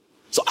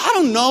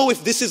don't know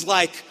if this is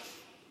like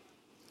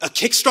a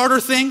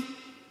Kickstarter thing,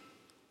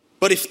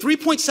 but if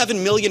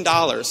 $3.7 million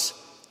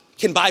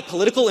can buy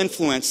political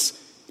influence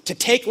to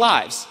take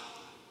lives,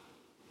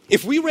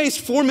 if we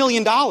raised $4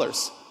 million,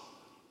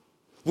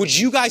 would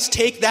you guys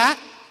take that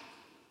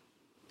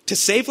to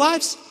save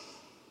lives?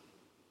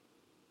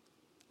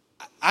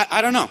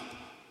 I don't know.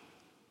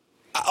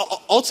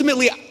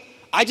 Ultimately,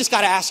 I just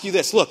got to ask you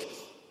this. Look,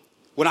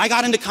 when I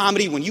got into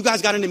comedy, when you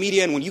guys got into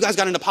media, and when you guys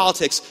got into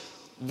politics,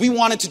 we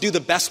wanted to do the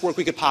best work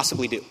we could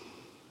possibly do.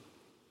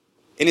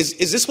 And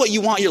is this what you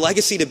want your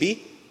legacy to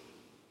be?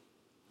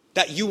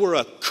 That you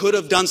were could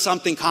have done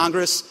something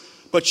Congress,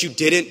 but you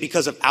didn't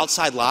because of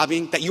outside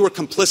lobbying? That you were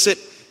complicit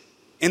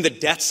in the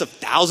deaths of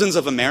thousands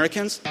of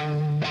Americans?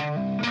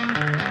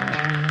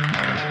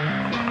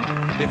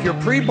 If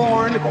you're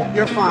pre-born,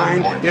 you're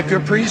fine. If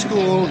you're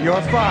preschool,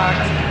 you're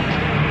fucked.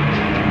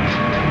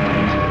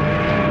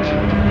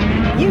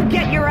 You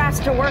get your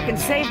ass to work and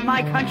save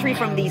my country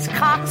from these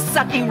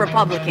cock-sucking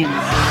Republicans.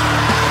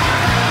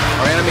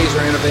 Our enemies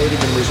are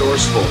innovative and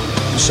resourceful,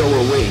 and so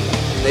are we.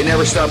 They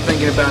never stop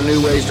thinking about new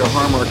ways to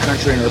harm our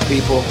country and our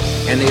people,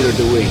 and neither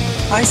do we.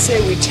 I say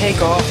we take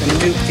off and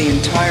nuke the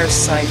entire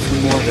site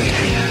from orbit.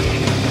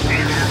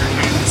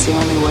 It's the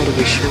only way to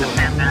be sure.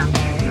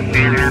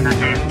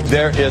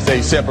 There's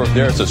a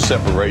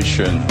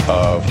separation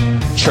of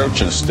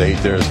church and state.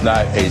 There's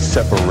not a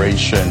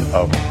separation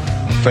of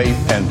faith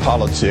and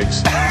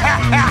politics.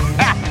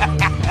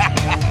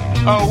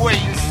 Oh, wait,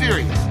 you're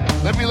serious?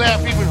 Let me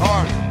laugh even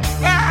harder.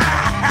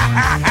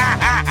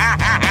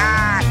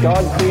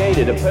 God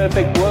created a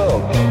perfect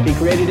world. He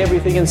created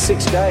everything in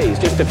 6 days,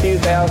 just a few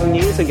thousand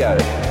years ago.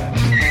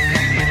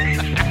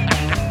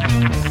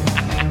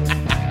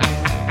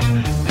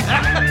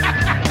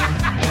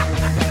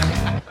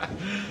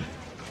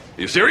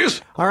 You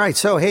serious? All right,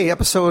 so hey,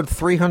 episode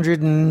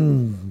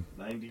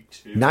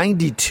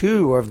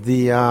 392 of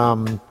the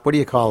what do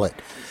you call it?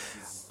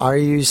 Are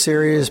You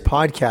Serious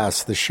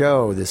podcast, the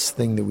show, this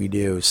thing that we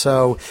do.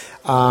 So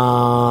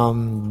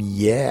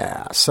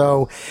yeah.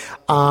 So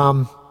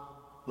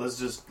let's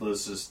just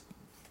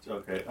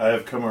okay. I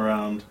have come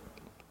around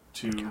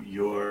to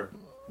your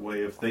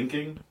way of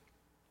thinking.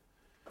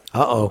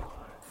 Uh-oh.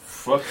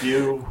 Fuck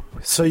you.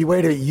 So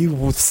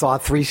you saw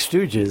Three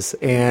Stooges,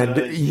 and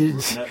you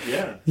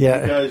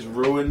guys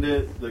ruined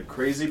it. The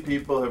crazy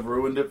people have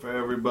ruined it for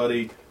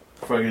everybody.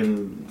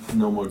 Fucking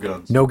no more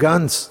guns. No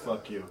guns.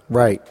 Fuck you.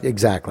 Right,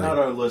 exactly. Not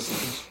our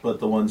listeners, but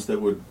the ones that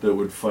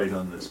would fight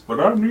on this. But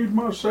I need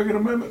my Second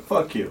Amendment.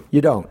 Fuck you.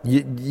 You don't.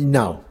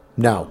 No.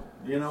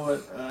 You know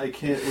what?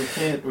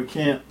 We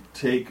can't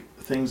take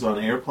things on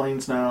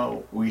airplanes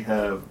now. We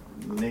have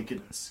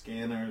naked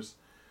scanners.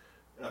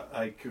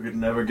 I could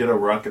never get a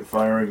rocket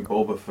firing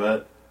Boba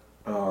Fett.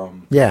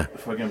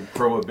 Fucking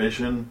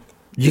Prohibition.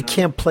 You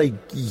can't play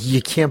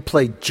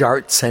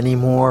jarts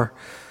anymore.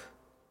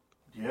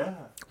 Yeah.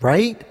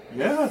 Right?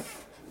 Yeah.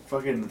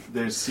 Fucking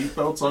there's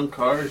seatbelts on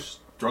cars,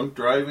 drunk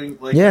driving,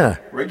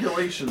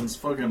 regulations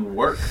fucking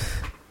work.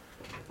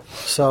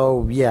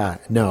 So yeah,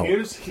 no.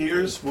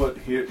 Here's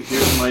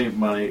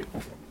my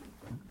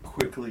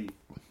quickly,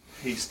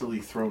 hastily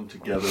thrown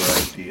together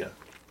idea.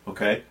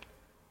 Okay?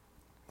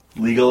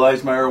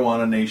 Legalize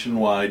marijuana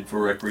nationwide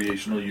for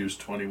recreational use,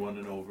 21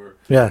 and over.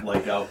 Yeah.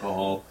 Like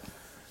alcohol.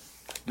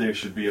 There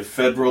should be a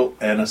federal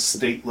and a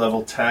state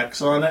level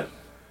tax on it.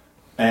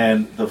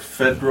 And the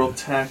federal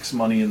tax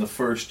money in the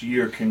first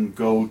year can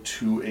go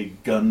to a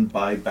gun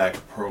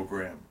buyback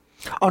program.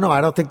 Oh no,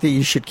 I don't think that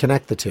you should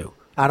connect the two.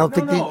 I don't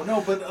think.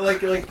 No, but like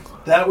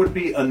that would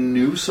be a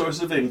new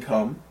source of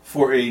income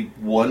for a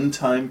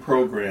one-time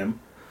program,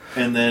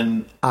 and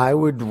then I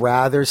would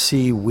rather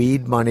see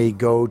weed money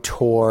go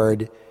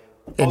toward.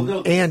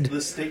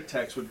 The state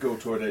tax would go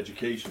toward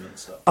education and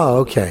stuff.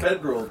 Oh, okay.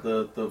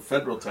 The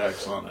federal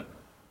tax on it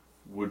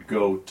would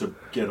go to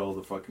get all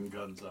the fucking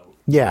guns out.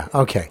 Yeah.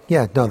 Okay.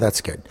 Yeah. No,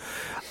 that's good.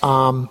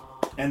 And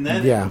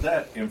then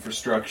that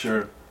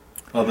infrastructure,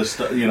 other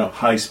stuff,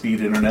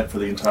 high-speed internet for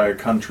the entire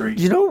country.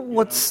 You know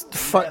what's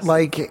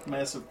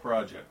massive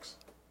projects.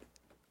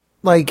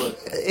 Like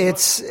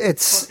it's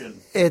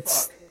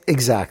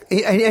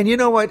exactly, and you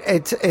know what?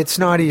 It's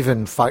not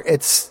even fuck.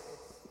 It's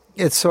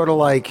sort of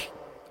like.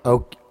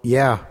 Oh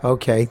yeah,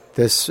 okay.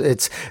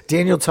 It's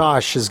Daniel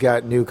Tosh has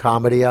got new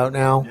comedy out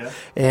now,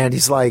 and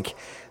he's like,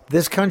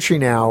 this country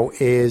now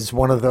is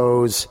one of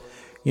those,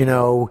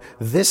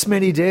 this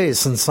many days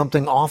since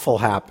something awful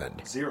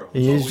happened. Zero.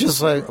 He's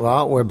just like,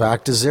 well, we're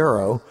back to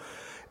zero,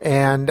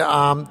 and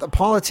the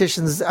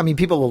politicians. I mean,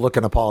 people are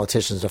looking at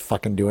politicians to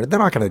fucking do it. They're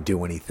not going to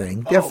do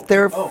anything.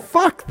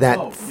 Fuck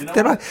that.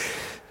 They're not.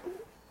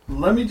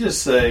 Let me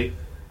just say,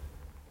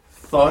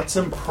 thoughts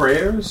and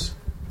prayers.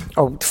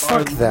 Oh,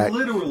 fuck that.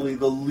 Literally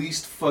the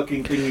least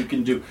fucking thing you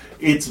can do.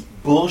 It's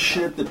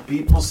bullshit that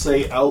people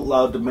say out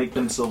loud to make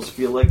themselves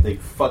feel like they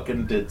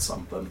fucking did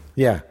something.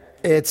 Yeah.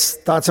 It's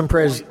thoughts and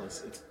prayers.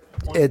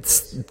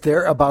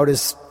 They're about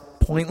as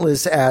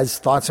pointless as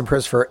thoughts and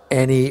prayers for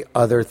any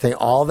other thing.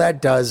 All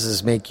that does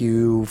is make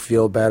you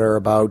feel better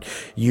about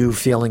you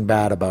feeling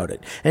bad about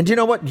it. And do you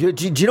know what? Do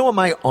you know what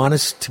my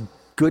honest to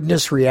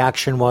goodness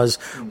reaction was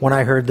when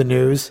I heard the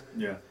news?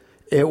 Yeah.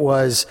 It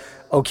was,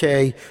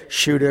 okay,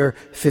 shooter,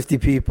 50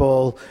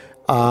 people,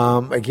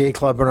 a gay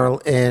club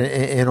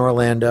in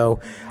Orlando.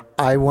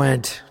 I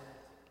went,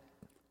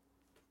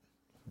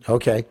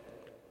 okay.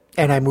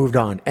 And I moved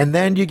on. And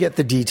then you get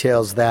the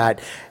details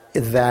that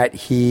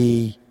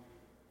he,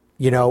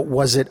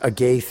 was it a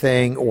gay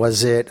thing?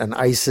 Was it an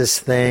ISIS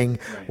thing?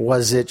 Right.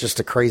 Was it just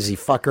a crazy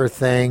fucker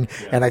thing?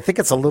 Yeah. And I think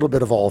it's a little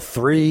bit of all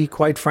three,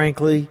 quite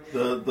frankly.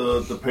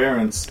 The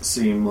parents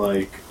seem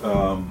like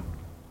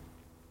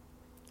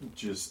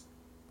just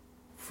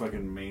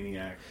fucking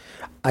maniac.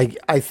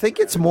 I think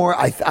it's more.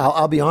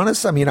 I'll be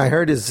honest. I mean, I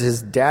heard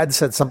his dad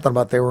said something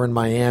about they were in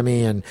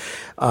Miami and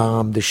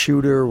the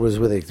shooter was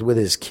with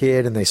his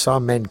kid and they saw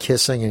men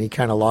kissing and he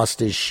kind of lost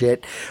his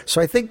shit.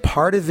 So I think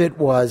part of it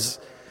was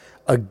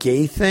a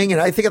gay thing, and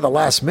I think at the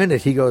last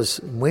minute he goes,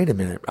 "Wait a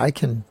minute, I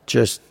can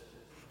just."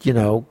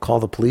 Call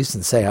the police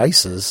and say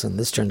ISIS, and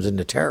this turns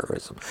into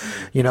terrorism.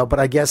 But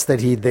I guess that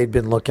they'd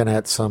been looking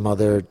at some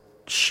other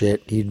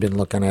shit he'd been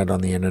looking at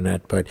on the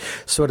internet, but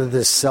sort of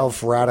this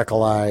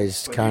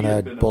self-radicalized kind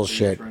of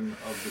bullshit. He had been a patron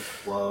of the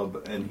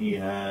club, and he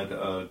had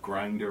a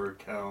Grindr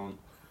account,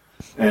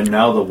 and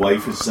now the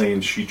wife is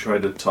saying she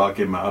tried to talk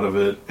him out of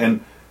it,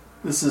 and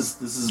this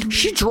is me.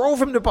 She drove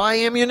him to buy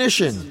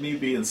ammunition. This is me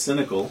being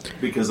cynical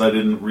because I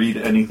didn't read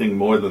anything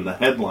more than the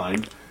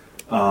headline.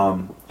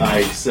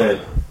 I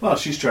said, well,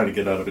 she's trying to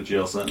get out of a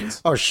jail sentence.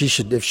 Oh, she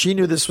should. If she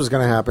knew this was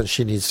going to happen,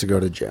 she needs to go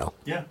to jail.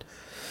 Yeah.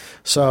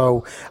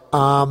 So,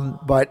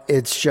 but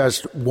it's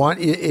just one.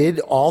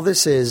 All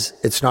this is.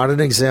 It's not an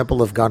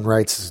example of gun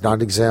rights. It's not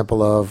an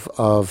example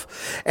of.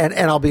 And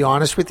I'll be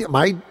honest with you.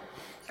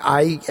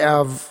 I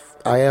have.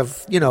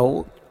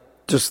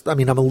 Just. I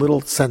mean, I'm a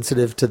little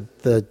sensitive to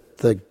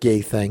the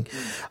gay thing,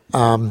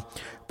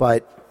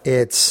 but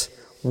it's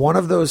one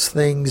of those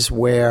things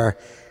where.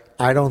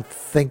 I don't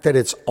think that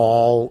it's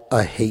all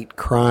a hate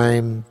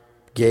crime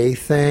gay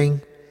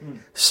thing.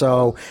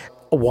 So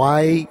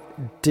why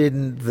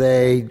can't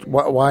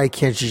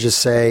you just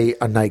say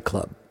a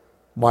nightclub?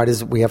 Why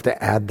does we have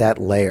to add that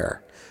layer?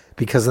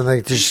 Because then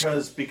they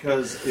just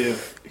because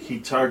if he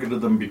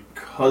targeted them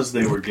because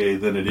they were gay,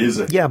 then it is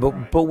a yeah,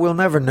 but we'll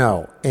never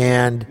know.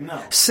 And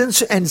no.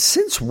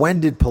 Since when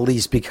did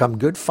police become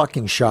good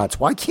fucking shots?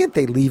 Why can't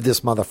they leave this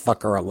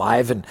motherfucker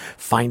alive and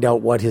find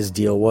out what his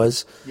deal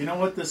was? You know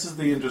what? This is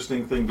the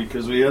interesting thing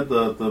because we had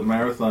the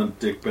marathon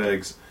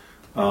dickbags.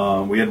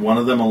 We had one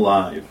of them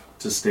alive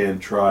to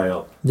stand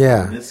trial.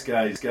 Yeah, and this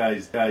guy's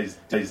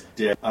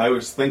dead. I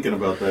was thinking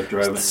about that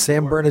driving.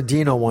 San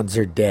Bernardino ones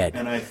are dead,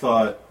 and I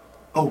thought.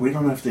 Oh, we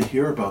don't have to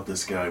hear about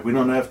this guy. We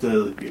don't have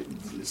to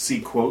see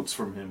quotes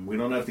from him. We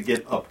don't have to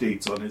get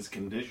updates on his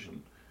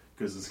condition.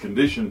 Because his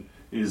condition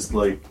is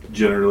like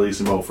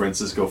Generalissimo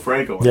Francisco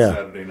Franco on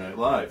Saturday Night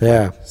Live.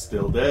 Yeah.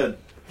 Still dead.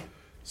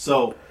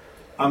 So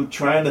I'm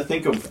trying to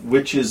think of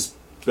which is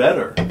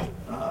better.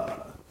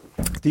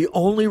 The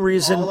only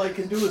reason... All I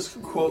can do is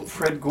quote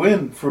Fred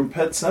Gwynn from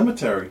Pet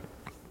Sematary.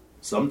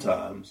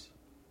 Sometimes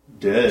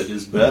dead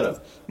is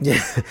better.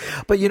 Yeah,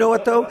 but you know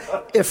what though?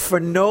 If for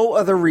no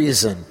other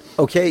reason,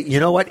 okay, you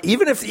know what?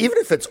 Even if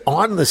it's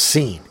on the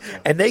scene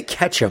and they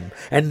catch him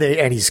and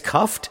he's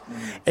cuffed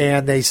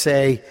and they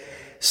say,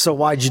 "So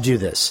why'd you do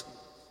this?"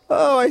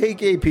 "Oh, I hate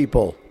gay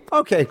people."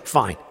 "Okay,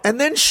 fine," and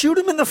then shoot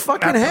him in the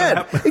fucking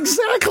head.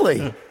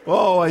 Exactly.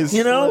 Oh, I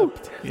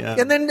slipped. Yeah,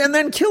 and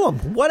then kill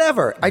him.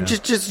 Whatever. Yeah. I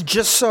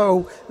just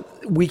so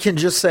we can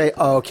just say,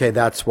 "Oh, okay,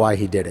 that's why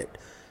he did it."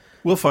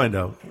 We'll find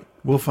out.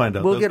 We'll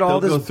get all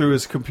this go through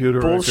his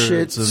computer bullshit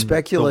records and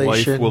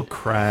speculation. The wife will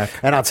crack.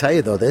 And I'll tell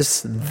you though,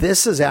 this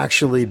has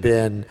actually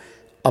been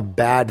a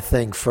bad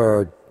thing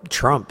for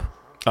Trump.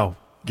 Oh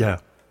yeah.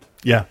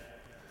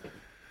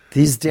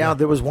 He's down. Yeah.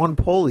 There was one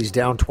poll. He's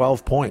down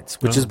 12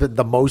 points, which has been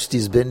the most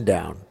he's been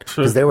down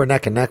because they were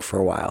neck and neck for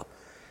a while.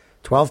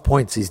 12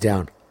 points. He's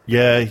down.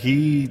 Yeah,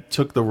 he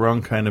took the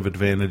wrong kind of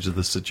advantage of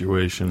the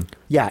situation.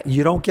 Yeah,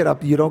 you don't get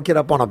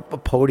up on a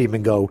podium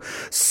and go,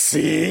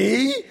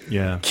 "See?"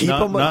 Yeah,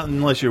 not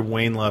unless you're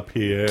Wayne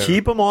LaPierre.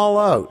 Keep them all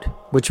out,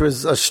 which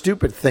was a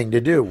stupid thing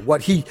to do.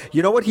 What he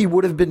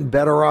would have been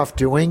better off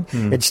doing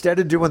instead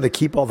of doing the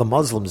keep all the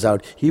Muslims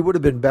out. He would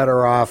have been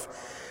better off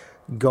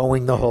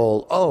going the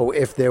whole,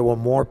 if there were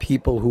more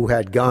people who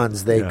had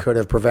guns, they could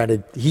have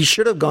prevented. He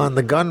should have gone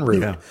the gun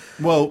route. Yeah.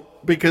 Well,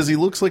 because he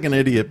looks like an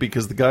idiot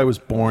because the guy was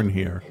born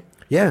here.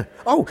 Yeah.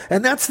 Oh,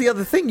 and that's the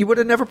other thing. You would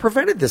have never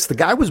prevented this. The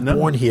guy was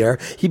born here.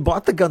 He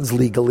bought the guns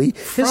legally.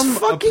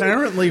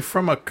 Apparently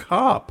from a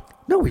cop.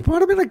 No, he bought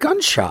them in a gun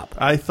shop.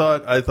 I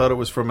thought it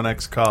was from an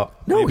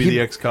ex-cop. No, maybe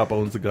the ex-cop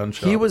owns the gun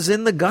shop. He was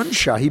in the gun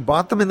shop. He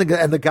bought them and the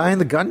guy in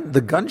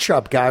the gun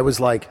shop guy was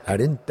like, I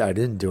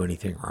didn't do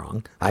anything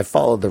wrong. I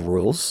followed the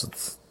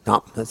rules.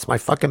 That's my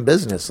fucking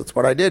business. That's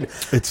what I did.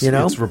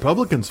 It's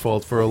Republicans'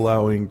 fault for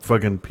allowing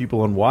fucking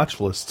people on watch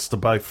lists to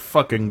buy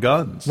fucking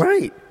guns.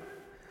 Right.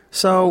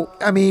 So,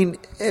 I mean,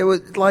 it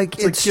was like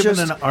It's like giving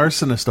an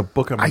arsonist a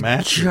book of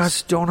matches. I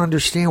just don't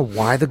understand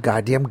why the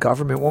goddamn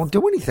government won't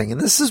do anything.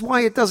 And this is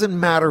why it doesn't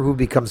matter who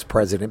becomes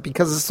president,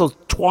 because it's those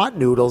twat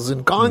noodles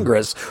in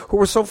Congress who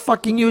are so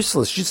fucking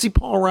useless. You see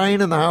Paul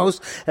Ryan in the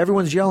House,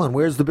 everyone's yelling,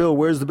 "Where's the bill?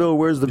 Where's the bill?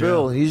 Where's the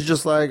bill?" And he's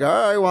just like, "All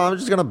right, well, I'm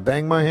just going to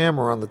bang my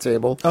hammer on the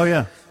table." Oh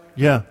yeah.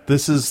 Yeah,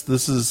 this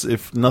is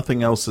if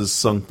nothing else has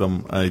sunk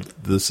them,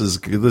 this is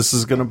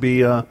going to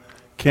be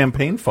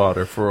campaign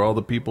fodder for all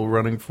the people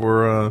running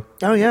for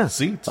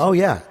seats. Oh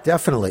yeah,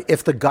 definitely.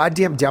 If the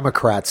goddamn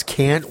Democrats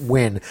can't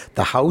win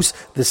the House,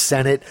 the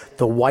Senate,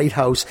 the White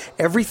House,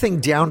 everything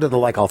down to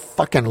a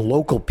fucking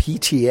local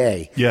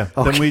PTA. Yeah,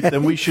 okay.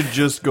 then we should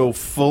just go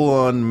full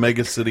on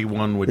Mega City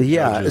 1 with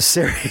judges.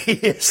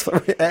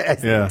 Seriously.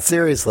 Yeah.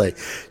 Seriously.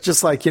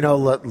 Just like,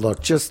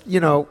 look, just,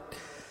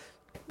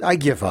 I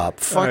give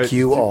up. Fuck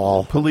you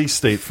all. Police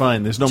state,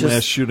 fine. There's no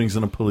mass shootings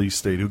in a police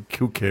state.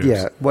 Who cares?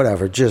 Yeah,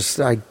 whatever.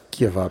 I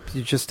give up.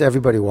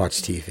 Everybody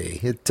watch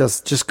TV.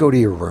 Just go to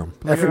your room.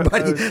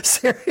 Everybody,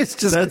 serious.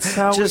 That's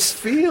how it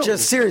feels.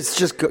 Just serious.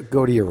 Just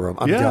go to your room.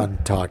 I'm done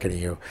talking to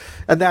you.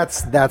 And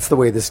that's the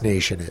way this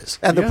nation is.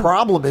 And the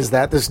problem is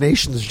that this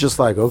nation is just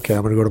like, okay,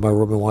 I'm going to go to my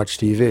room and watch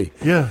TV.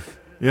 Yeah,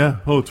 yeah.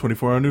 Oh,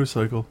 24-hour news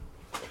cycle.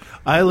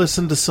 I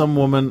listened to some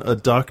woman, a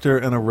doctor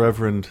and a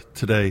reverend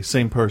today,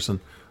 same person,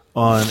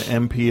 on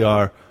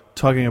NPR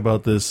talking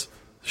about this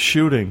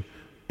shooting,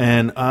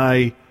 and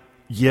I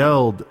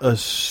yelled a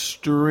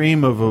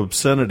stream of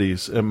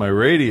obscenities at my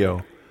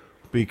radio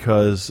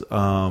because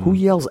who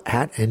yells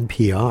at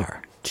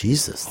NPR?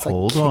 Jesus, it's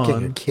like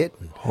kicking a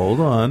kitten.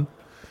 Hold on.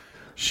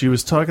 She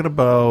was talking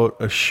about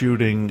a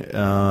shooting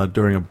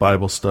during a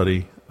Bible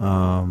study.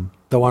 The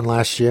one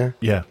last year?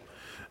 Yeah.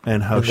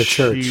 And how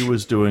she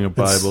was doing a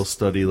Bible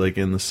study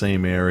in the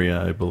same area,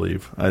 I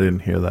believe. I didn't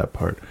hear that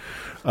part.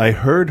 I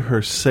heard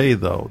her say,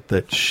 though,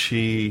 that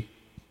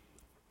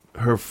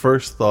her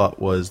first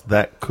thought was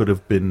that could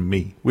have been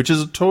me, which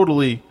is a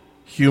totally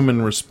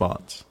human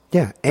response.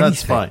 Yeah, anything.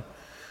 That's fine.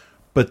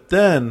 But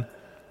then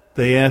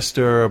they asked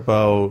her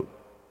about,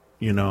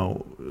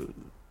 the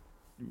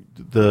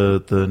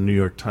New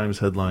York Times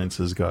headline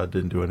says God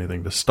didn't do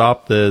anything to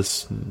stop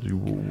this.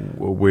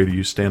 Where do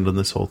you stand on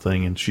this whole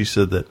thing? And she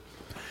said that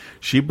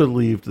she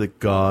believed that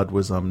God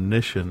was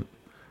omniscient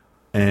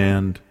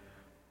and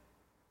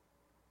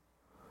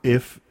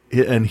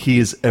he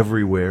is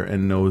everywhere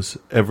and knows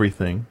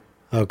everything.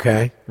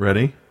 Okay.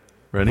 Ready?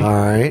 All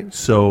right.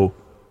 So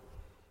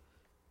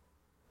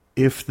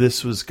if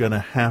this was going to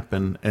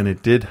happen and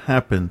it did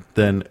happen,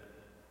 then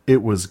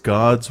it was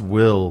God's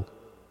will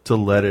to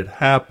let it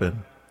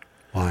happen.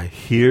 Why?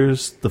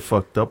 Here's the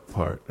fucked up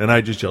part. And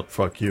I just yelled,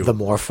 "Fuck you." The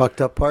more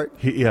fucked up part?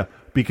 Yeah,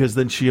 because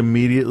then she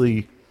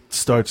immediately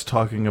starts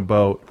talking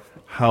about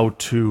how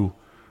to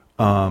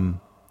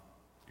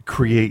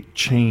create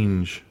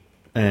change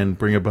and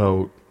bring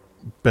about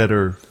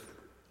better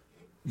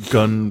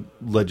gun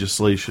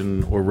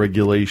legislation or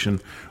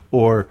regulation,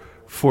 or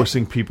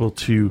forcing people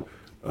to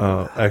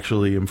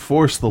actually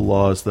enforce the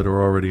laws that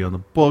are already on the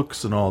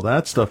books and all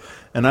that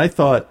stuff. And I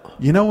thought,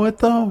 you know what,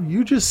 though?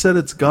 You just said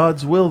it's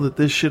God's will that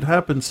this should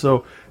happen.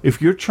 So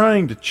if you're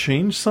trying to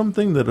change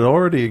something that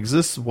already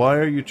exists, why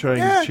are you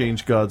trying to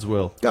change God's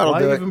will?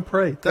 Why even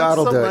pray? That's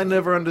something I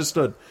never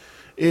understood.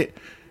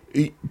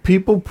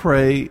 People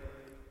pray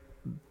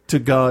to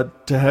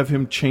God to have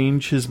him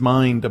change his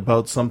mind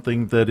about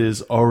something that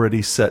is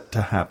already set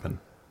to happen.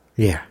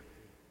 Yeah.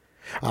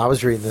 I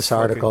was reading this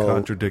article.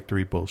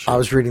 Contradictory bullshit. I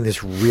was reading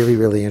this really,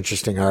 really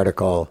interesting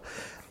article.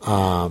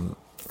 I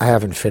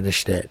haven't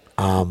finished it.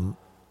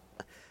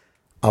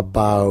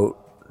 About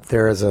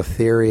there is a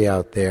theory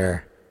out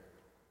there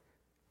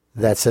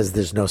that says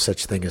there's no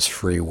such thing as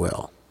free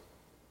will.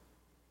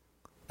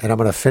 And I'm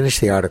going to finish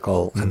the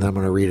article, and then I'm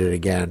going to read it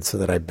again so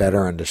that I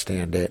better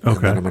understand it. Okay.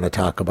 And then I'm going to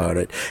talk about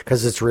it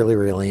because it's really,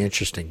 really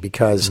interesting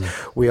because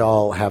we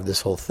all have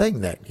this whole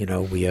thing that,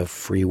 we have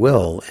free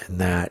will and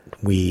that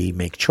we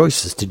make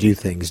choices to do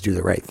things, do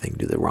the right thing,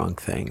 do the wrong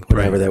thing,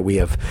 whatever, that we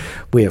have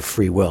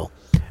free will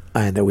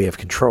and that we have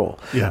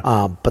control. Yeah.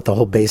 But the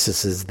whole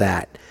basis is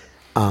that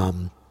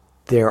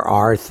there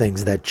are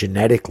things that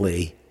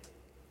genetically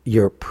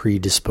you're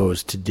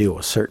predisposed to do.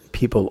 Certain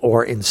people,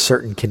 or in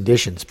certain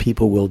conditions,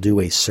 people will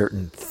do a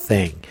certain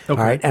thing. Okay.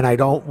 All right. And I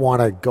don't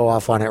want to go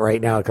off on it right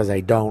now because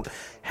I don't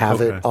have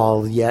it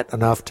all yet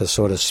enough to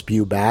sort of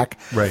spew back.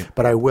 Right.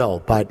 But I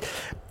will. But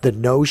the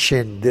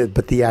notion,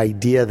 the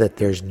idea that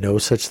there's no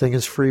such thing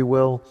as free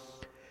will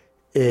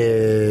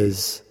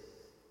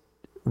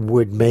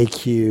would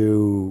make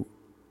you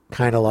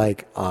kind of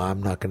like,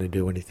 I'm not going to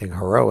do anything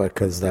heroic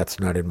because that's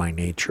not in my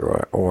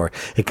nature, or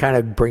it kind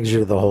of brings you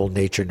to the whole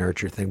nature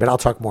nurture thing. But I'll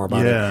talk more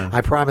about it. I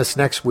promise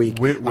next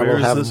week I will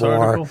have this more.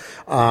 Article?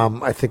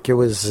 I think it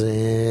was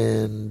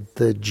in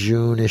the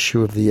June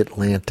issue of the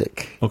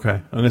Atlantic. Okay,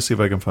 I'm going to see if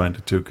I can find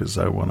it too because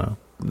I want to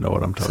know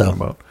what I'm talking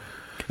about.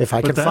 If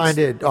I can find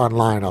it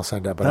online, I'll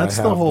send it. But that's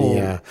I have the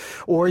whole.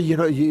 Or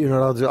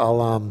I'll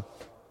do.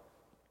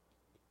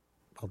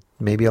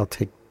 Maybe I'll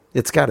take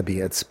It's got to be.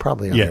 It's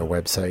probably on their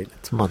website.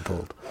 It's a month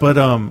old. But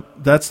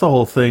that's the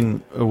whole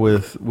thing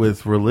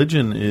with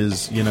religion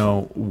is,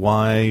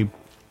 why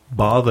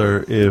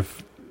bother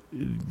if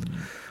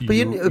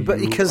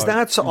because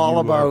that's all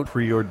about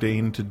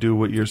preordained to do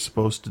what you're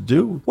supposed to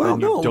do. Well,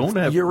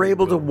 no, you're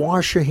able to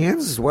wash your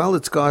hands as well.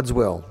 It's God's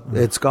will.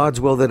 It's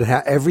God's will that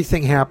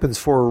everything happens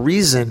for a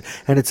reason,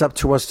 and it's up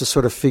to us to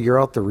sort of figure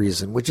out the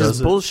reason, which is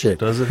bullshit.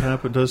 Does it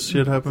happen? Does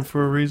shit happen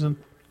for a reason?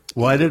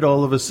 Why did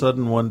all of a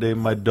sudden one day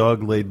my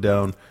dog laid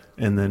down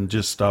and then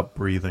just stopped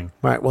breathing?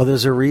 Right. Well,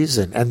 there's a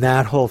reason, and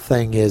that whole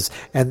thing is,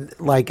 and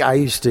like I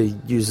used to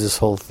use this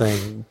whole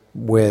thing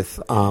with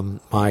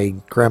my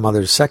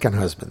grandmother's second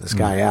husband, this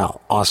guy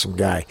Al, awesome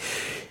guy,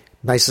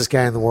 nicest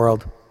guy in the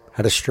world,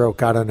 had a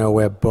stroke out of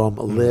nowhere, boom,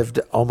 lived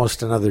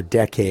almost another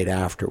decade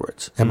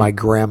afterwards. And my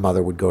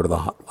grandmother would go to the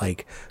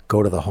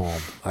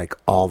home like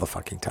all the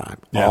fucking time,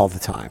 all the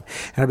time.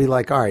 And I'd be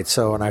like, all right,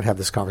 so, and I'd have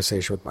this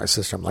conversation with my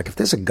sister. I'm like, if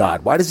there's a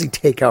God, why does he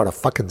take out a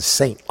fucking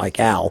saint like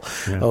Al?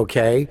 Yeah.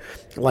 Okay.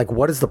 Like,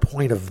 what is the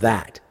point of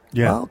that?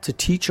 Yeah. Well, to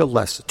teach a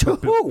lesson. To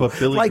who? But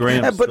Billy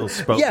Graham still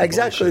spoke. Yeah,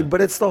 exactly. Bullshit. But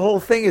it's the whole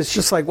thing. It's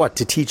just like, what,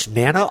 to teach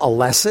Nana a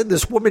lesson?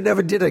 This woman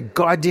never did a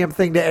goddamn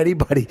thing to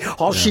anybody.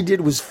 All she did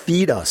was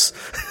feed us.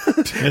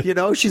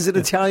 She's an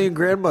Italian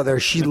grandmother.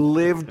 She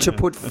lived to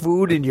put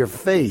food in your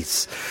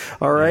face.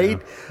 All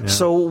right? Yeah.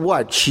 So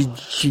what?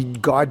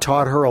 God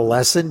taught her a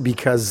lesson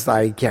because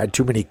I had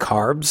too many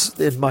carbs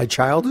in my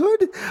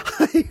childhood?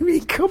 I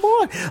mean, come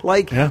on.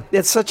 Like,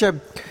 it's such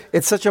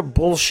a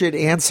bullshit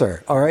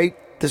answer. All right?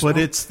 But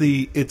it's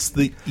the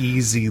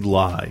easy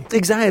lie.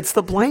 Exactly, it's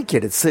the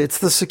blanket. It's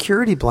the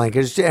security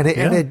blanket, and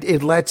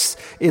it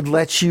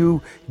lets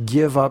you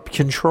give up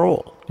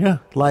control. Yeah,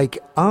 like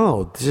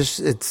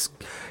it's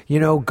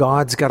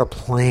God's got a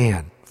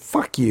plan.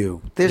 Fuck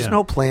you. There's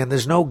no plan.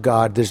 There's no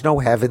God. There's no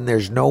heaven.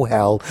 There's no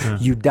hell. Yeah.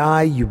 You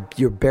die.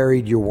 You're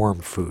buried. You're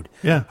worm food.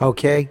 Yeah.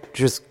 Okay.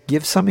 Just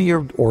give some of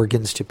your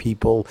organs to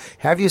people.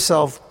 Have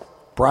yourself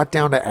brought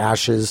down to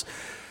ashes.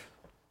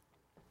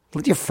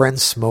 Let your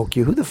friends smoke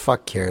you. Who the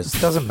fuck cares? It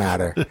doesn't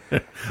matter.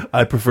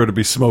 I prefer to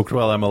be smoked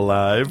while I'm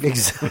alive.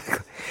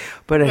 Exactly.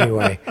 But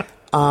anyway,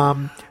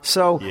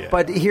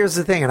 but here's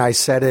the thing, and I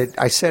said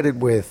it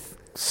with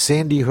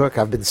Sandy Hook.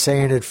 I've been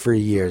saying it for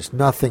years.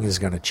 Nothing is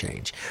going to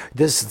change.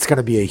 It's going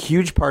to be a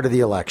huge part of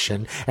the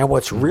election. And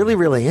what's really,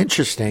 really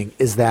interesting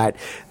is that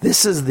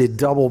this is the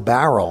double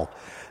barrel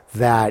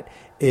that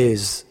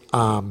is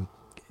going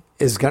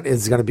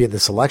to be in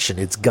this election.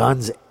 It's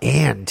guns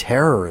and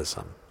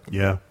terrorism.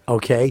 Yeah.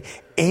 Okay.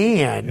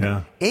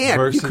 And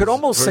you could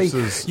almost say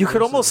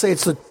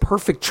it's the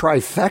perfect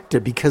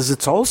trifecta because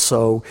it's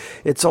also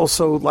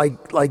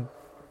like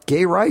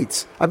gay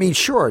rights. I mean,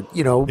 sure,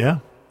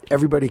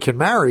 everybody can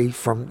marry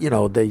from,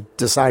 they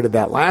decided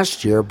that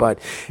last year, but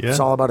it's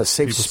all about a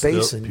safe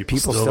space and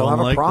people still have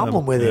a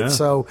problem with it.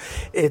 So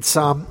it's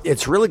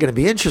really going to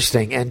be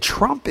interesting. And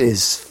Trump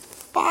is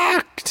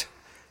fucked.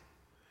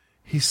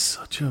 He's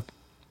such a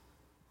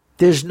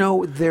He's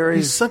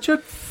such a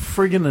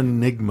friggin'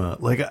 enigma.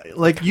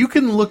 Like you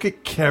can look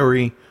at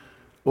Kerry,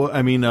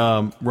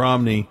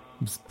 Romney,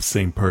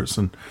 same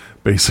person,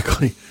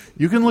 basically.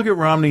 You can look at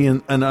Romney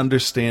and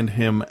understand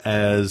him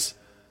as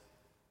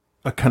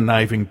a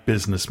conniving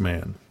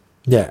businessman.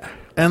 Yeah.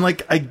 And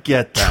I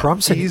get that.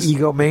 Trump's an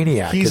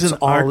egomaniac. He's an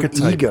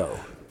archetype. Ego.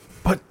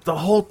 But the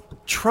whole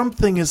Trump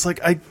thing is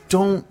I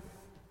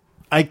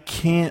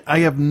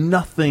have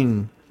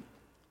nothing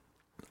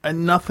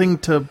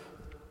to...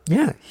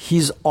 Yeah,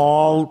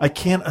 I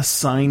can't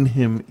assign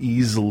him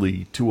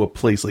easily to a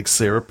place like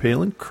Sarah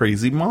Palin,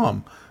 crazy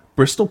mom,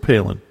 Bristol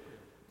Palin,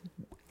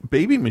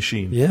 baby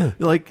machine. Yeah,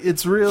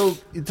 it's real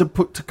to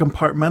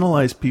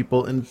compartmentalize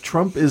people. And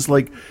Trump is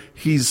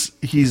he's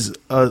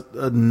a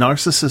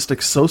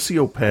narcissistic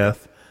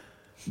sociopath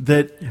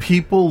that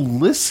people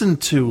listen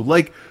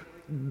to.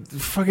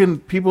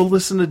 Fucking people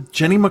listen to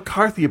Jenny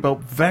McCarthy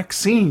about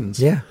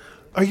vaccines. Yeah,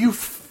 are you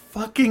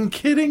fucking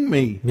kidding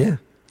me? Yeah.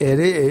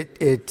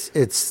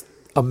 It's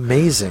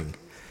amazing.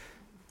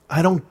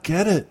 I don't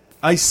get it.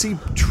 I see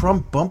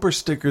Trump bumper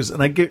stickers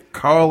and I get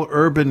Carl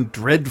Urban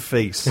dread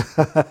face.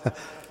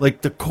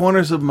 The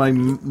corners of my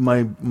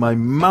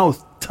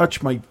mouth touch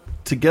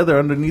together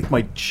underneath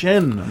my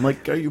chin. I'm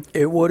like, are you?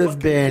 It would have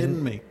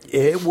been me?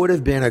 It would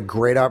have been a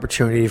great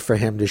opportunity for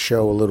him to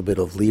show a little bit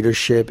of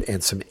leadership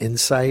and some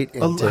insight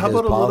into How his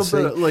about policy. A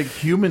little bit of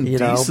human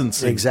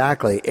decency?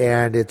 Exactly.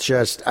 And it's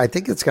just, I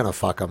think it's going to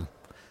fuck him.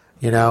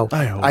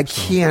 I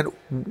can't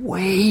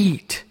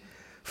wait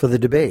for the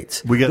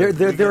debates. We got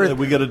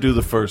to do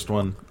the first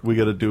one. We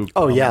got to do.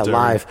 Oh yeah,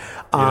 live.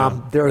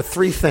 There are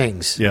three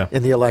things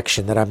in the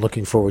election that I'm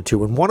looking forward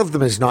to, and one of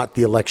them is not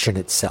the election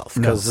itself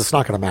because it's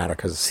not going to matter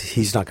because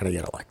he's not going to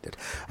get elected.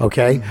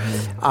 Okay.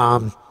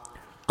 Mm-hmm.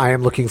 I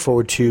am looking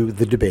forward to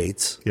the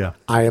debates. Yeah.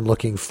 I am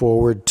looking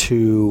forward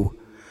to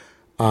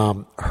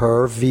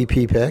her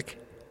VP pick,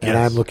 and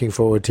I'm looking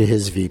forward to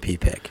his VP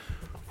pick.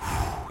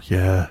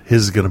 Yeah,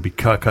 his is going to be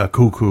caca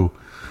cuckoo.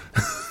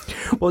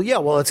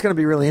 Well, it's going to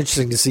be really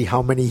interesting to see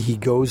how many he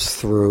goes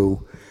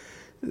through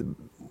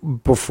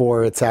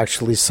before it's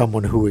actually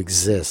someone who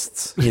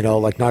exists,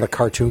 like not a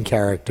cartoon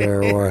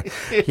character or,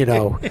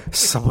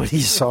 someone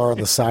he saw on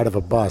the side of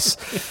a bus.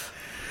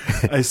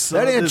 I saw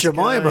That Aunt this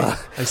Jemima. guy-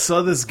 I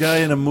saw this guy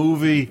in a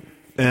movie,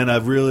 and I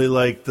really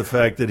liked the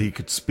fact that he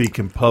could speak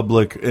in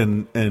public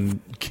and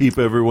keep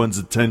everyone's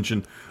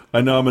attention.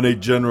 I nominate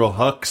General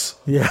Hux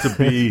to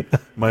be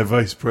my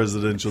vice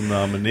presidential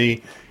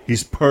nominee.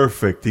 He's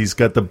perfect. He's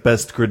got the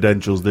best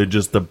credentials. They're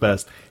just the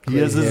best. He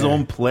has his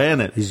own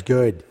planet. He's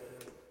good.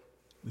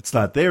 It's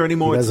not there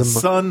anymore. He It's the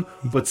doesn't- sun,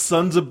 but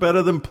suns are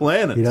better than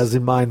planets. He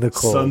doesn't mind the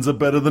cold. Sons are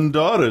better than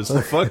daughters. So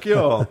fuck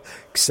y'all.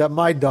 Except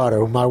my daughter,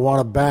 whom I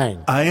want to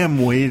bang. I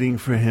am waiting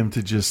for him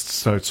to just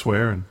start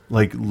swearing.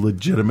 Like,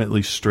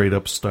 legitimately straight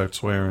up start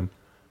swearing.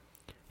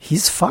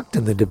 He's fucked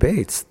in the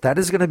debates. That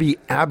is going to be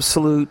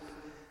absolute.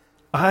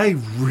 I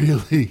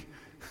really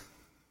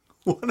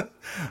want to...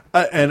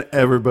 and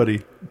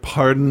everybody,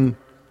 pardon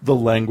the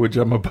language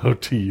I'm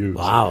about to use.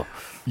 Wow.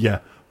 Yeah.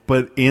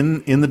 But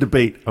in the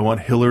debate, I want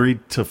Hillary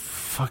to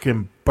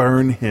fucking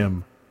burn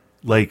him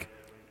like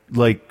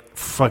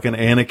fucking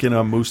Anakin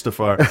on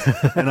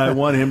Mustafar. And I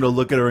want him to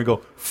look at her and go,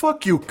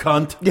 "Fuck you,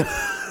 cunt."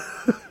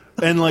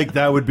 And like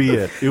that would be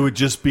it. It would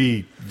just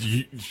be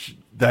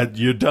that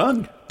you're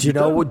done. Do you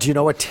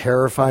know what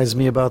terrifies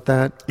me about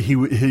that? He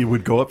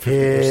would go up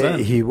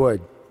 50%. He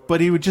would.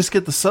 But he would just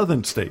get the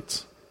southern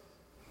states.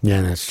 Yeah,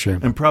 that's true.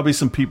 And probably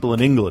some people in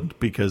England,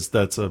 because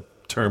that's a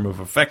term of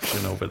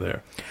affection over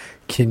there.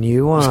 Can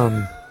you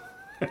wow.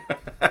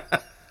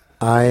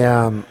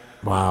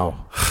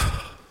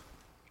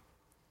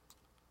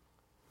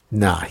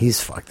 Nah,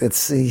 he's fucked.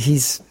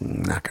 He's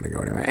not going to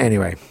go anywhere.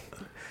 Anyway,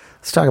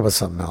 let's talk about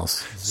something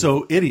else.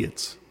 So,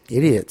 idiots.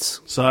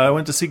 So I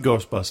went to see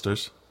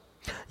Ghostbusters.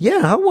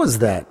 Yeah, how was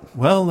that?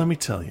 Well, let me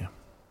tell you.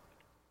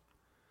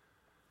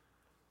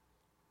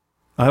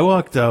 I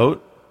walked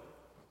out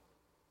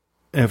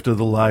after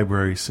the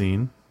library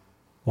scene.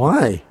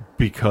 Why?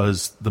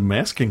 Because the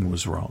masking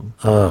was wrong.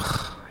 Ugh,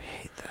 I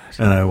hate that.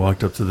 And I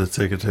walked up to the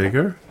ticket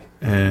taker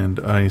and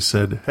I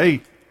said,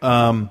 "Hey,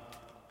 can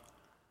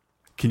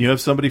you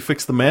have somebody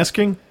fix the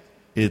masking?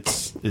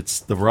 It's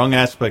the wrong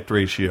aspect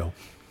ratio."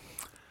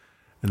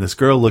 And this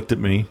girl looked at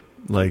me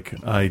like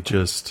I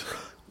just...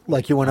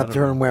 Like you went up to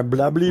her and went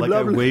blah, blah, like blah,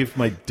 I blah. waved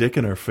my dick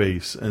in her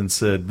face and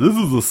said, "This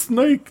is a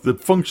snake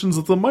that functions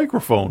as a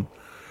microphone."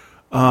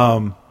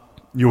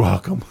 You're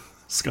welcome,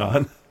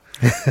 Scott.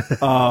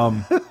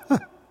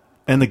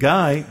 And the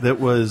guy that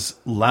was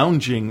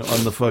lounging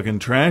on the fucking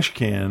trash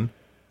can,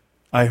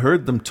 I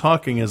heard them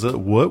talking as a,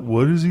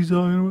 what is he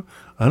talking about?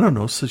 I don't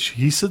know. So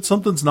he said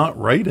something's not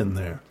right in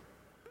there.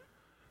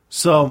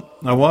 So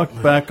I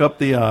walked back up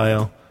the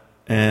aisle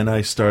and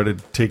I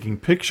started taking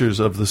pictures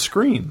of the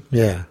screen.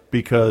 Yeah.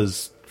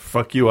 Because,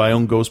 fuck you, I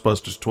own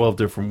Ghostbusters 12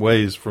 different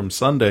ways from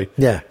Sunday.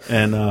 Yeah.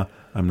 And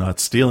I'm not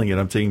stealing it.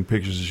 I'm taking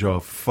pictures to show how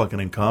fucking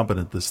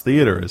incompetent this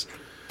theater is.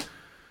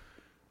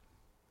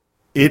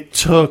 It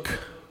took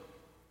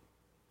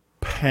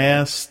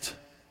past...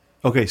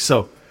 Okay,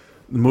 so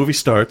the movie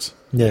starts.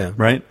 Yeah.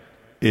 Right?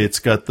 It's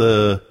got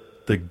the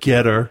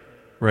getter,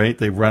 right?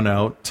 They run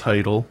out,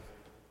 title.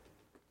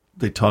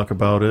 They talk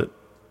about it.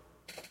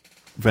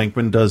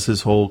 Venkman does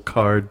his whole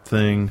card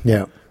thing.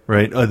 Yeah.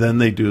 Right? Then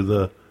they do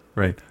the...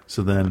 Right.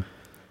 So then...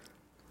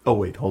 Oh,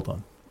 wait, hold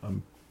on.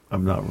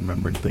 I'm not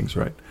remembering things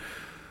right.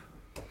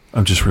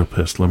 I'm just real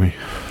pissed. Let me...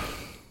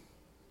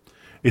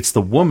 It's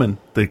the woman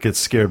that gets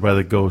scared by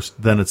the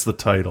ghost. Then it's the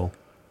title.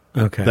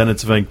 Okay. Then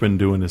it's Venkman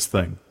doing his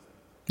thing.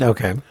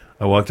 Okay.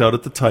 I walked out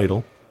at the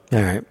title.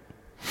 All right.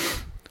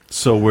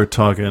 So we're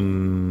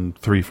talking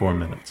 3-4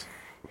 minutes.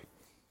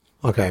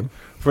 Okay.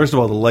 First of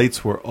all, the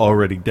lights were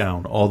already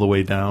down, all the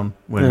way down,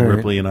 when All right.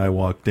 Ripley and I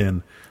walked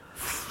in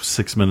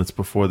 6 minutes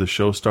before the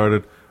show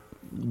started.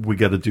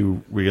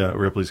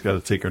 Ripley's got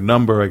to take her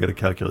number. I got to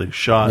calculate a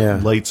shot. Yeah.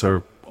 Lights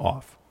are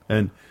off.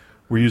 And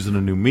we're using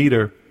a new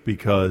meter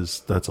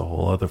because that's a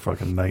whole other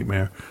fucking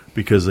nightmare,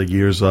 because a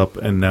year's up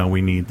and now we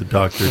need the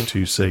doctor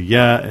to say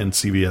yeah, and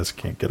CBS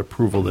can't get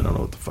approval. They don't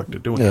know what the fuck they're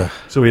doing. Yeah.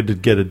 So we had to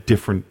get a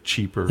different,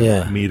 cheaper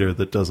Yeah. meter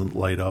that doesn't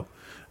light up.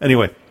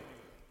 Anyway,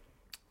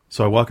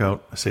 so I walk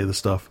out, I say the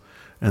stuff,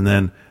 and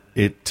then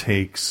it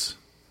takes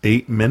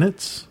 8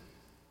 minutes.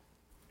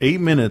 8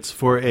 minutes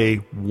for a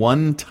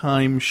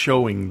one-time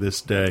showing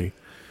this day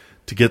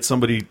to get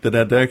somebody that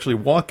had to actually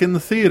walk in the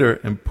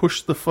theater and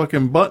push the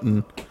fucking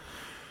button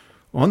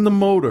on the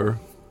motor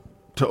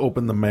to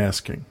open the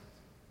masking.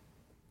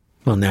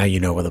 Well, now you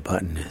know where the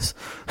button is.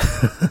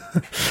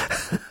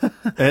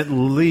 At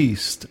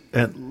least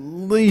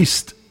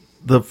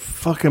the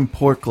fucking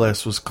port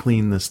glass was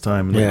clean this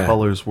time, and Yeah. the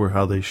colors were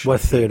how they should.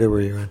 What theater were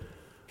you in?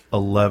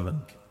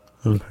 11.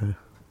 Okay.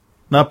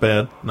 Not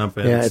bad. Not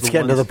bad. Yeah, it's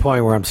getting to the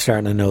point where I'm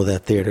starting to know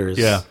that theater is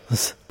Yeah.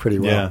 pretty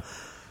well.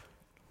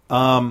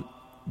 Yeah.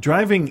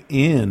 Driving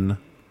in,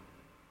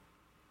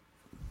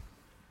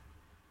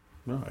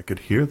 well, I could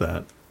hear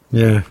that.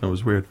 Yeah. That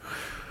was weird.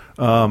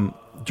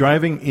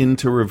 Driving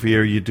into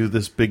Revere, you do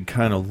this big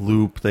kind of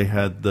loop. They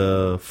had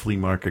the flea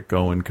market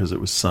going because it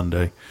was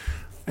Sunday.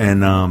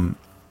 And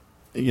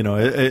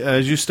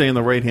as you stay in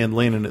the right-hand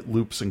lane and it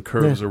loops and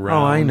curves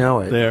around. Oh, I know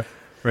it. There,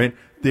 right?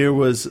 There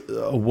was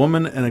a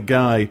woman and a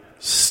guy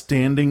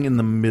standing in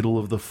the middle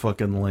of the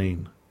fucking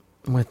lane.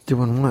 What,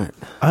 doing what?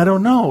 I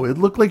don't know. It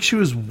looked like she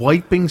was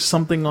wiping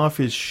something off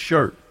his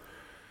shirt.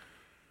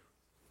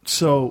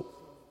 So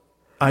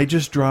I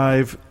just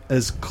drive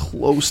as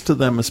close to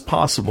them as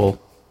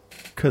possible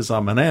because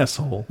I'm an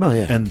asshole. Oh,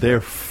 yeah. And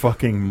they're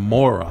fucking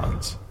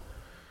morons.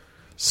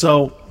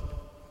 So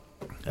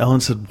Ellen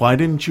said, why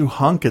didn't you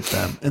honk at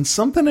them? And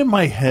something in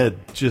my head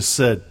just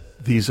said,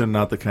 these are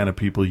not the kind of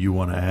people you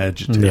want to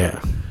agitate.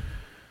 Yeah.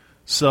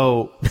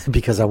 So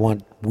because I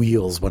want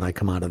wheels when I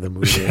come out of the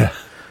movie. Yeah.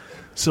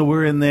 So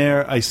we're in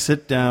there. I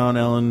sit down,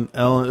 Ellen.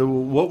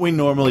 What we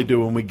normally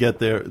do when we get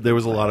there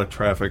was a lot of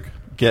traffic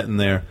getting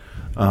there.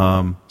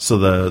 So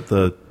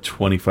the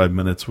 25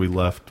 minutes we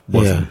left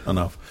wasn't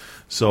enough.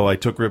 So I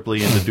took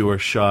Ripley in to do her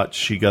shot.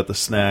 She got the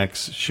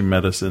snacks. She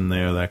met us in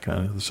there, that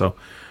kind of. So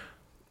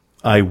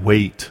I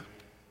wait.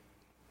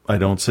 I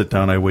don't sit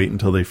down. I wait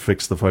until they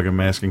fix the fucking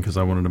masking because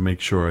I wanted to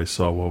make sure I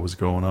saw what was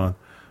going on.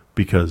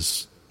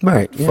 Because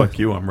fuck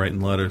you, I'm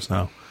writing letters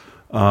now.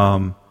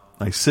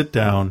 I sit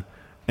down,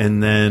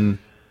 and then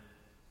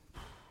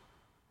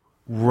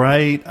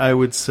I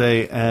would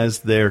say, as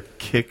they're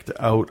kicked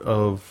out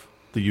of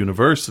the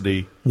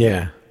university,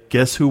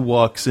 guess who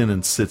walks in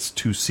and sits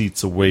 2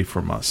 seats away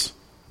from us?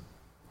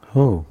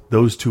 Who?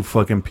 Those 2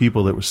 fucking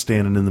people that were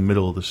standing in the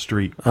middle of the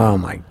street. Oh,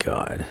 my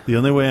God. The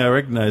only way I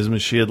recognized him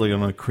is she had like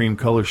on a cream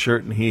color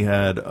shirt, and he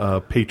had a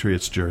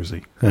Patriots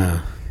jersey.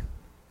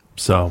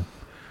 So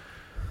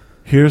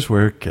here's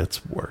where it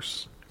gets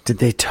worse. Did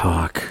they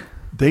talk?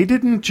 They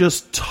didn't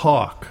just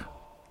talk.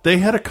 They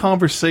had a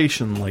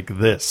conversation like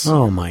this.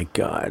 Oh, my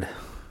God.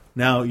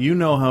 Now, you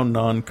know how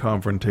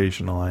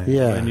non-confrontational I am.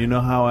 Yeah. And you know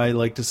how I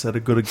like to set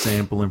a good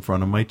example in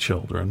front of my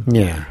children.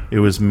 Yeah. It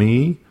was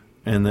me,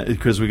 and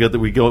because we get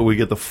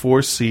the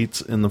 4 seats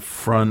in the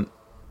front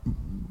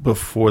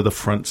before the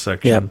front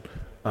section.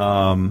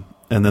 And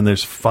then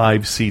there's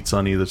 5 seats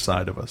on either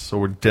side of us. So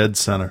we're dead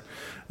center.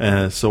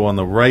 So on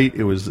the right,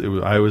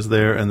 I was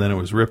there, and then it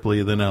was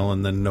Ripley, then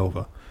Ellen, then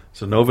Nova.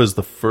 So Nova's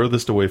the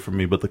furthest away from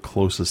me, but the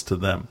closest to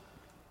them.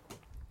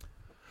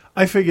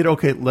 I figured,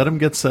 okay, let them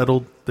get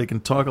settled. They can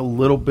talk a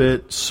little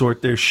bit,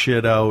 sort their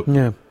shit out.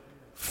 Yeah.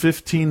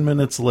 15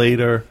 minutes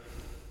later,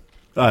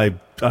 I've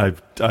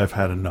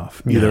had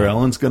enough. Either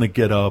Ellen's going to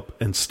get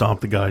up and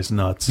stomp the guy's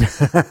nuts,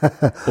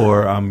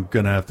 or I'm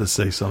going to have to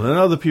say something. And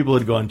other people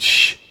had gone,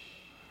 shh,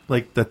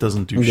 like that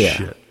doesn't do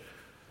shit.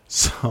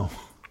 So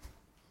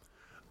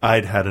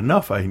I'd had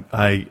enough.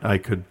 I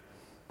could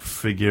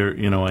figure,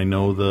 I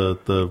know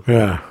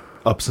the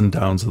ups and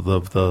downs of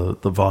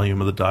the volume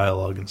of the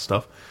dialogue and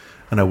stuff.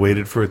 And I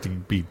waited for it to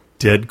be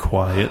dead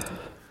quiet,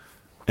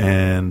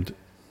 and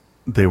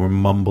they were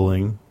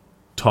mumbling,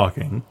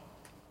 talking.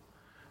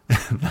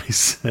 And I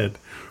said,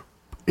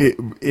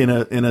 in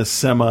a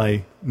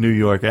semi-New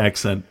York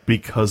accent,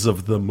 because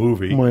of the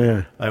movie,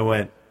 I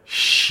went,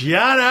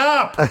 "Shut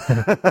up!"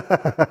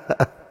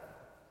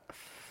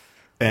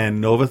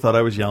 And Nova thought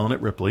I was yelling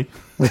at Ripley,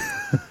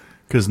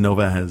 because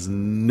Nova has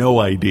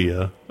no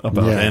idea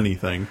about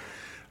anything.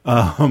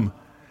 And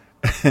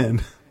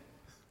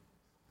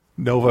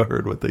Nova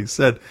heard what they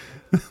said.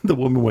 The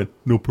woman went,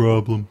 "No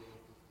problem."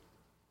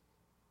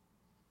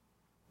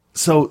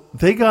 So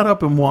they got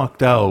up and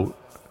walked out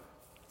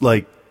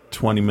like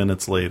 20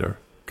 minutes later,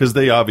 because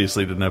they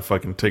obviously didn't have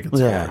fucking tickets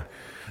for it.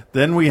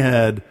 Then we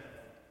had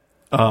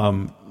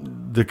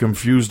the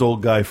confused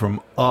old guy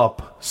from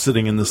Up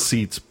sitting in the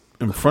seats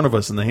in front of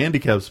us in the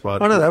handicap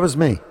spot. Oh, no, that was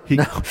me.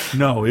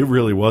 No, it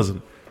really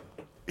wasn't.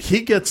 He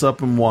gets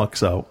up and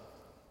walks out.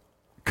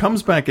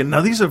 Comes back in.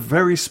 Now, these are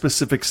very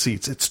specific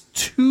seats. It's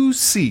 2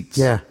 seats.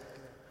 Yeah.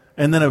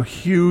 And then a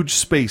huge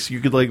space.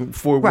 You could,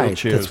 4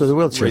 wheelchairs. That's where the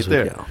wheelchairs right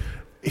there. would go.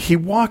 He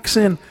walks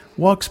in,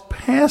 walks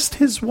past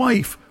his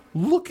wife,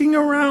 looking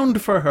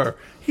around for her.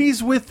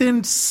 He's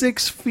within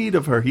 6 feet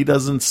of her. He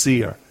doesn't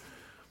see her.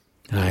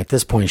 At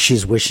this point,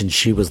 she's wishing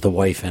she was the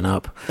wife in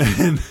Up.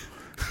 And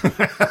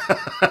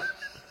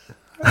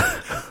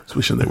I was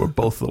wishing they were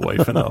both the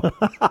wife in Up.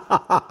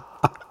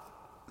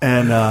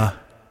 And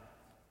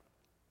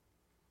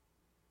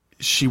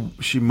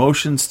she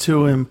motions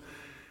to him,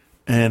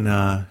 and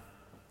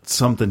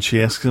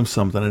she asks him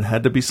something. It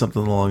had to be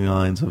something along the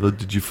lines of,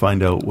 "Did you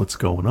find out what's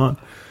going on?"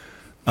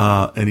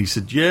 And he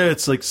said, "Yeah,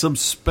 it's like some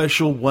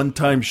special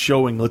one-time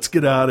showing. Let's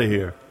get out of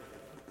here."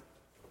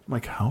 I'm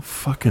like, how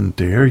fucking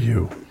dare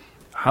you?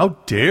 How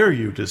dare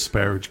you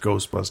disparage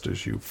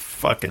Ghostbusters, you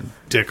fucking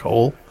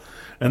dickhole?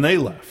 And they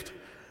left.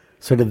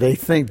 So did they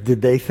think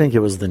it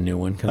was the new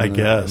one? I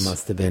guess. It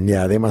must have been.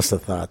 Yeah, they must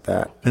have thought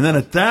that. And then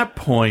at that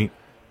point,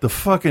 the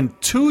fucking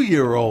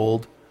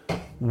 2-year-old,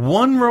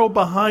 1 row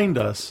behind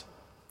us,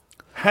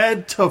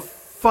 had to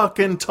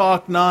fucking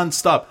talk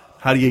nonstop.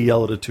 How do you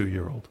yell at a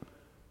 2-year-old?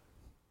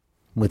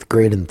 With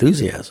great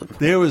enthusiasm.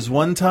 There was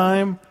one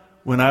time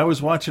when I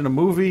was watching a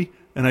movie,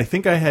 and I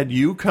think I had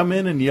you come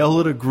in and yell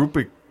at a group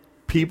of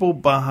people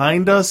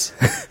behind us.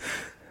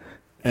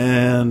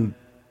 And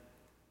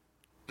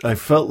I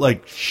felt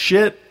like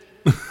shit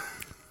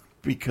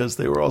because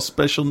they were all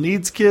special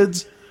needs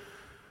kids.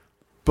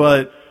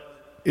 But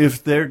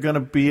if they're going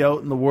to be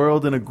out in the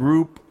world in a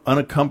group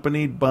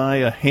unaccompanied by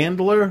a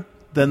handler,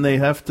 then they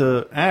have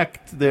to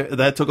act.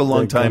 That took a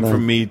long time for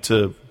me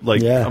to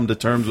come to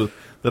terms with.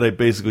 That I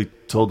basically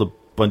told a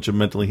bunch of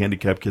mentally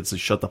handicapped kids to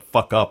shut the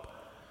fuck up.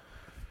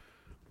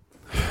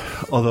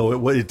 Although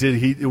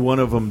one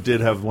of them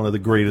did have one of the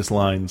greatest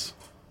lines.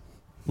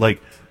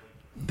 Like,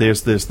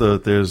 there's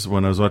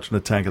when I was watching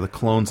Attack of the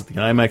Clones at the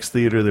IMAX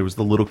theater, there was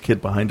the little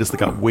kid behind us that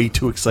got way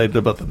too excited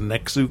about the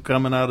Nexu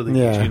coming out of the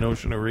Eugene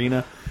Ocean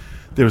Arena.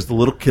 There was the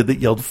little kid that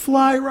yelled,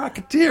 "Fly,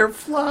 Rocketeer,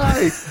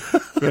 fly!"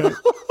 Right?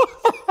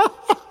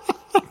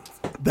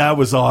 That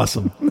was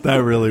awesome. That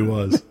really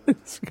was.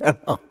 It's kind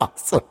of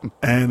awesome.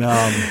 And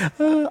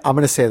I'm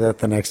going to say that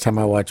the next time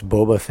I watch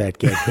Boba Fett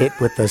get hit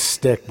with the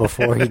stick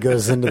before he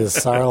goes into the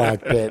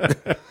Sarlacc pit.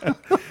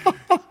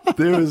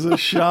 There was a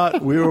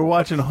shot. We were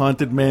watching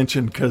Haunted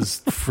Mansion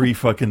because free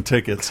fucking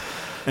tickets.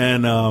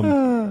 And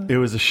it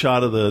was a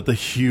shot of the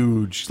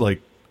huge,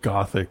 like,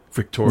 Gothic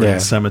Victorian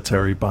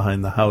cemetery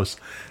behind the house.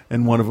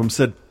 And one of them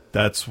said,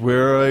 "That's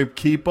where I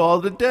keep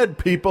all the dead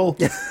people."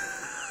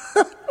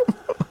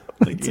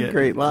 It's a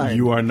great line.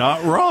 You are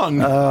not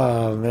wrong.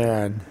 Oh,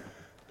 man.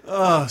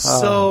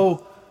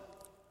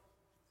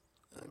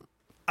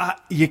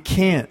 You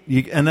can't.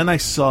 And then I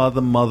saw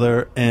the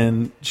mother,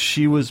 and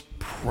she was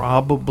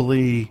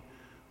probably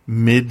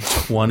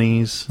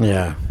mid-20s.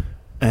 Yeah.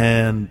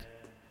 And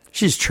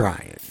she's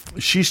trying.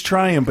 She's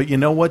trying, but you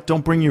know what?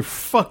 Don't bring your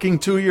fucking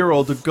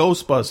 2-year-old to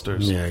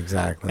Ghostbusters. Yeah,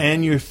 exactly.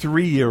 And your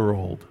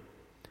 3-year-old.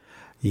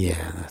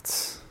 Yeah,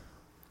 that's...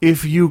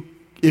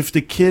 If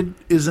the kid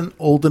isn't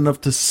old enough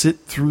to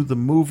sit through the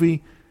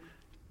movie,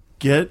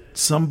 get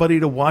somebody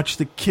to watch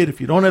the kid.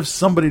 If you don't have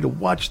somebody to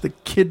watch the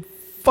kid,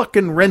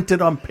 fucking rent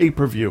it on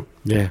pay-per-view.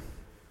 Yeah.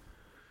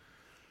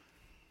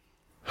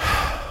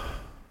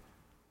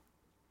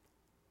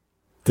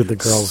 Did the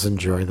girls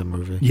enjoy the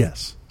movie?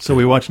 Yes. So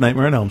we watched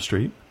Nightmare on Elm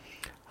Street.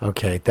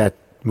 Okay, that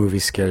movie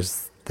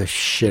scares the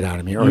shit out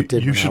of me.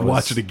 You should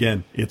watch it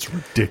again. It's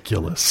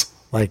ridiculous.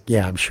 Like,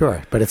 yeah, I'm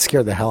sure. But it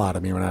scared the hell out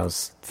of me when I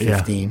was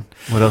 15.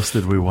 Yeah. What else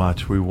did we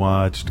watch? We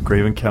watched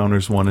Grave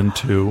Encounters 1 and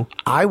 2.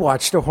 I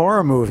watched a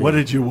horror movie. What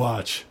did you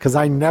watch? Because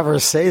I never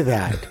say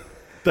that.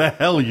 The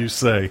hell you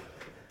say?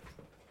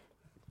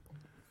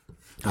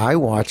 I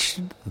watched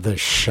The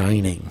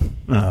Shining.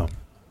 Oh.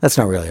 That's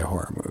not really a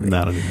horror movie.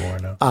 Not anymore,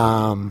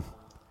 no.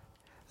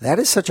 That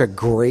is such a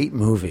great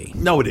movie.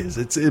 No, it is.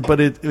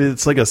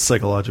 It's like a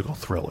psychological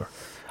thriller.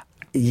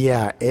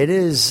 Yeah, it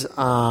is.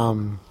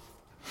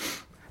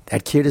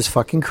 That kid is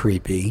fucking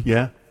creepy.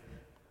 Yeah.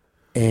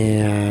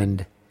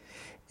 And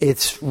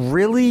it's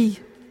really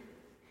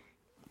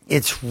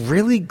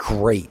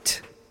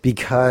great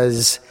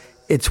because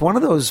it's one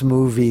of those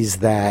movies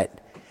that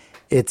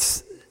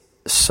it's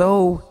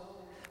so,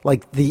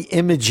 like, the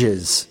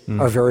images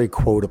are very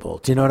quotable.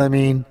 Do you know what I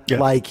mean? Yeah.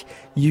 Like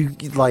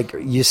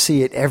you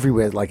see it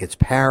everywhere. Like, it's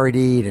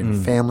parodied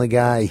and Family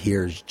Guy,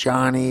 Here's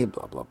Johnny,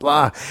 blah blah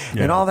blah,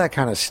 and all that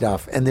kind of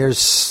stuff. And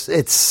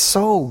it's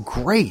so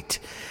great.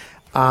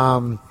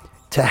 To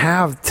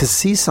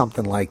see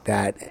something like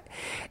that.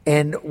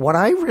 And what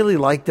I really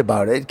liked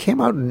about it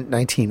came out in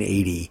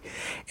 1980.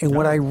 And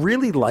what I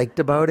really liked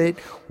about it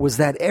was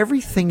that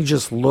everything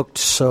just looked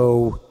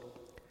so,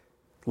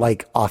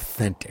 like,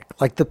 authentic.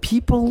 Like, the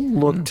people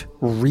looked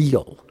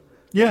real.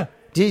 Yeah.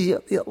 Do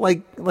you, yeah.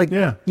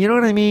 You know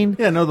what I mean?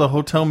 Yeah, no, the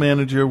hotel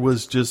manager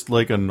was just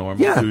like a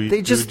normal dude.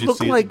 They just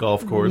look like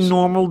golf course.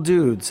 normal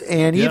dudes.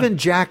 And even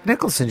Jack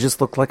Nicholson just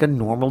looked like a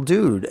normal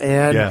dude.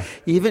 And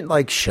even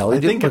like Shelley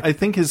I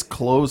think his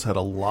clothes had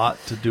a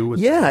lot to do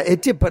with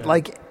it did, but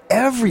like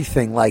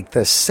everything, like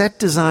the set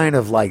design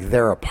of like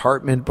their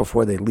apartment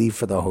before they leave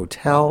for the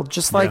hotel,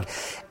 just like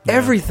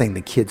everything,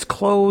 the kids'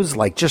 clothes,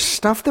 like just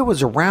stuff that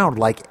was around,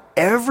 like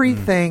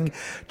everything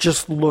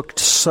just looked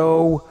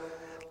so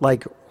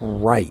like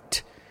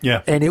right.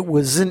 Yeah. And it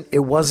wasn't,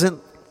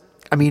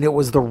 I mean, it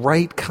was the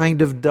right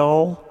kind of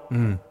dull.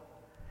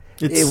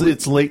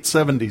 It's late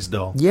 70s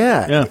dull.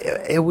 Yeah.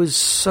 It was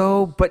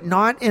so, but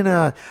not in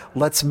a,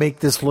 let's make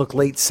this look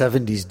late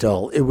 70s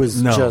dull. It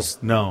was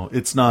No,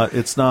 it's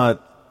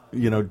not,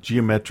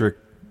 geometric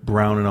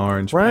brown and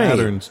orange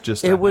patterns.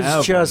 It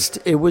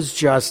was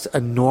just a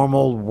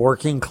normal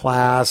working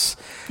class.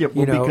 Yeah,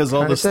 because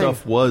all the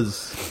stuff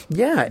was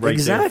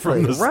exactly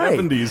from the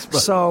 70s. But.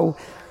 So,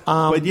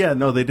 but yeah,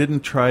 no, they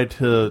didn't try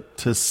to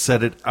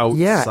set it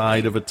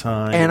outside of a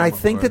time. And I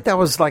think that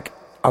was like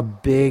a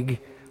big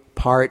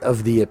part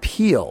of the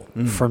appeal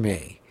for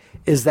me,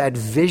 is that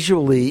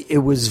visually it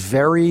was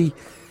very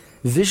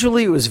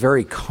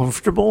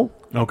comfortable.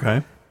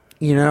 Okay.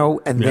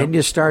 And then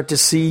you start to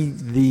see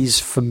these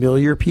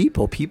familiar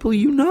people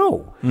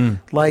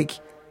like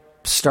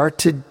start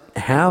to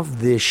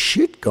have this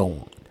shit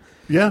going.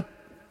 Yeah.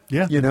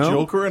 Yeah.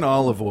 Joker and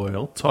olive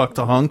oil talk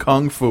to Hong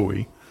Kong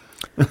Phooey.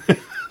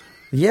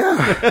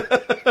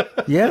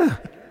 Yeah.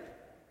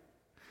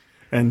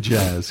 And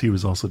jazz. He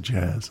was also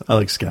jazz. I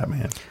like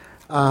Scatman.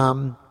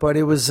 But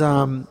it was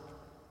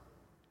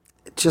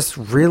just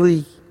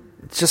really,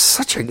 it's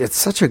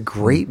such a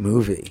great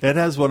movie. It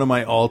has one of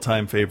my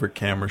all-time favorite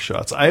camera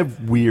shots. I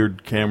have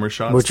weird camera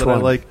shots Which that one?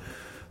 I like.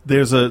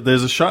 There's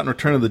a shot in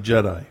Return of the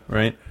Jedi,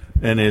 right?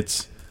 And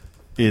it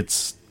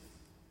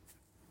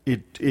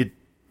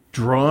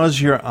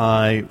draws your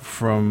eye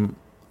from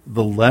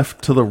the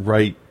left to the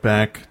right,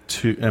 back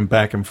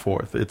and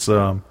forth. It's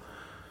a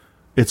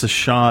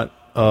shot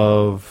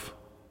of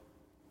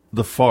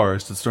the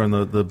forest. It's during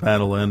the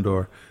Battle of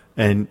Endor,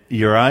 and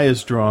your eye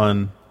is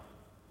drawn.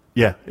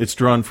 Yeah, it's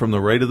drawn from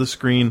the right of the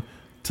screen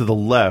to the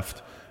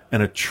left,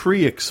 and a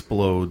tree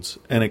explodes,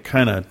 and it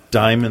kind of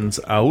diamonds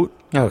out.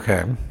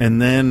 Okay.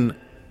 And then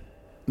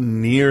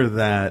near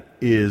that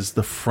is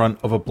the front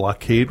of a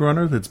blockade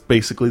runner that's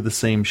basically the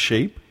same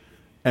shape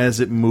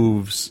as it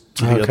moves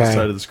to the other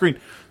side of the screen.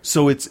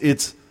 So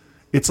it's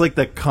like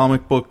that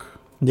comic book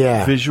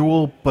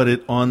visual, but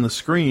it on the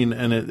screen,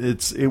 and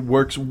it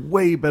works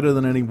way better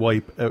than any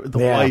wipe.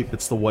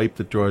 It's the wipe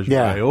that draws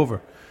your eye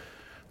over.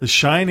 The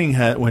Shining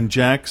hat, when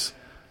Jack's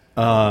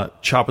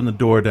chopping the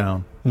door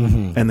down,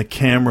 and the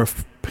camera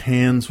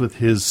pans with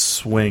his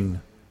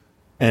swing,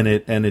 and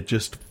it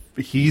just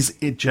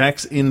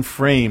Jack's in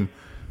frame,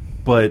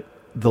 but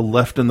the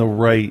left and the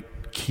right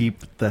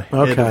keep the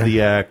head of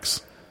the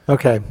axe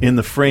in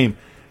the frame,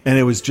 and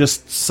it was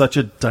just such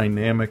a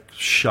dynamic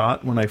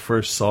shot when I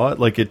first saw it.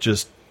 Like it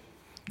just.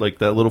 Like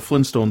that little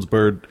Flintstones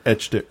bird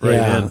etched it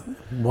right in.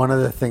 One of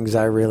the things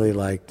I really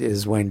liked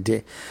is when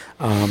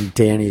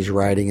Danny's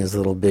riding his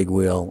little big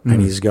wheel and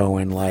he's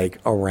going like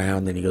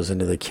around, and he goes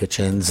into the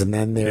kitchens, and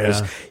then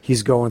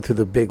he's going through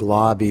the big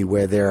lobby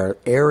where there are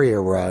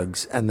area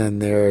rugs, and then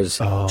there's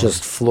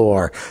just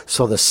floor.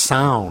 So the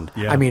sound,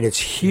 I mean, it's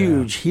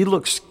huge. He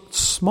looks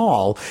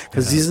small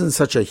because he's in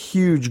such a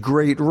huge,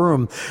 great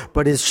room,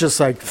 but it's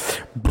just like...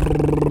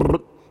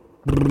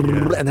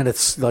 and then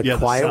it's like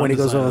quiet when he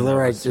goes over there.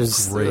 Right,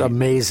 it's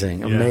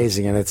amazing,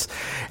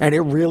 and it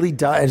really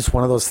does. It's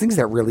one of those things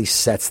that really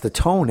sets the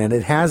tone, and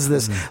it has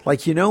this,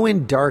 like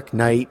in Dark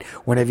Knight,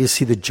 whenever you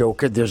see the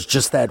Joker, there's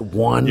just that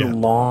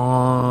one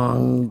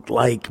long,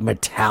 like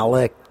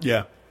metallic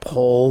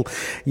pull.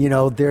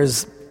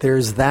 There's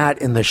that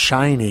in The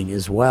Shining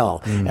as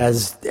well,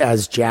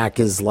 as Jack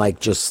is like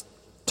just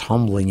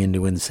tumbling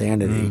into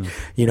insanity,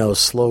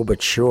 slow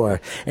but sure,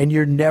 and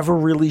you're never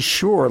really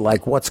sure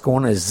like what's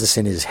going on. Is this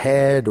in his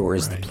head, or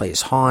is the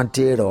place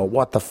haunted, or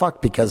what the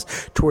fuck? Because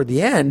toward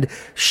the end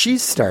she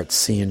starts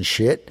seeing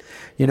shit,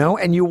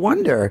 and you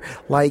wonder,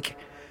 like,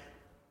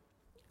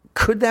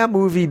 could that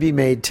movie be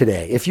made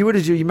today if you were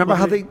to do? You remember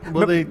how they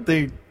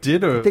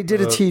did a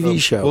TV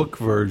show book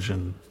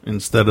version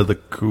instead of the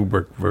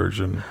Kubrick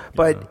version,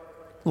 but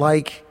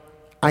like,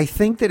 I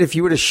think that if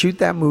you were to shoot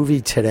that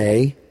movie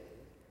today,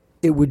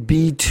 it would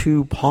be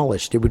too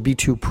polished. It would be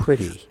too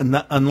pretty.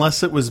 And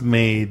unless it was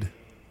made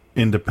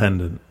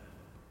independent,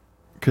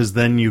 because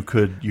then you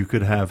could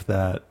have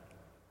that.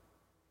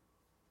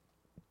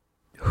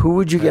 Who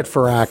would you get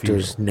for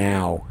actors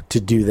now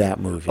to do that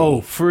movie? Oh,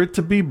 for it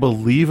to be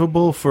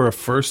believable for a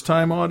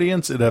first-time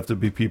audience, it'd have to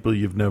be people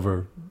you've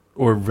never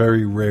or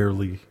very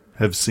rarely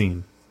have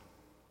seen.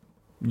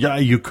 Yeah,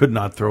 you could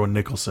not throw a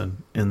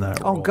Nicholson in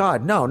that role. Oh,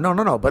 God, no.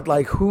 But,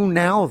 like, who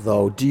now,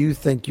 though, do you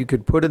think you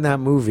could put in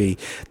that movie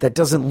that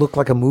doesn't look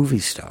like a movie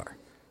star?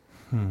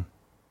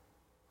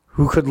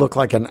 Who could look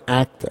like an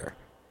actor?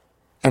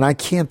 And I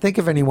can't think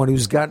of anyone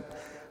who's got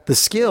the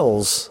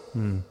skills,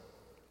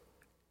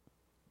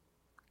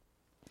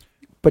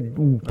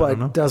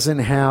 but doesn't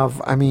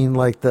have, I mean,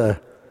 like who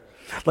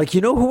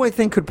I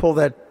think could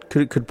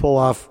pull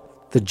off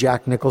the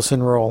Jack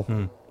Nicholson role?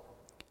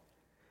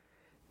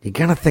 You're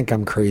going to think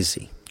I'm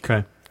crazy.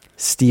 Okay.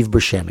 Steve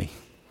Buscemi.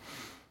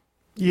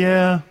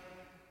 Yeah.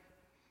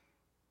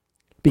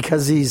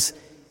 Because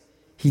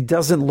he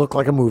doesn't look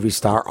like a movie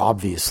star,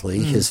 obviously.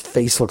 His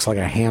face looks like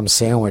a ham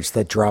sandwich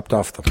that dropped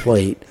off the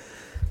plate.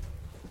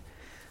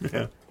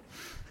 Yeah.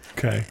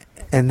 Okay.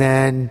 And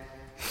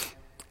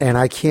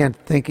I can't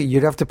think,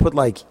 you'd have to put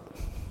I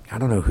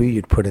don't know who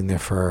you'd put in there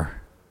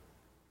for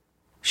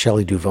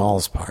Shelley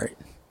Duvall's part.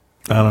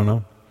 I don't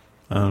know.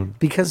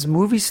 Because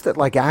movies that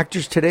like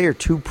actors today are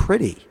too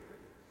pretty.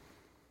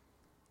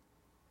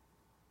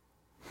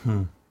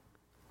 I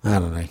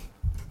don't know.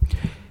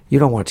 You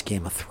don't watch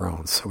Game of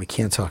Thrones, so we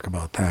can't talk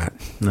about that.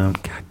 No.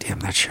 God damn,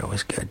 that show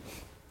is good.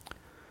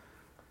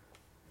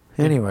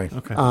 Anyway,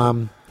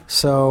 okay.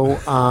 So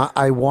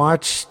I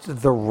watched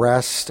the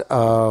rest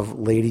of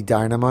Lady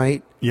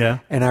Dynamite. Yeah.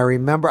 And I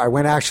remember I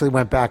went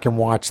back and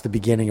watched the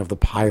beginning of the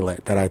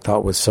pilot that I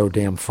thought was so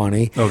damn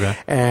funny. Okay.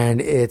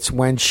 And it's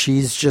when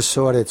she's just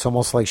it's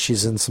almost like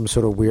she's in some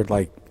sort of weird,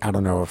 like, I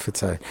don't know if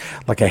it's a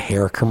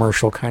hair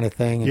commercial kind of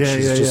thing. And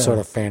she's just sort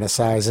of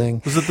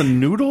fantasizing. Was it the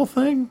noodle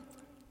thing?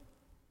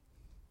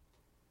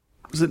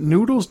 Was it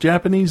noodles?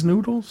 Japanese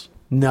noodles?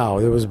 No,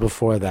 it was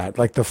before that.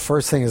 Like the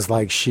first thing is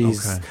like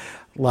she's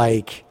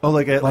like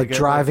like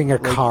driving a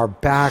car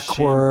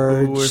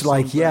backwards,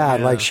 like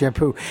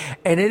shampoo,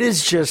 and it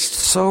is just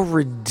so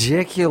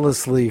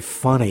ridiculously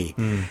funny.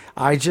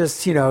 I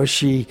just,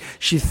 she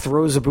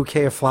throws a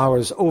bouquet of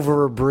flowers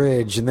over a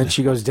bridge, and then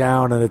she goes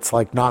down, and it's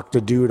like knocked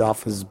a dude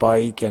off his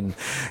bike, and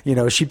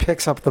she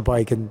picks up the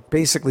bike and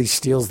basically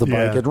steals the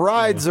bike and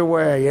rides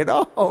away, and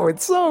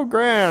it's so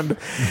grand.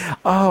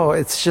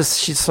 It's just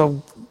she's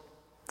so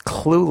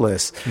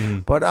clueless,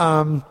 but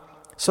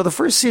So the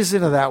first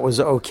season of that was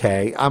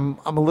okay. I'm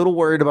a little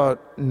worried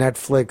about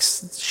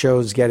Netflix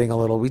shows getting a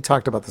little. We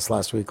talked about this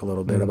last week a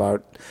little bit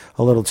about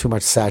a little too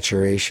much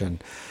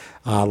saturation,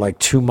 like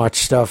too much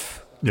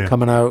stuff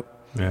coming out.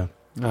 Yeah.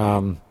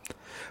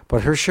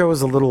 But her show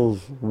is a little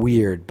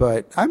weird.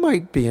 But I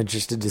might be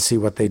interested to see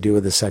what they do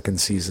with the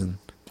second season.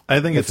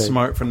 I think it's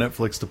smart for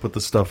Netflix to put the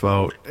stuff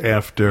out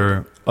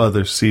after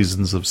other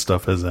seasons of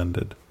stuff has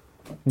ended.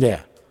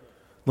 Yeah.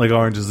 Like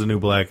Orange is the New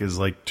Black is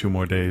like 2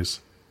 more days.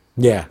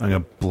 Yeah. I'm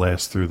going to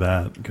blast through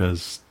that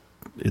because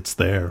it's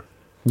there.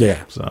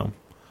 Yeah. So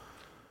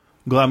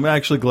I'm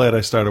actually glad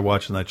I started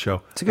watching that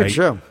show. It's a good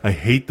show. I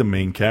hate the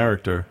main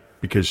character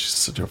because she's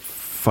such a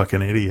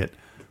fucking idiot.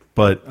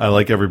 But I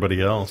like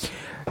everybody else.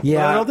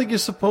 Yeah. But I don't think you're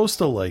supposed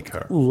to like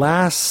her.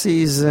 Last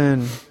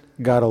season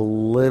got a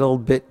little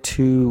bit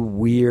too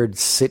weird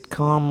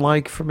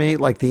sitcom-like for me.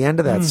 Like the end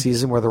of that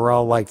season where they're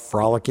all like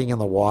frolicking in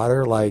the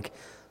water. Like,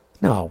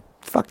 no.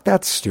 Fuck,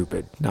 that's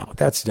stupid. No,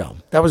 that's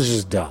dumb. That was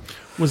just dumb.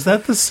 Was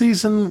that the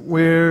season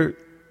where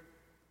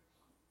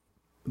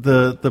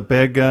the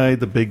bad guy,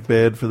 the big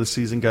bad for the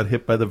season, got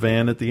hit by the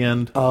van at the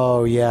end?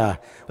 Oh yeah,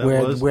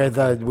 where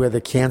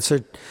the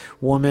cancer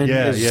woman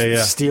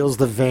steals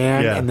the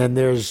van, and then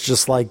there's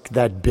just like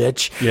that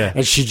bitch,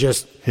 and she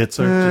just hits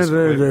her,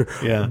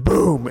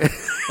 boom.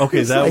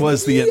 Okay, that like,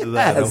 was the end of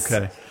that.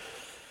 Okay,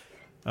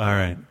 all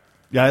right.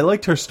 Yeah, I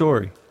liked her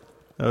story.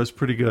 That was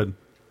pretty good.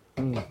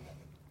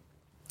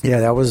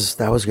 Yeah, that was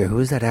good. Who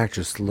is that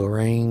actress?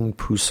 Lorraine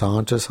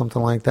Poussin or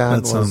something like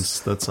that? That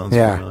sounds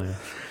familiar.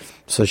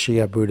 So she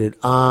got booted.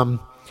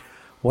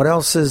 What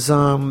else is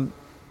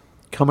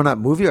coming up?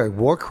 Movie like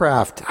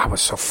Warcraft. I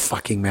was so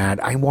fucking mad.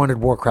 I wanted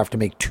Warcraft to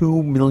make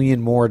 $2 million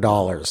more,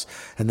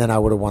 and then I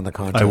would have won the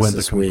contest. I went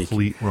this the week.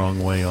 Complete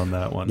wrong way on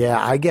that one. Yeah,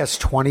 I guess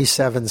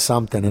 27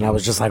 something, and I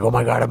was just like, oh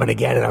my god, I'm going to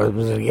get it. I was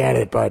going to get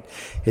it, but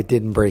it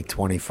didn't break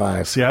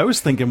 25. See, I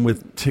was thinking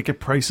with ticket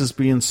prices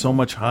being so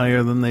much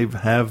higher than they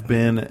have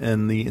been,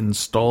 and the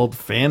installed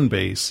fan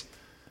base,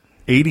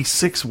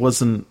 86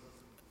 wasn't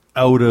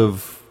out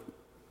of.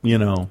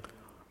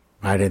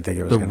 I didn't think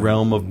it was the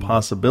realm of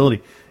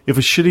possibility. If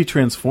a shitty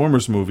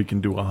Transformers movie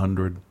can do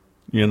 100,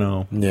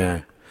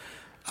 Yeah.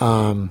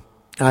 I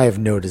have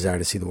no desire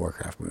to see the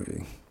Warcraft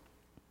movie.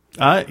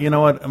 You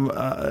know what?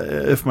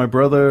 If my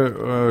brother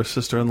or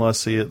sister-in-law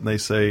see it and they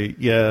say,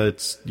 yeah,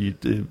 it's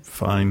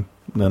fine,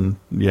 then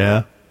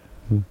yeah.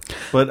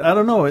 But I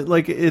don't know.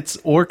 It's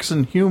orcs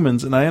and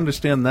humans, and I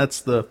understand that's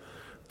the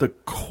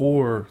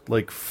core,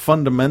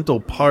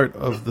 fundamental part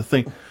of the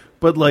thing.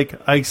 But,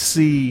 I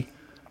see...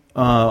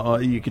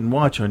 you can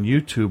watch on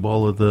YouTube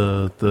all of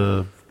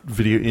the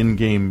video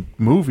in-game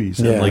movies,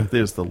 and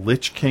there's the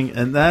Lich King,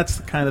 and that's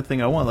the kind of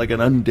thing I want, like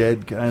an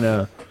undead kind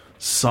of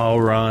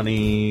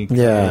Sauron-y,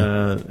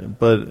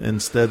 but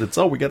instead it's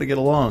we got to get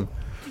along.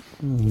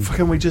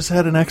 Fucking, we just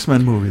had an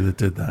X-Men movie that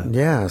did that.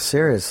 Yeah,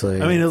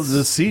 seriously. I mean, the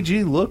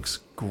CG looks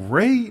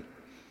great.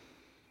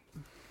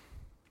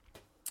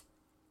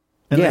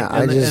 And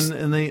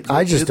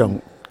I just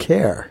don't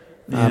care.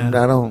 Yeah.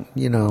 I don't,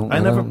 I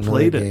never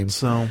played it,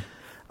 so.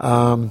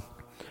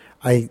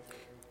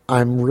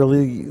 I'm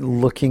really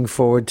looking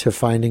forward to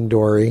Finding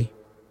Dory.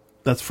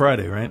 That's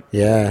Friday, right?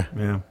 Yeah.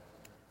 Yeah.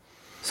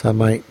 So I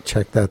might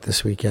check that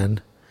this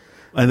weekend.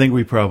 I think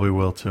we probably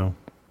will too.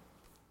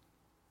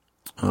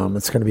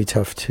 It's going to be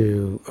tough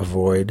to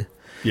avoid.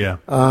 Yeah.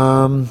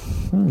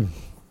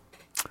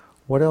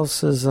 What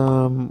else is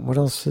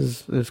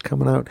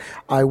coming out?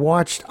 I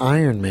watched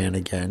Iron Man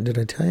again. Did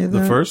I tell you that?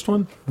 The first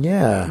one?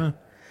 Yeah.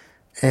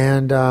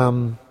 And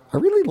I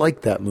really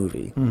liked that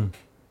movie.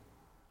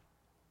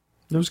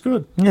 It was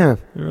good. Yeah.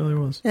 It really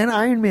was. And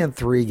Iron Man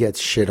 3 gets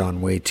shit on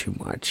way too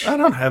much. I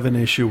don't have an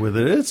issue with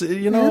it. It's,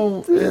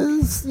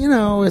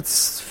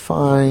 it's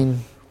fine.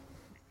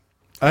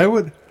 I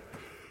would...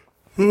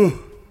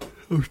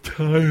 I'm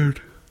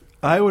tired.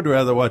 I would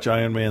rather watch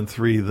Iron Man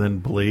 3 than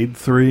Blade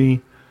 3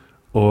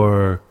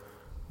 or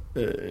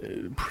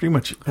pretty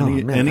much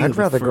any I'd of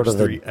rather the first go to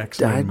three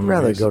X-Men I'd movies.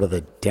 rather go to the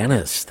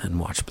dentist than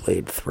watch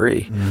Blade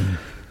 3.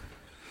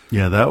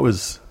 Yeah, that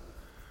was...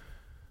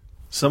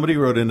 Somebody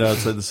wrote into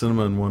Outside the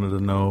Cinema and wanted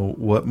to know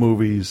what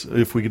movies,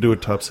 if we could do a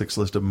top 6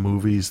 list of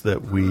movies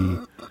that we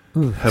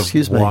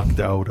have walked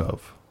out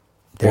of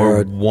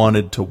or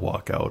wanted to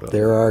walk out of.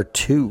 There are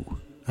 2.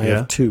 I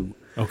have 2.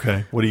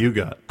 Okay, what do you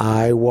got?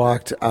 I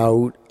walked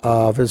out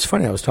of... It's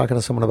funny, I was talking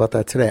to someone about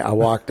that today. I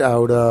walked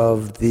out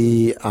of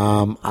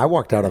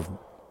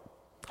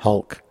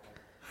Hulk.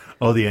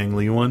 Oh, the Ang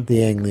Lee one?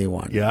 The Ang Lee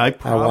one. Yeah, I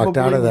walked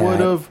out of probably that. would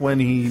have when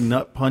he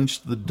nut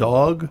punched the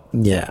dog.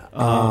 Yeah,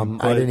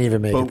 I didn't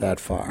even make it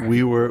that far.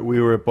 We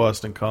were at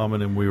Boston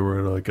Common, and we were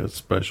at like a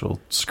special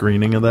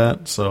screening of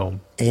that. So,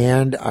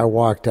 and I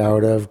walked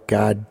out of,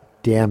 God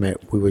damn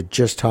it, we were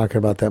just talking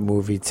about that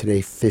movie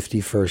today,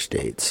 50 First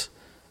Dates.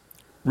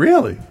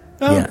 Really?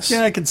 Oh, Yes.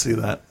 Yeah, I can see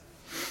that.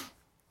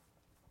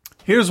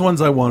 Here's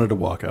ones I wanted to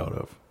walk out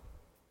of.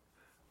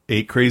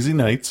 8 Crazy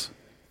Nights.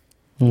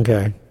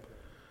 Okay.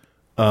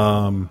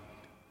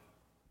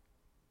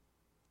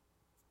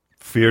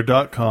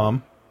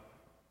 Fear.com.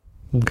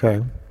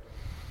 Okay.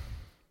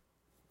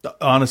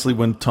 Honestly,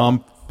 when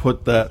Tom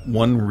put that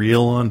one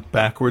reel on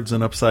backwards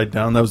and upside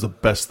down, that was the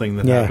best thing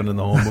that happened in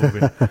the whole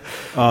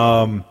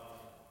movie.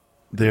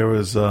 There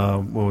was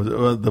what was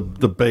it?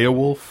 The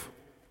Beowulf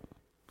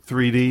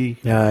 3D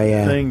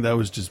thing that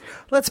was just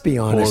Let's be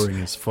honest.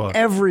 boring as fuck.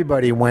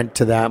 Everybody went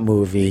to that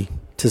movie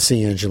to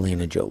see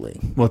Angelina Jolie.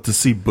 Well, to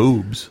see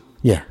boobs.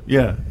 Yeah.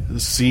 Yeah, the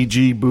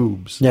CG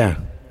boobs. Yeah.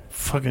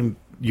 Fucking,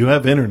 you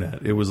have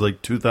internet. It was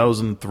like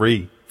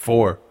 2003,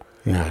 4.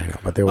 Yeah, I know,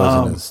 but there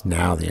wasn't as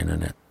now the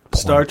internet.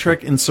 Star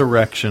Trek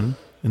Insurrection.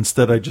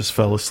 Instead, I just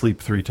fell asleep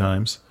 3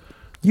 times.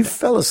 You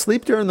fell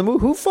asleep during the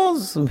movie? Who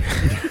falls?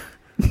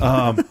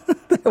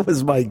 That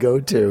was my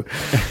go-to.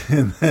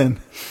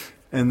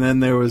 And then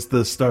there was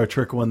the Star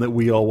Trek one that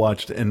we all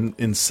watched and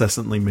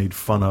incessantly made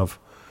fun of.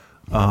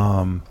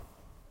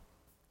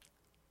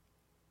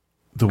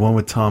 The one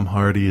with Tom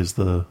Hardy is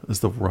the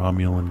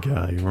Romulan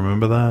guy. You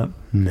remember that?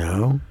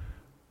 No.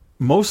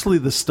 Mostly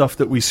the stuff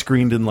that we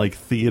screened in like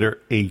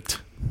Theater 8.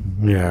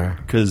 Yeah.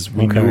 Because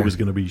we knew it was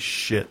going to be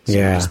shit. So we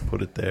just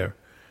put it there.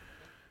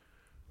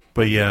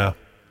 But yeah.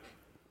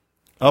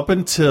 Up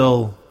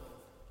until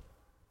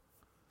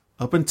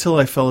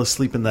I fell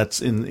asleep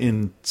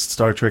in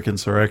Star Trek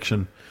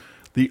Insurrection,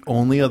 the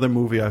only other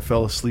movie I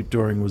fell asleep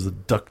during was the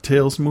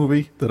DuckTales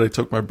movie that I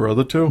took my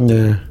brother to.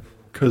 Yeah.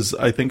 Because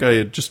I think I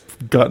had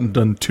just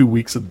done 2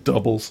 weeks of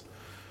doubles,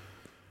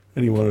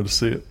 and he wanted to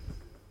see it.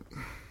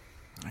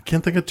 I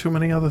can't think of too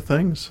many other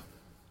things.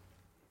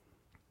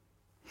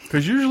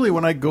 Because usually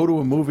when I go to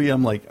a movie,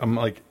 I'm like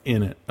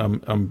in it.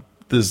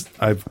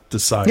 I've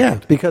decided. Yeah,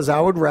 because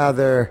I would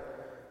rather,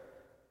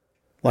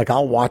 like,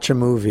 I'll watch a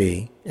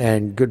movie,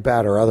 and good,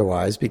 bad, or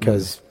otherwise,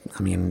 because,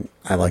 I mean,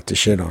 I like to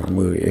shit on a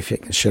movie, if you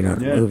can shit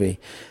on a movie.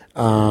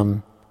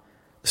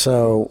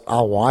 So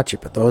I'll watch it,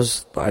 but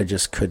those, I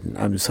just couldn't.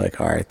 I'm just like,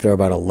 all right, there are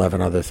about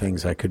 11 other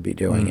things I could be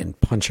doing, and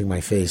punching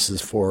my face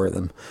is 4 of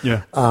them.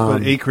 Yeah,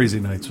 but 8 Crazy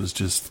Nights was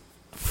just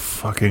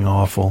fucking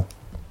awful.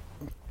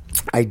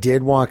 I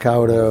did walk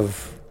out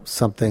of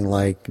something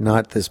like,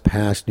 not this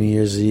past New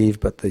Year's Eve,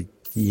 but the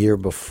year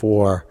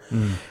before.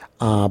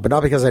 But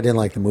not because I didn't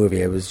like the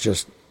movie. I was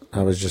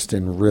just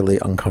in really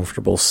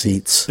uncomfortable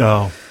seats.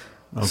 Oh,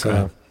 okay.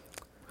 So,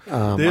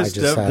 I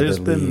just had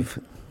to leave.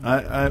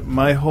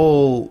 My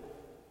whole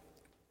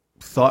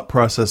thought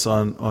process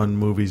on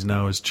movies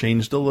now has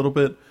changed a little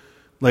bit.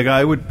 Like,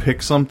 I would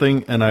pick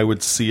something and I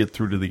would see it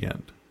through to the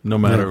end, no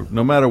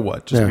matter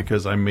what, just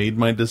because I made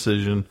my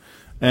decision,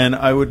 and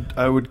I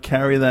would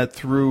carry that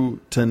through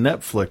to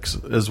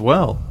Netflix as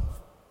well.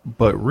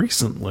 But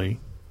recently,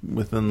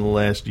 within the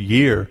last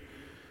year,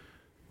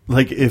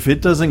 like, if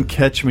it doesn't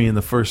catch me in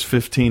the first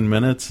 15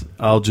 minutes,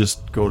 I'll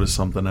just go to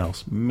something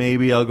else.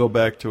 Maybe I'll go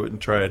back to it and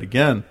try it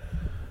again.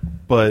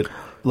 But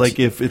like,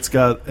 if it's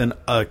got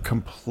a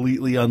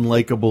completely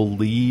unlikable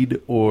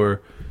lead,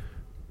 or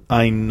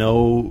I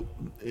know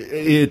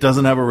it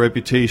doesn't have a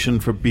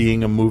reputation for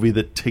being a movie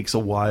that takes a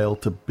while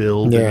to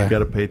build, and you got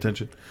to pay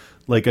attention.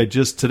 Like, I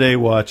just today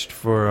watched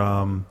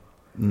for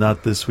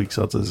not this week's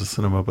Outside the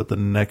Cinema, but the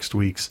next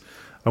week's,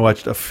 I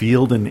watched A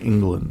Field in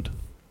England,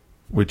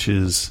 which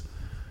is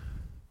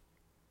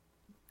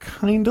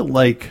kind of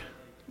like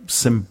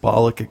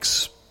symbolic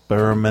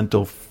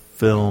experimental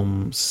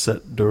film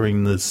set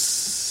during the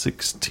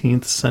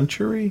 16th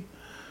century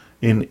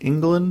in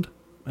England,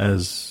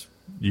 as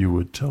you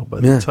would tell by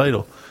the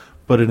title.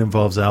 But it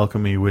involves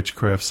alchemy,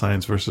 witchcraft,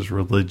 science versus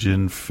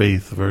religion,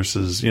 faith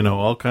versus,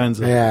 all kinds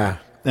of... Yeah.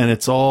 And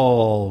it's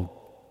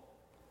all,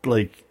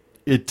 like,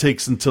 it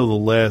takes until the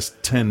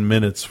last 10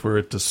 minutes for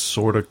it to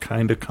sort of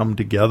kind of come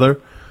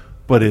together.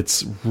 But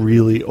it's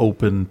really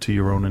open to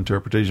your own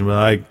interpretation. But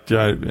I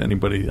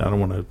don't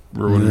want to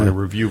ruin my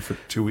review for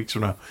 2 weeks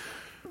from now.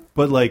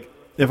 But, like,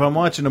 if I'm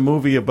watching a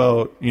movie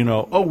about,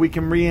 we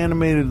can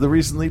reanimate the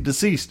recently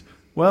deceased,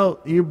 well,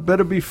 you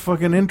better be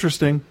fucking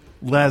interesting.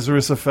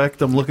 Lazarus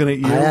Effect, I'm looking at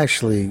you. I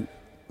actually,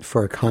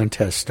 for a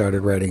contest,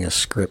 started writing a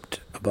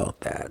script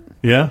about that.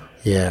 Yeah?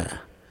 Yeah.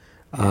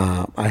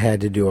 I had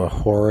to do a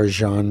horror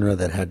genre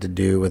that had to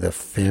do with a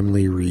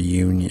family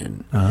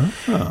reunion.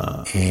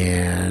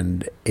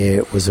 And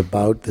it was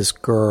about this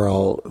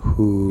girl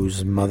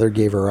whose mother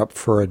gave her up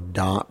for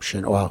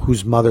adoption, well,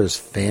 whose mother's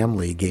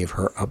family gave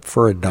her up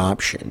for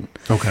adoption.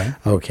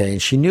 Okay.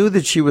 And she knew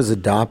that she was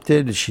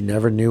adopted, and she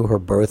never knew her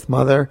birth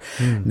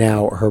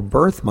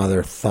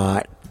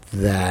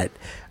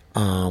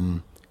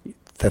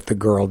that the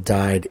girl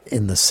died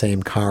in the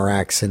same car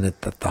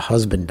accident that the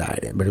husband died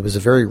in. But it was a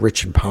very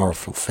rich and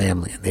powerful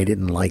family, and they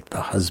didn't like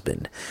the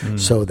husband.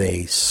 So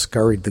they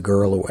scurried the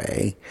girl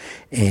away,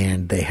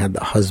 and they had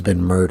the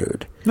husband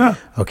murdered. Yeah.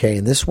 Okay,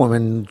 and this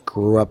woman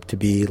grew up to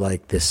be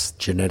like this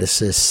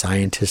geneticist,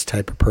 scientist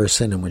type of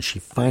person, and when she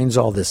finds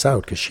all this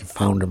out, because she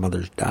found her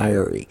mother's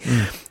diary,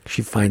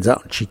 she finds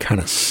out and she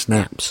kind of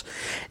snaps.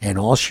 And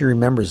all she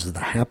remembers is the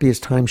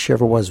happiest time she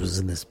ever was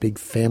in this big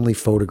family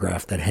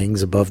photograph that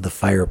hangs above the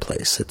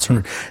fireplace.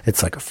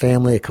 It's like a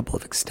family, a couple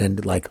of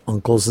extended like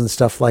uncles and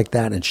stuff like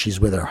that, and she's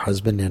with her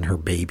husband and her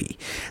baby.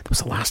 That was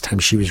the last time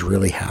she was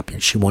really happy,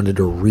 and she wanted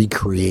to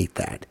recreate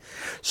that.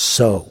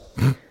 So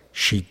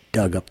she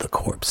dug up the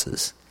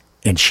corpses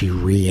and she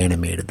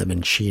reanimated them,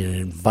 and she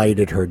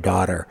invited her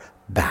daughter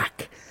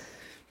back.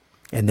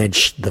 And then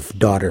the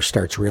daughter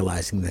starts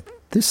realizing that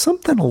there's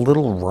something a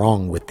little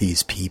wrong with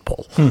these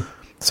people.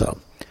 So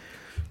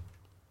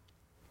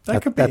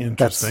that could be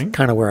interesting. That's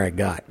kind of where I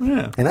got.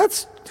 Yeah. And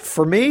that's,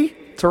 for me,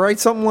 to write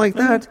something like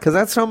that, because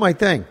that's not my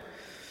thing.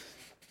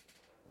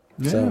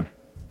 Yeah. So.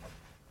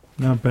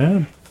 Not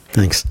bad.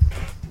 Thanks.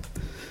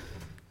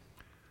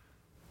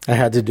 I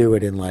had to do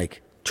it in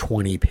like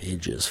 20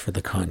 pages for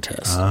the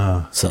contest.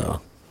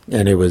 So,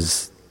 and it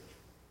was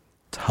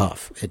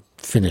tough. It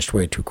finished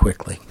way too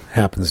quickly.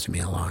 Happens to me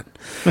a lot.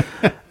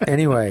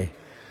 Anyway.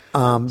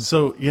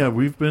 So, yeah,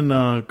 we've been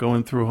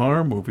going through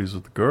horror movies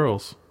with the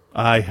girls.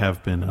 I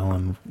have been.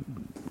 Ellen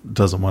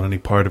doesn't want any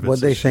part of it.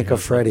 What'd they think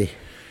of Freddy?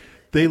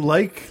 They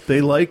like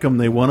them.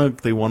 They want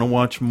to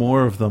watch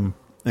more of them.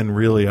 And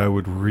really, I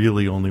would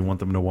really only want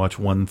them to watch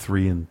 1,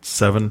 3, and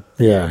 7.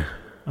 Yeah.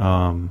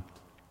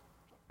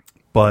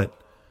 But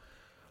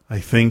I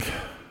think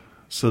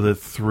so that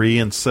 3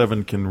 and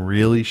 7 can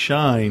really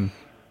shine,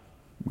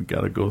 we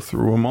got to go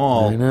through them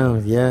all. I know,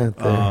 yeah.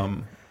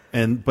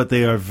 But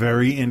they are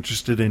very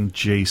interested in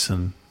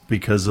Jason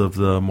because of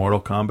the Mortal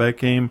Kombat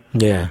game.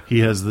 Yeah. He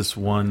has this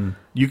one.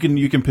 You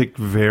can pick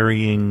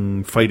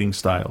varying fighting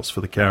styles for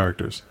the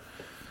characters.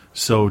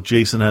 So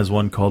Jason has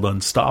one called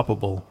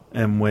Unstoppable,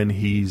 and when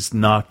he's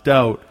knocked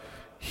out,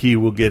 he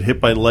will get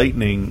hit by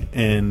lightning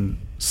and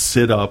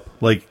sit up,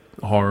 like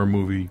horror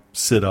movie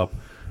sit up,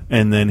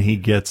 and then he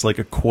gets like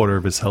a quarter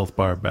of his health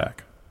bar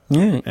back.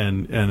 Yeah.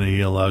 And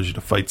he allows you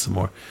to fight some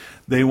more.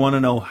 They want to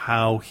know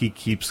how he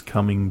keeps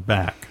coming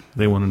back.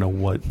 They want to know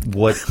what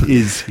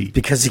is he?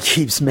 Because he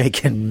keeps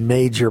making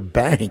major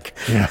bank.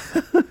 Yeah.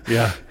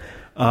 Yeah.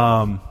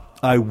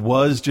 I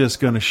was just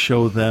going to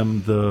show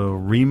them the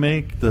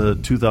remake, the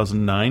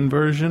 2009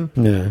 version.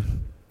 Yeah.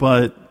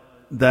 But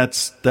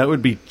that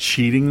would be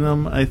cheating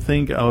them, I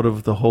think, out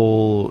of the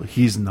whole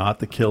he's not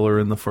the killer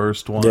in the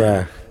first one.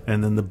 Yeah.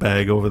 And then the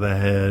bag over the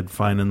head,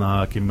 finding the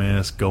hockey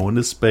mask, going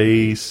to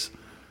space,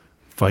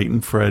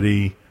 fighting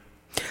Freddy.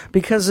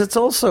 Because it's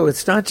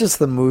not just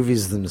the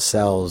movies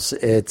themselves,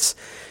 it's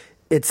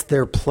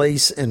their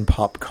place in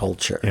pop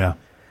culture. Yeah.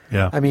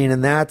 Yeah. I mean,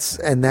 and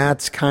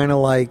that's kind of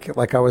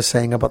like I was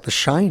saying about The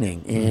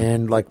Shining,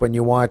 and like when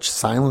you watch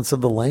Silence of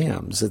the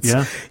Lambs, it's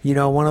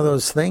one of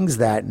those things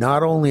that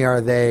not only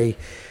are they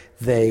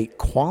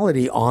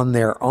quality on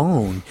their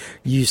own,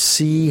 you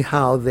see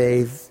how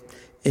they've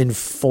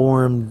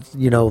informed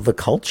the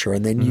culture,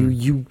 and then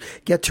you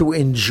get to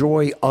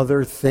enjoy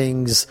other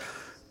things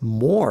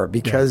more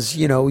because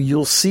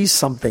you'll see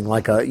something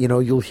like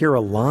you'll hear a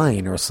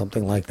line or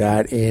something like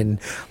that in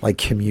like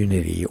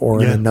Community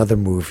or in another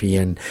movie,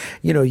 and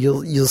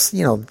you'll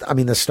I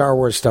mean the Star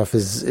Wars stuff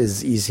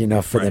is easy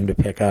enough for them to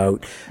pick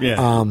out,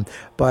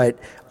 but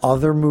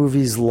other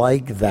movies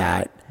like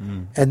that,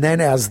 and then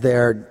as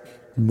their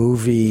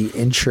movie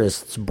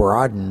interests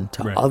broaden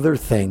to other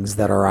things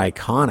that are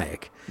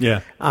iconic.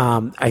 Yeah.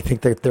 I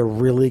think that they're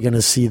really going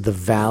to see the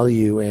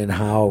value in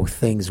how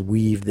things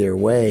weave their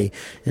way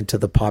into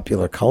the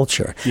popular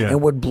culture. Yeah.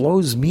 And what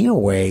blows me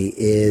away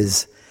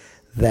is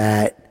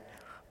that,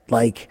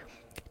 like,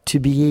 to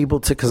be able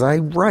to, because I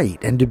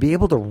write, and to be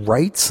able to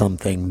write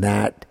something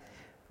that,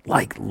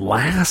 like,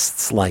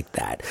 lasts like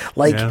that.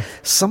 Like,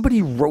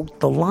 somebody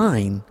wrote the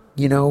line,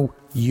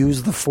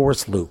 use the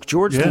Force, Luke.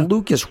 George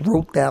Lucas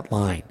wrote that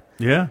line.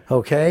 Yeah.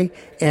 Okay?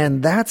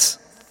 And that's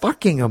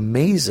fucking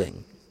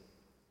amazing.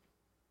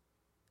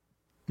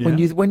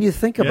 When you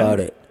think about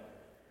it,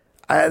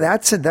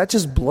 that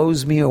just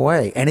blows me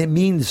away, and it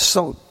means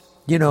so.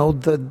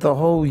 The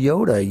whole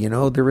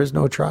Yoda. There is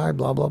no tribe.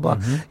 Blah blah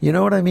blah. You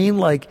know what I mean?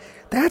 Like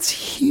that's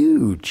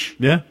huge.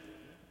 Yeah.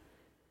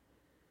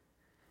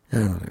 I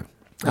don't know.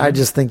 I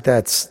just think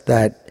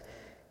that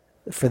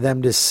for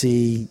them to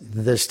see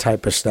this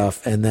type of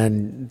stuff, and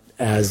then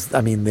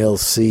they'll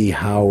see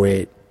how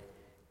it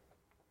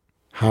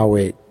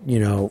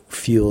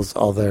fuels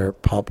other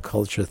pop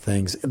culture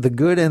things, the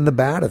good and the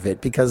bad of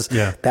it, because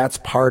that's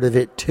part of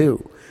it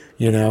too,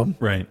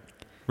 Right.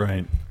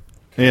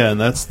 Yeah, and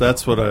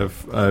that's what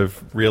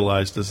I've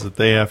realized is that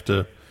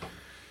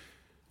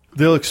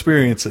they'll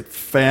experience it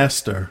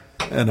faster,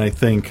 and I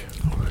think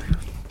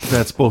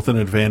that's both an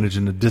advantage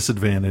and a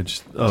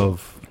disadvantage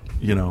of,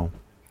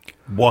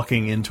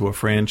 walking into a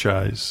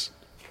franchise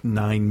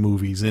 9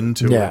 movies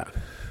into Yeah.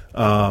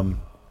 it.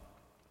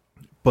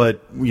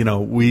 But, you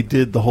know, we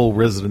did the whole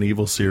Resident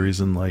Evil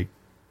series in like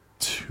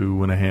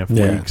 2.5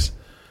 weeks.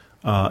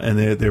 And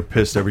they're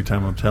pissed every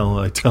time I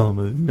tell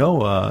them, no,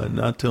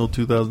 not till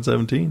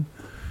 2017.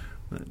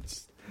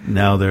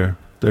 Now they're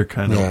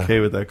kind of okay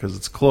with that because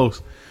it's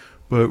close.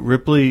 But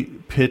Ripley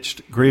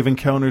pitched Grave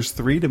Encounters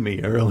 3 to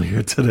me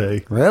earlier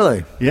today.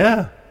 Really?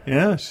 Yeah.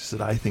 She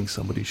said, I think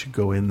somebody should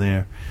go in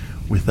there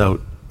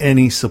without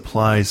any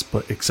supplies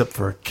except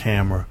for a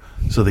camera,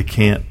 so they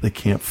can't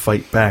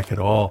fight back at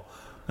all.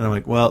 And I'm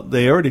like, well,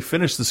 they already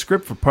finished the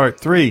script for part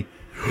 3.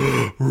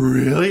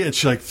 Really? And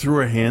she like threw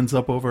her hands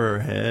up over her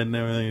head and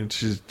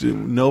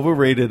everything. Nova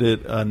rated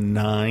it a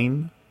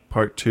 9,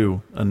 part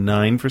 2, a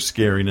 9 for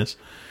scariness.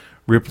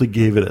 Ripley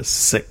gave it a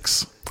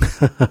 6.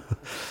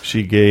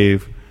 She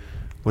gave,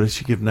 what did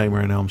she give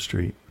Nightmare on Elm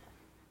Street?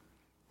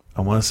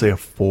 I want to say a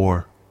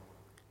 4.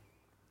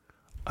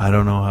 I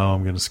don't know how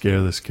I'm going to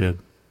scare this kid.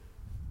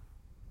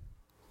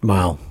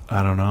 Well,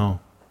 I don't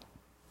know.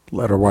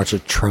 Let her watch a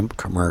Trump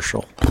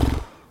commercial.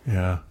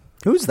 Yeah.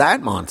 Who's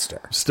that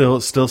monster?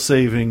 Still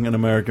saving An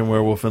American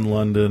Werewolf in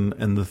London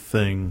and The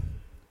Thing.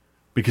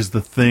 Because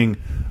The Thing,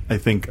 I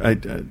think, I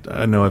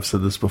know I've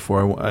said this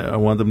before, I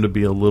want them to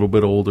be a little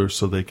bit older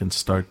so they can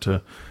start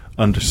to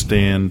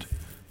understand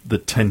the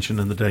tension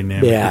and the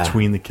dynamic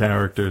between the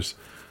characters.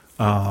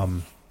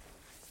 But,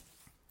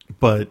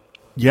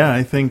 yeah,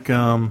 I think,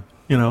 Ellen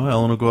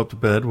will go up to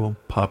bed. We'll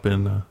pop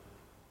in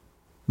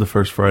the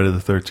first Friday the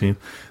 13th.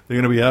 They're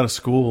going to be out of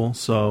school,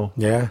 so...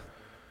 Yeah.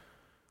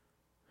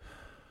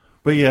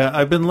 But yeah,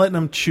 I've been letting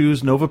them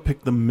choose. Nova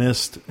picked The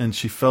Mist, and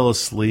she fell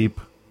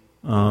asleep.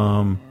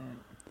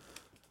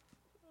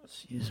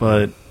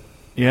 But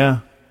yeah,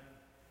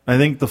 I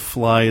think The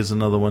Fly is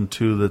another one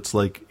too that's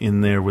like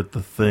in there with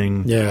The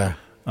Thing. Yeah.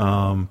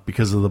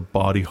 Because of the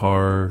body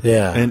horror.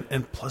 Yeah.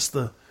 And plus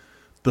the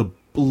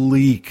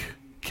bleak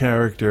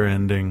character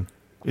ending.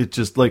 It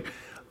just like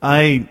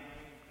I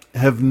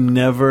have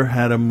never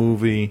had a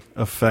movie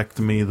affect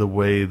me the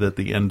way that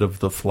the end of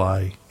The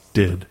Fly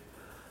did.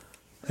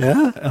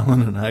 Yeah?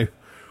 Ellen and I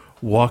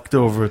walked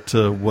over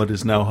to what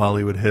is now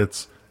Hollywood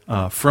Hits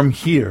from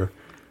here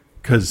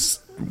because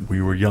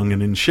we were young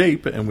and in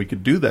shape and we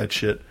could do that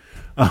shit.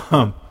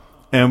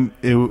 And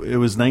it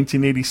was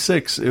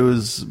 1986. It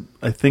was,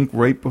 I think,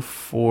 right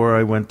before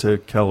I went to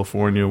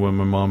California when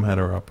my mom had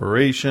her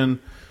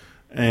operation.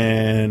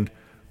 And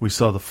we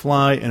saw The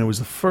Fly, and it was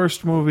the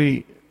first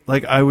movie,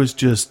 like, I was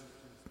just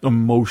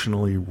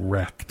emotionally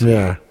wrecked.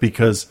 Yeah.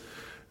 Because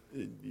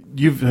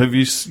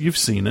you've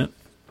seen it.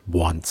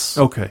 Once.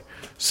 Okay.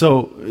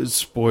 So,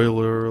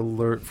 spoiler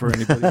alert for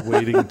anybody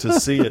waiting to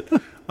see it.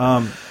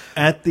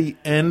 At the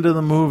end of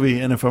the movie,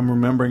 and if I'm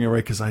remembering it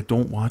right, because I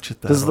don't watch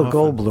it that often. This is the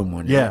Goldblum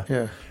one.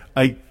 Yeah.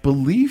 I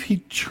believe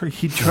he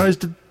tries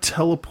to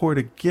teleport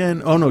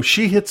again. Oh, no,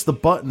 she hits the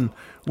button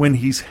when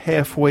he's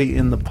halfway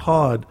in the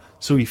pod,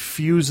 so he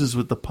fuses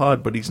with the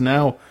pod, but he's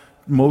now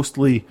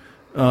mostly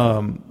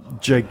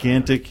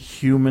gigantic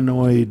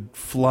humanoid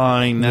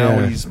fly.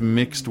 Now he's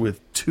mixed with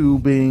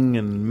tubing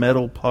and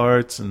metal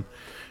parts, and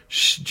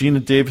Gina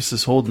Davis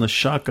is holding the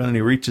shotgun, and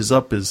he reaches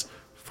up his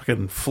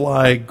fucking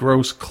fly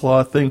gross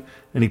claw thing,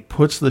 and he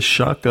puts the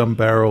shotgun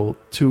barrel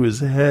to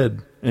his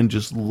head and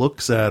just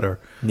looks at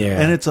her.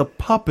 Yeah. And it's a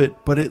puppet,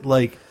 but it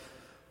like...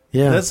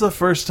 Yeah. That's the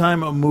first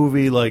time a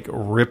movie like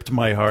ripped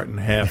my heart in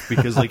half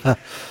because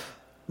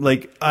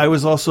like I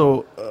was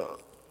also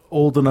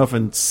old enough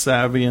and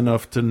savvy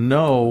enough to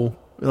know,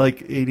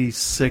 like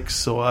 86,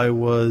 so I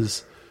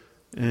was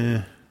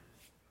It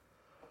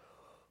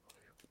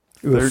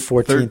was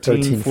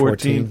 13,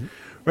 14.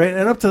 Right,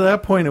 and up to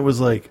that point it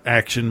was like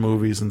action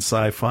movies and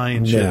sci-fi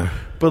and shit. Yeah.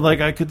 But like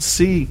I could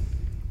see,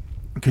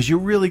 because you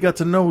really got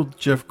to know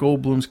Jeff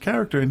Goldblum's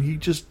character, and he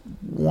just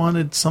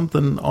wanted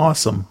something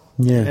awesome.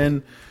 Yeah.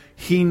 And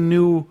he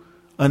knew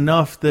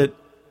enough that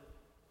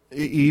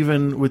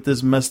even with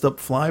his messed up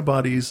fly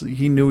bodies,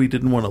 he knew he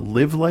didn't want to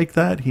live like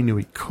that. He knew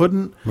he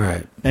couldn't.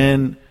 Right.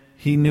 And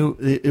he knew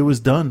it was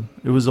done.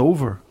 It was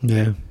over.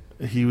 Yeah.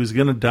 He was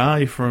going to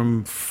die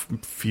from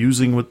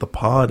fusing with the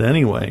pod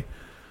anyway.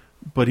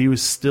 But he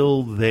was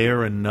still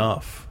there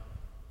enough.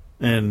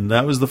 And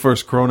that was the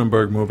first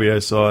Cronenberg movie I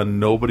saw, and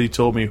nobody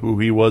told me who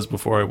he was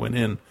before I went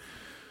in.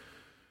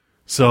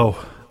 So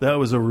that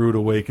was a rude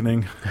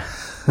awakening.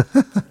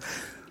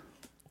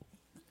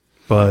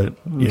 But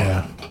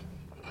yeah,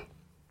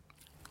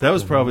 that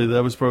was probably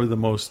the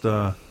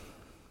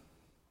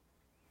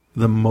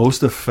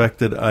most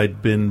affected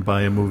I'd been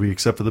by a movie,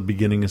 except for the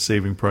beginning of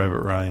Saving Private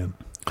Ryan.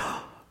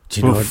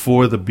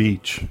 Before the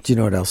beach. Do you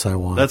know what else I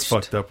watched? That's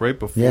fucked up, right?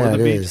 Before Yeah, the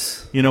it beach.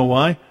 is. You know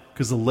why?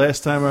 Because the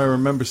last time I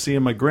remember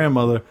seeing my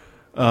grandmother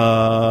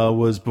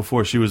was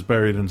before she was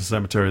buried in a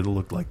cemetery that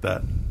looked like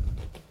that.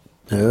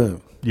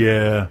 Oh.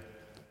 Yeah.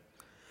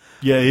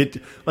 Yeah,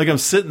 like I'm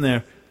sitting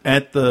there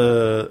at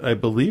I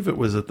believe it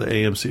was at the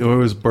AMC, or it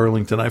was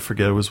Burlington, I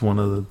forget, it was one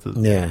of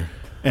the Yeah.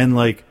 And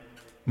like,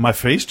 my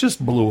face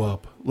just blew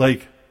up.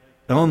 Like,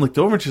 Ellen looked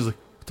over and she's like,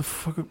 what the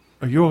fuck,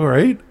 are you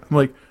alright? I'm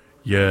like,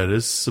 Yeah, it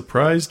has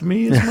surprised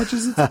me as much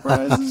as it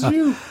surprises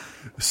you.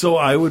 So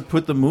I would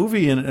put the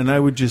movie in, and I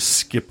would just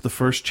skip the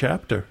first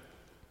chapter.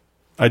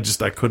 I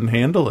couldn't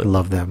handle it.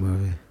 Love that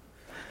movie.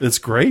 It's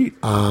great.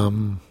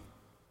 But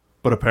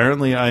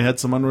apparently I had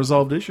some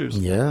unresolved issues.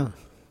 Yeah.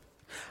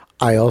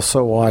 I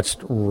also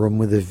watched Room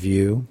with a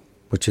View,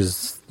 which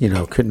is,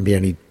 couldn't be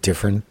any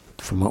different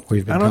from what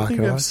we've been talking about. I don't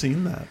think I've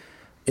seen that.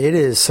 It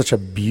is such a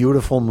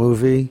beautiful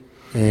movie,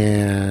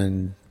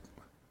 and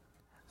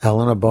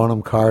Helena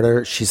Bonham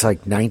Carter, she's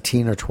like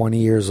 19 or 20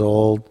 years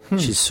old.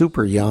 She's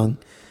super young.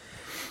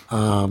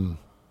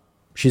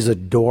 She's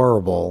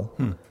adorable.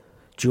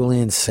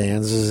 Julian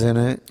Sands is in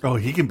it. Oh,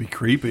 he can be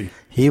creepy.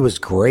 He was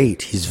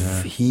great.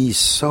 He's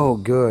so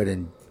good,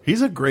 and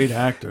he's a great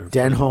actor.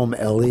 Denholm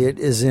Elliott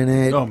is in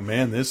it. Oh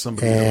man, there's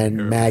somebody.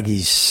 And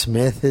Maggie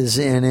Smith is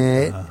in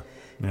it.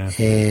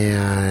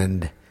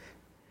 And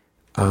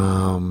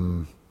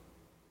I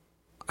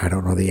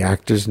don't know the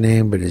actor's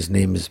name, but his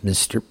name is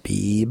Mr.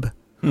 Beebe.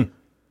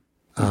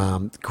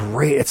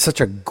 Great. It's such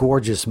a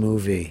gorgeous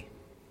movie.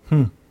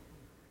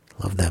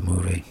 Love that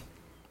movie.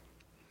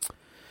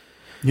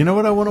 You know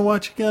what I want to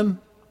watch again?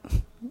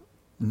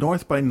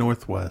 North by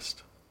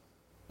Northwest.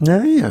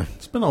 Yeah.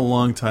 It's been a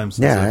long time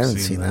since I I've haven't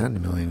seen that in a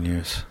million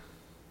years.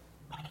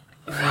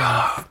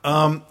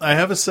 I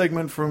have a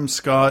segment from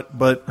Scott,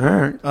 but all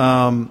right.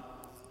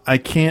 I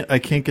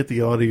can't get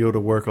the audio to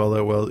work all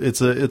that well. It's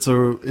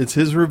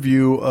his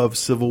review of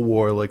Civil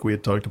War, like we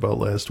had talked about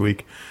last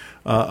week.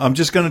 I'm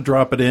just going to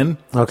drop it in,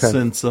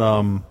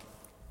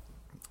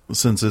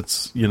 since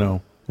it's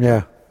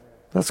Yeah,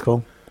 that's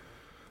cool.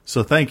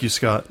 So thank you,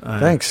 Scott.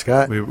 Thanks,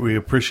 Scott. We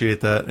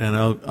appreciate that, and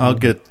I'll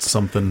get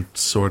something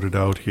sorted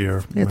out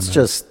here. It's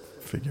just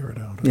figure it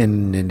out.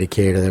 An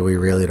indicator that we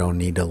really don't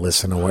need to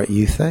listen to what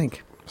you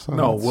think. So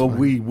no, well, fine.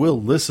 We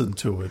will listen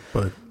to it,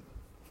 but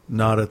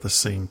not at the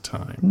same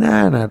time.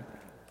 No,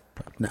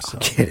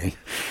 kidding.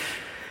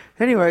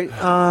 Anyway,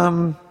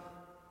 I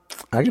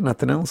got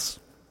nothing else.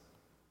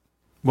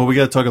 Well, we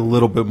got to talk a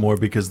little bit more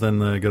because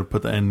then I got to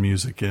put the end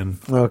music in.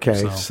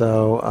 Okay,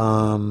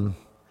 so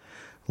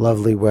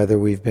lovely weather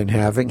we've been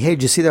having. Hey,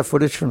 did you see that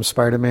footage from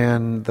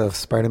Spider-Man, the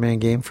Spider-Man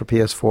game for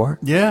PS4?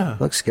 Yeah.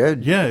 Looks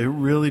good. Yeah, it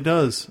really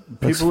does.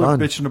 People are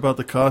bitching about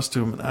the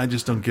costume, and I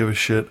just don't give a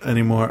shit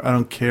anymore. I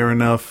don't care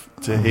enough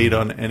to hate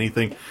on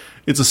anything.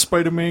 It's a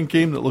Spider-Man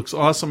game that looks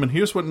awesome, and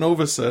here's what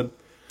Nova said.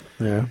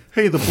 Yeah.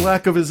 Hey, the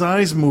black of his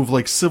eyes move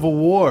like Civil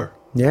War.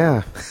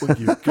 Yeah. Well,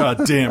 you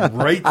goddamn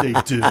right they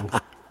do.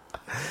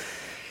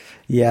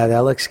 Yeah,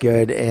 that looks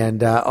good.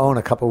 And in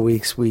a couple of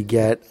weeks we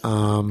get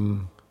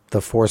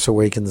the Force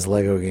Awakens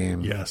Lego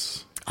game.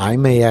 Yes. I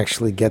may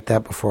actually get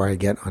that before I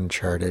get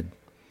Uncharted.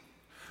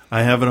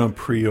 I have it on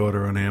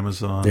pre-order on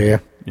Amazon. Do you?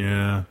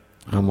 Yeah.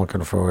 I'm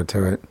looking forward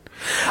to it.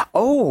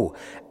 Oh,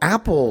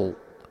 Apple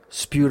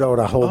spewed out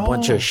a whole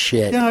bunch of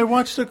shit. Yeah, I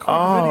watched a quick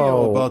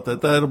video about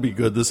that. That'll be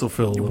good. This will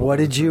fill a little. What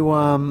did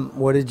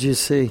you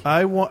see?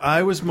 I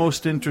was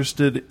most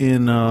interested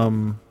in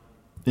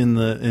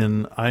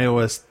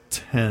iOS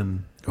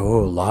 10.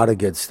 Oh, a lot of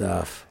good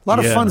stuff. A lot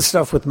of fun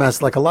stuff with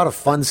like a lot of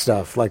fun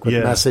stuff like with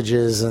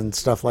messages and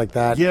stuff like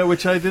that. Yeah,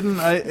 which I didn't.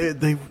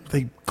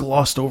 They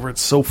glossed over it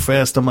so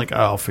fast. I'm like,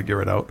 I'll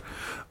figure it out.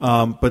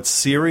 But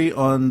Siri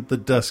on the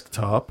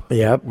desktop.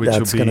 Yep,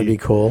 that's going to be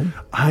cool.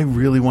 I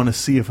really want to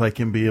see if I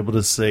can be able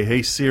to say,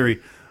 "Hey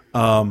Siri,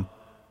 open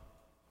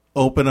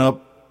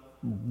up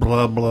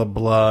blah blah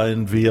blah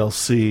in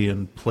VLC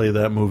and play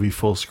that movie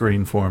full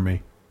screen for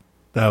me."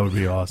 That would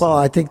be awesome. Well,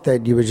 I think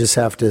that you would just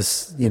have to,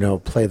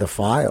 play the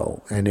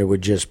file, and it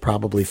would just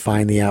probably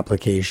find the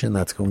application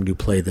that's going to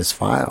play this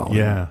file.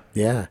 Yeah,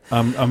 yeah.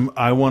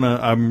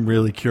 I'm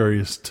really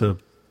curious to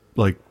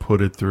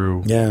put it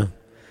through. Yeah.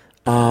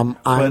 And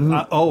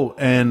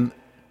on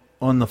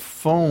the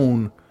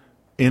phone,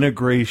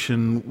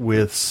 integration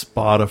with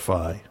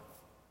Spotify,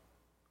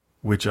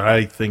 which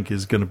I think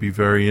is going to be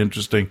very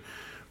interesting,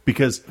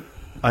 because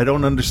I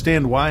don't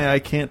understand why I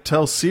can't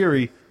tell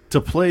Siri to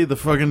play the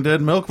fucking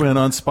Dead Milkman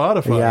on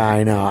Spotify. Yeah,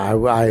 I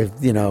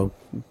know.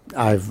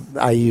 I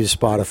use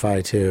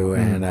Spotify too,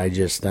 and I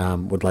just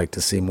would like to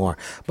see more.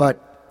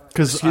 But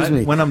because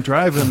when I'm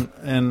driving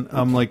and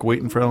I'm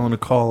waiting for Ellen to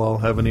call, I'll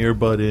have an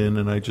earbud in,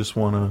 and I just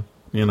want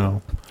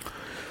to,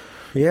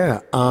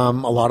 Yeah, a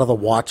lot of the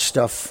watch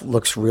stuff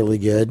looks really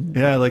good.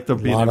 Yeah, I like the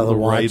being able to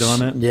write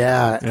on it.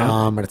 Yeah,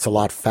 and it's a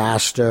lot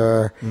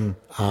faster.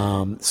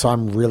 So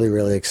I'm really,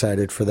 really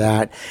excited for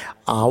that.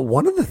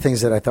 One of the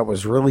things that I thought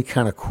was really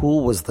kind of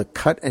cool was the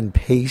cut and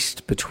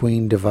paste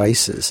between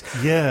devices.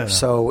 Yeah.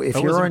 So if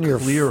you're on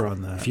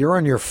if you're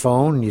on your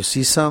phone, you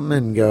see something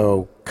and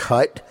go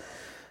cut,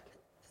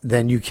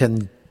 then you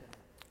can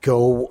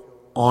go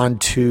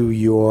onto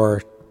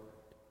your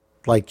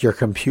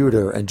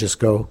computer and just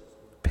go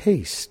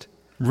paste.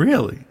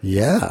 Really?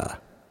 Yeah.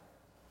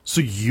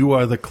 So you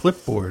are the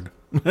clipboard.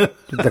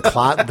 The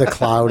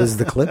cloud is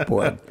the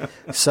clipboard.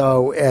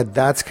 So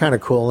that's kind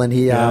of cool. And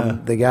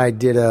the guy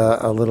did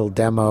a little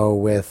demo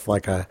with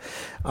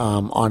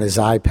on his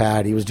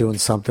iPad. He was doing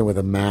something with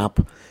a map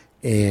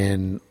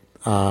in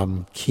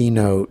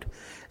Keynote,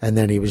 and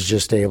then he was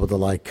just able to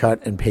like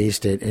cut and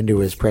paste it into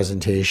his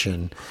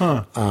presentation.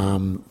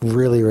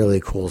 Really, really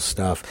cool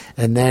stuff.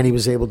 And then he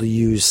was able to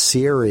use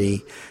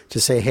Siri to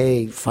say,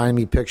 hey, find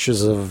me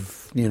pictures of,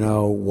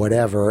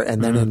 whatever.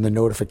 And then in the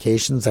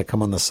notifications that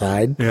come on the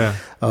side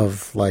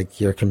of like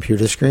your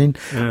computer screen,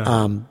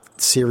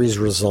 Siri's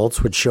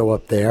results would show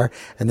up there.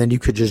 And then you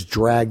could just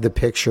drag the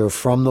picture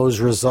from those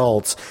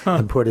results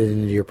and put it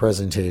into your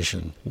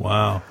presentation.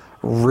 Wow.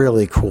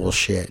 Really cool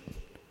shit.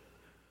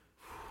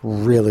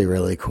 Really,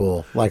 really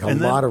cool. Like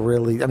lot of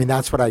really, I mean,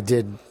 that's what I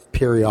did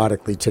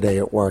periodically today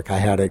at work. I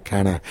had it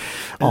kind of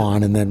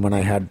on, and then when I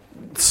had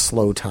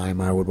slow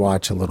time, I would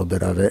watch a little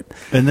bit of it.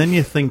 And then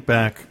you think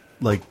back,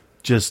 like,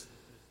 just,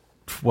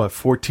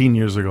 14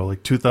 years ago,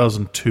 like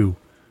 2002,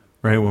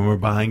 right, when we're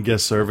behind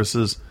guest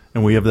services,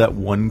 and we have that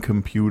one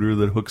computer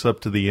that hooks up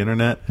to the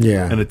internet,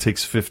 and it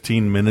takes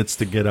 15 minutes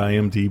to get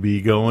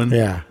IMDb going.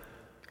 Yeah.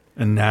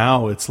 And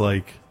now it's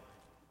like...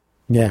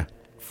 Yeah.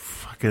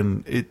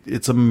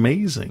 It's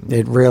amazing.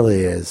 It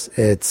really is.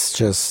 It's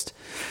just,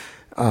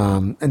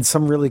 and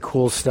some really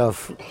cool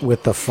stuff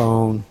with the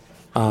phone,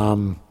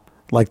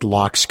 like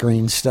lock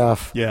screen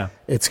stuff. Yeah.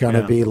 It's going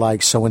to be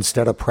like, so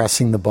instead of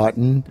pressing the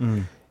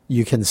button,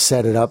 you can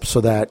set it up so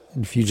that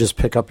if you just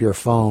pick up your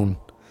phone.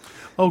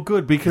 Oh,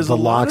 good, because the a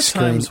lot lock of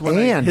times screen,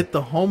 when I hit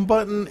the home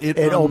button, it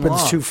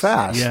opens too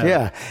fast.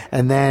 Yeah.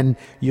 And then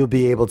you'll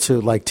be able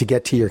to, like, to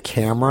get to your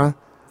camera,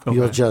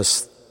 you'll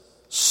just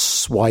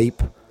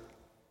swipe.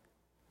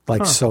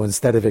 Like, so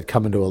instead of it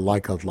coming to a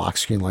lock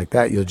screen like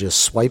that, you'll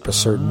just swipe a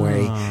certain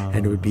way,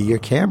 and it would be your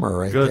camera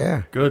right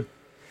there. Good.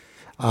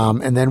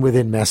 And then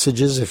within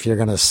messages, if you're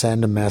going to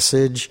send a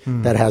message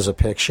that has a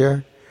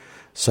picture,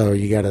 so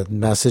you got a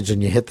message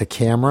and you hit the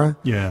camera,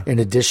 in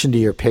addition to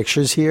your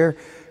pictures here,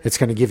 it's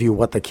going to give you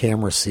what the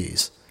camera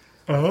sees.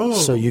 Oh.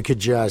 So you could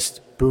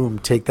just, boom,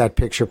 take that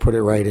picture, put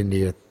it right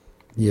into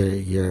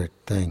your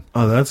thing.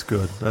 Oh, that's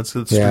good. It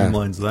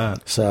streamlines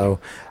that. So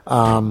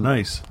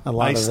nice.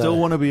 I still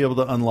want to be able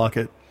to unlock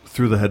it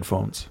through the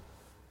headphones.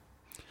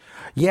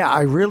 Yeah,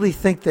 I really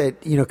think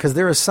that, because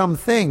there are some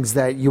things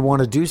that you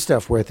want to do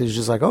stuff with. It's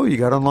just like, oh, you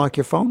got to unlock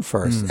your phone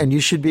first. And you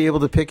should be able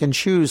to pick and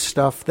choose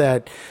stuff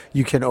that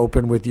you can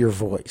open with your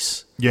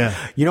voice. Yeah.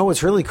 You know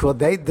what's really cool?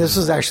 This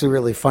is actually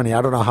really funny.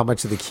 I don't know how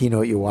much of the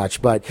keynote you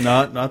watch, but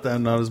not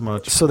as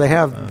much. So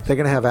they're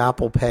going to have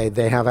Apple Pay.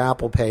 They have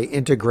Apple Pay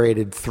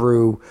integrated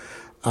through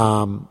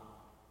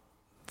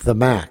the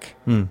Mac,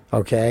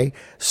 okay?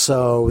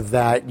 So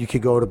that you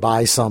could go to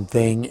buy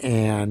something,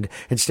 and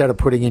instead of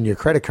putting in your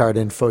credit card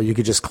info, you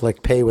could just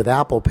click Pay with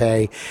Apple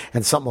Pay,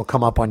 and something will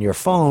come up on your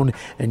phone,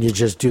 and you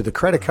just do the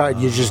credit card,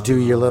 you just do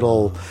your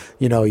little,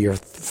 your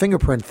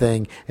fingerprint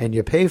thing, and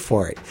you pay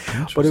for it.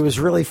 But it was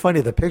really funny.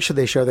 The picture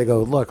they show, they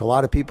go, look, a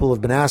lot of people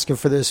have been asking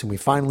for this, and we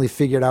finally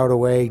figured out a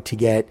way to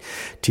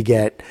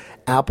get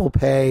Apple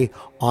Pay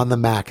on the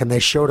Mac. And they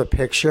showed a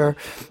picture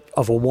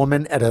of a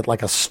woman at a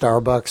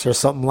Starbucks or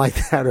something like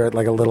that, or at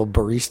like a little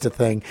barista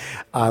thing,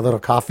 a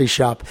little coffee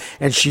shop,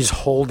 and she's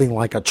holding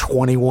like a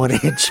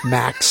 21-inch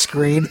Mac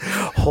screen,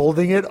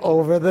 holding it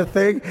over the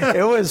thing.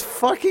 It was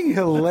fucking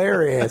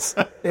hilarious.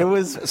 It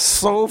was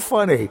so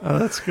funny. Oh,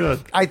 that's good.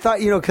 I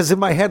thought, because in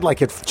my head, like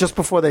just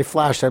before they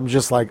flashed, I'm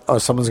just like, oh,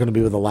 someone's going to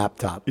be with a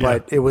laptop. Yeah.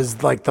 But it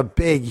was like the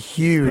big,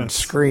 huge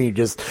screen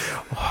just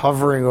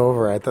hovering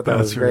over. I thought that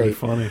was great. Really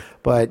funny.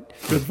 But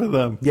good for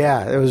them.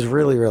 Yeah, it was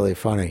really, really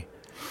funny.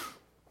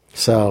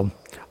 So,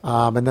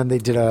 and then they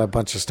did a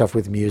bunch of stuff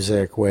with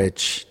music,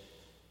 which...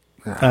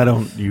 I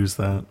don't use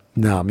that.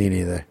 No, me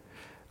neither.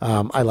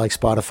 I like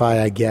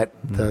Spotify. I get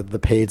the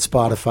paid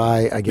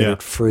Spotify. I get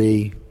it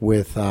free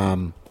with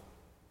from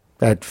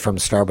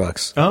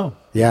Starbucks. Oh.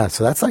 Yeah,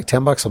 so that's like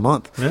 $10 a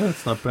month. Yeah,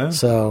 it's not bad.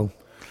 So...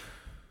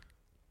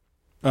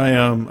 I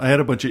had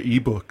a bunch of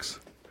ebooks.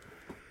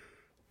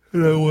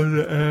 And I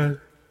wanted to add...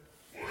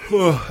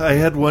 I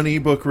had one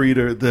ebook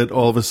reader that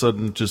all of a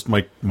sudden just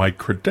my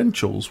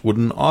credentials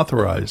wouldn't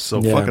authorize.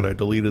 So fuck it, I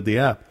deleted the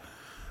app.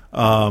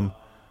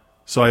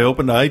 So I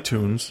opened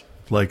iTunes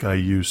like I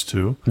used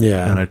to.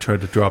 Yeah. And I tried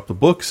to drop the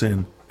books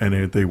in,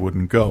 and they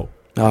wouldn't go.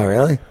 Oh,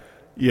 really?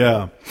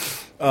 Yeah.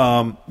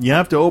 You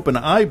have to open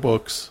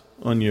iBooks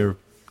on your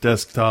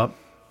desktop,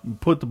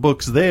 put the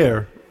books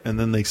there, and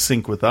then they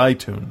sync with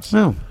iTunes.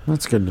 Oh,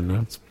 that's good to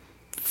know.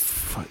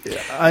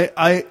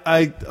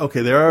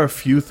 Okay, there are a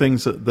few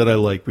things that I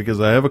like,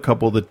 because I have a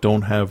couple that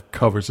don't have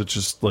covers. It's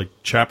just like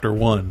chapter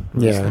 1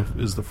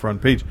 is the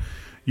front page.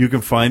 You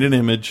can find an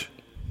image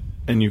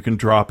and you can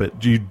drop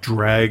it. You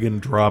drag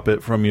and drop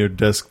it from your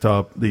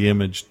desktop, the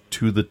image,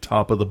 to the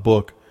top of the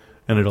book,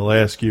 and it'll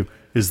ask you,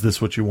 is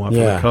this what you want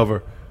for the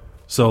cover?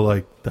 So,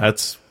 like,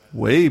 that's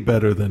way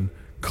better than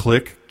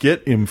click,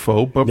 get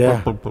info,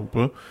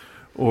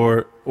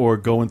 or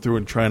going through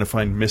and trying to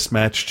find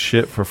mismatched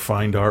shit for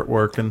find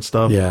artwork and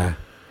stuff. Yeah.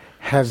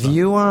 Have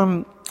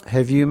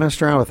you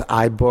messed around with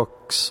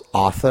iBooks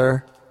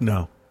Author?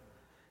 No.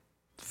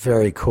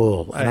 Very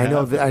cool. And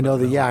I know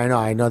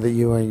that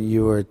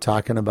you were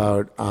talking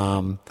about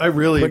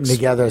putting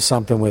together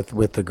something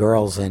with the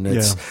girls, and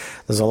there's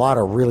a lot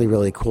of really,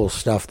 really cool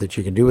stuff that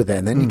you can do with that,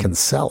 and then you can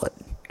sell it.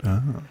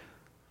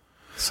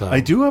 So I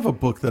do have a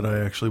book that I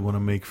actually want to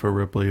make for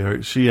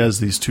Ripley. She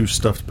has these 2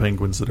 stuffed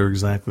penguins that are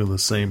exactly the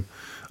same.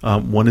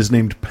 One is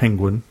named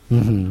Penguin,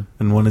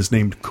 and one is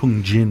named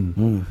Kung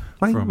Jin.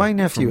 My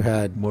nephew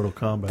had Mortal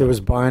Kombat. There was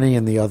Barney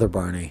and the other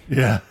Barney.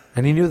 Yeah.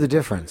 And he knew the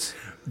difference.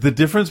 The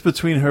difference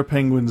between her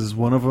penguins is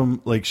one of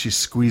them, like, she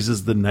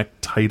squeezes the neck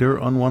tighter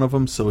on one of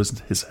them, so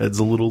his head's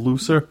a little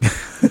looser.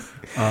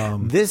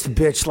 This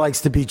bitch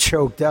likes to be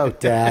choked out,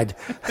 Dad.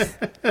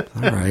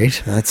 All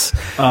right, that's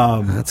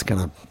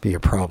gonna be a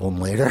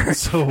problem later.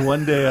 So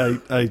one day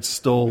I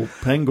stole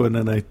Penguin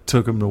and I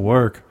took him to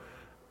work,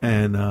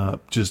 and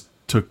just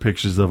took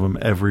pictures of him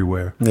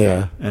everywhere.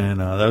 Yeah, and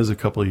that was a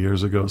couple of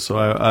years ago. So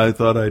I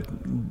thought I'd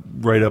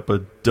write up a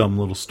dumb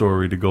little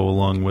story to go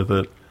along with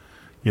it,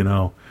 you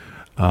know.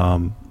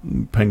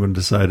 Penguin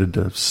decided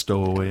to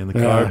stow away in the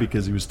car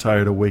because he was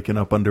tired of waking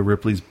up under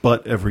Ripley's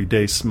butt every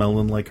day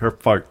smelling like her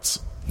farts,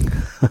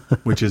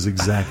 which is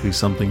exactly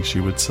something she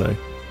would say.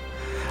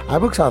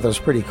 iBooks Author is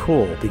pretty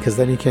cool because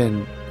then you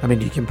can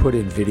put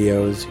in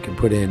videos, you can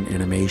put in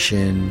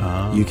animation,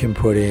 you can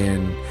put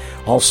in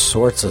all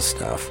sorts of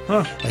stuff,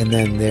 and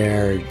then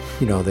they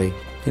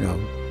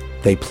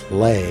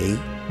play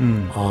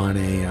on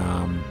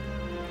an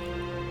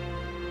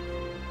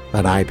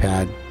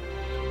iPad.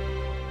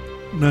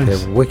 Nice.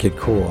 They're wicked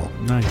cool.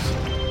 Nice.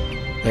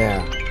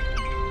 Yeah.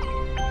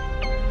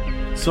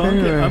 So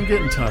I'm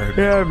getting tired.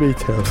 Yeah, me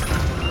too.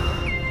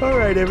 All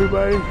right,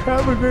 everybody.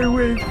 Have a good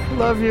week.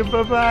 Love you.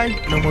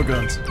 Bye-bye. No more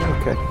guns.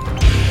 Okay.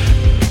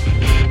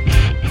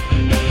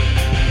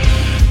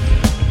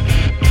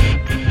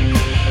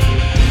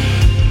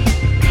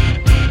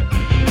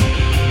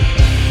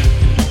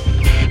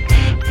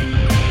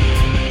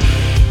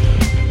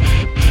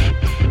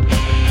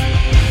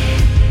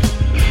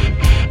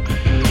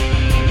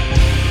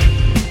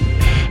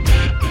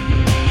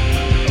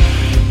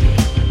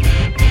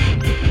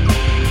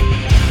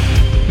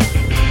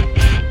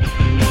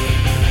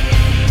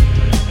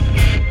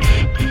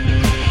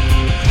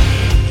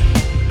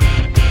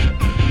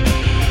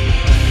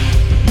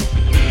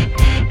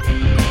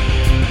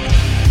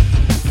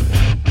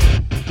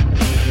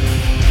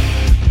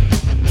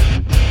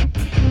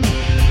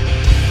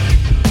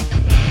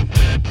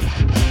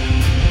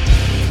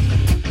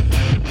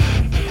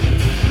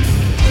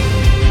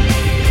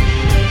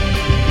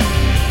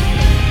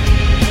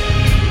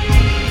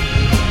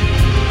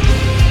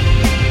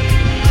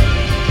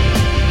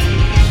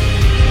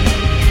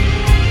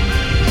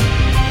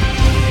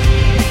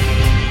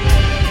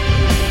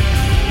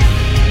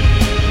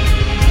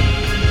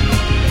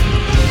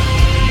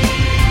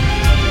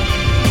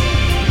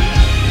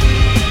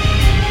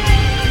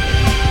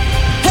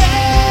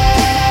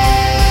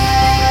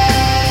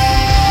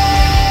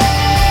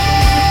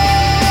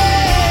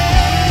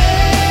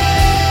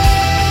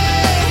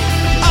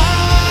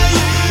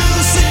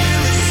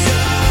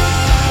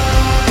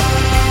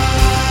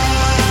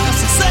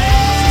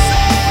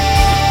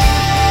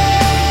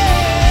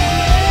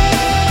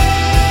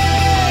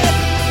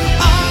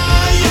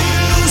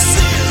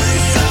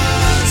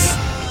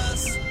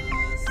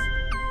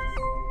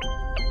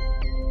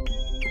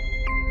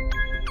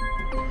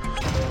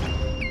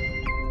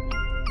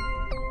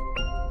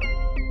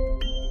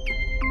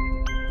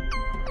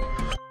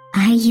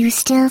 Are you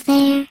still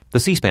there? The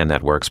C-SPAN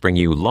networks bring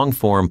you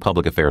long-form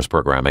public affairs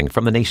programming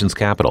from the nation's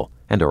capital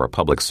and are a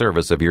public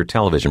service of your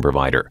television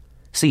provider.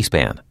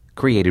 C-SPAN,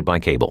 created by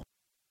cable.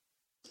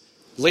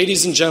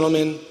 Ladies and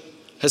gentlemen,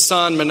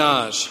 Hasan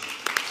Minhaj.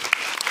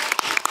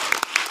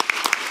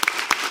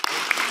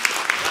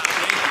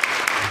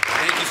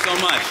 Thank you so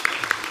much.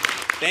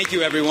 Thank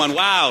you, everyone.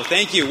 Wow,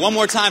 thank you. One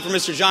more time for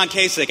Mr. John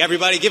Kasich.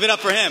 Everybody, give it up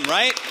for him,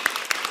 right?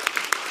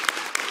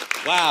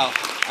 Wow.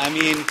 I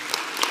mean,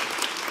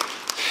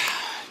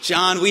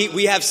 John,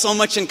 we have so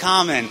much in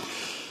common.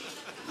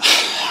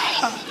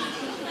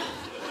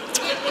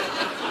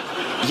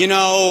 You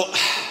know,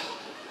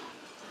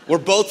 we're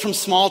both from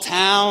small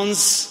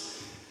towns.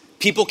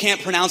 People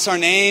can't pronounce our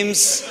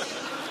names.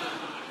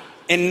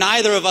 And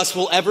neither of us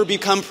will ever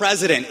become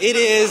president. It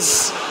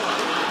is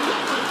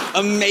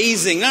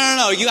amazing.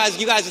 No. You guys,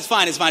 it's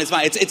fine.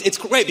 It's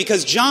great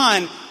because,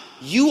 John,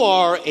 you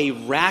are a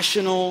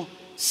rational,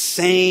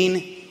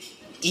 sane,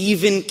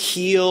 even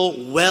keel,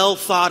 well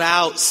thought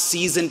out,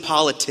 seasoned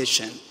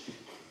politician.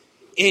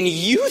 And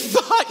you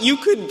thought you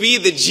could be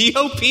the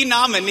GOP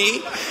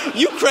nominee?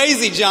 You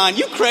crazy, John.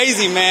 You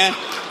crazy, man.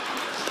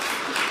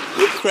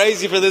 You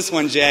crazy for this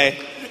one, Jay.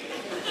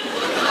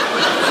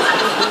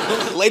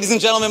 Ladies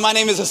and gentlemen, my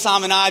name is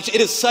Hasan Minhaj.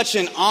 It is such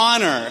an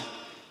honor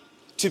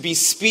to be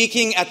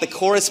speaking at the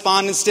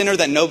correspondence dinner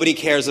that nobody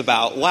cares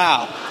about.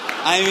 Wow.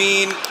 I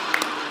mean,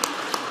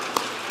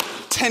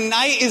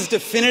 tonight is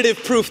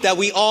definitive proof that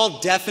we all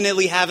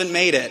definitely haven't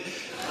made it.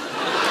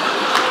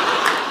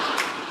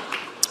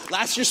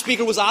 Last year's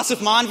speaker was Asif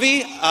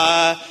Manvi.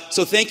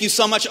 So thank you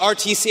so much,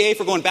 RTCA,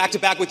 for going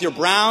back-to-back with your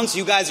Browns.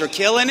 You guys are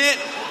killing it.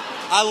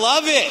 I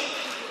love it.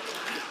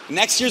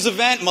 Next year's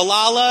event,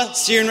 Malala,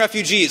 Syrian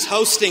refugees,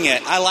 hosting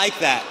it. I like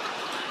that.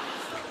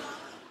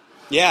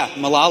 Yeah,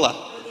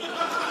 Malala.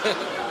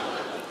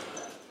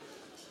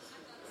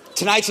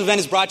 Tonight's event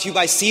is brought to you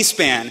by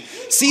C-SPAN.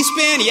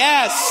 C-SPAN,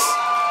 yes.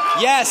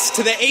 Yes,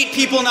 to the 8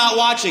 people not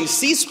watching,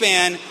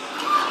 C-SPAN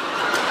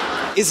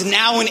is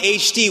now in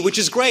HD, which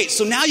is great.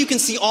 So now you can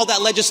see all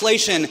that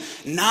legislation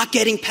not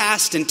getting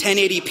passed in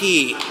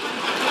 1080p.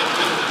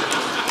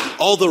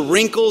 All the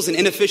wrinkles and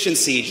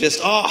inefficiency,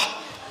 just,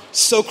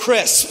 so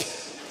crisp.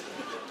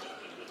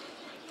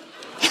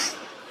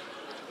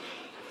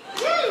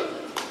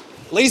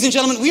 Ladies and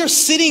gentlemen, we are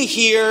sitting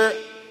here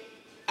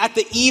at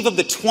the eve of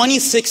the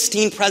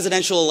 2016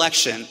 presidential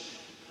election,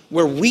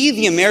 where we,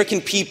 the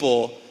American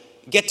people,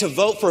 get to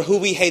vote for who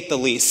we hate the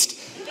least.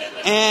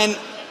 And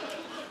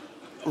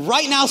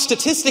right now,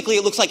 statistically,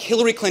 it looks like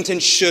Hillary Clinton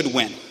should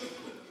win.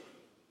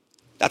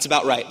 That's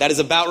about right. That is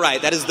about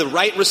right. That is the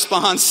right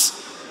response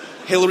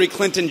Hillary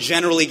Clinton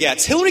generally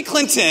gets. Hillary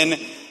Clinton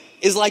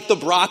is like the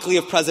broccoli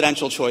of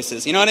presidential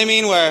choices. You know what I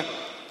mean? Where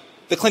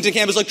the Clinton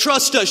camp is like,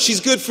 trust us, she's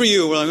good for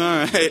you. We're like,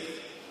 all right.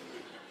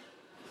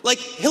 Like,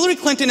 Hillary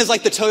Clinton is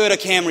like the Toyota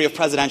Camry of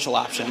presidential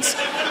options.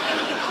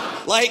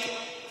 Like,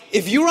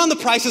 if you were on The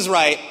Price is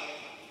Right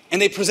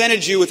and they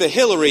presented you with a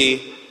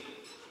Hillary,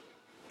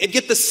 it'd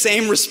get the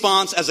same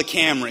response as a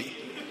Camry.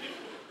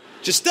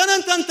 Just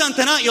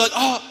dun-dun-dun-dun-dun. You're like,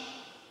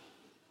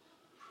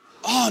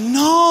 oh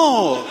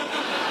no.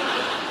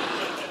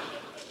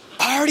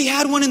 I already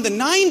had one in the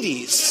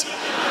 90s.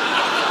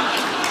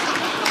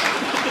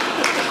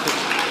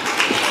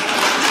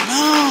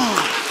 No.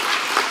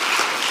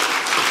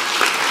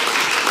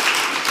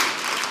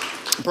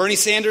 Bernie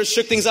Sanders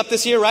shook things up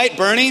this year, right?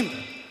 Bernie?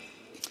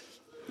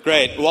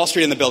 Great. Wall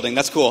Street in the building.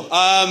 That's cool.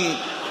 I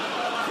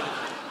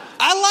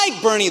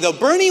like Bernie, though.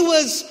 Bernie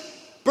was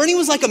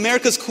like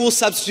America's cool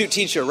substitute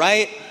teacher,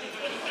 right?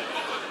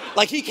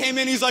 Like, he came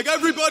in, he's like,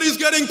 everybody's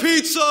getting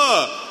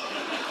pizza.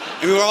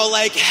 And we were all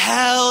like,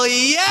 hell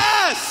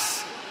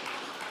yes!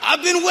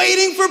 I've been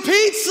waiting for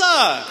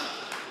pizza!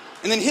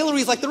 And then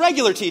Hillary's like the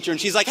regular teacher,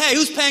 and she's like, hey,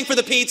 who's paying for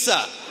the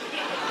pizza?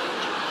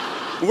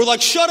 And we're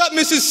like, shut up,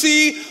 Mrs.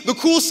 C. The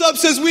cool sub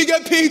says we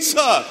get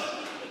pizza.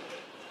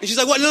 And she's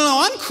like, what? No,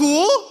 I'm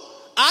cool.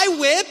 I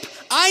whip.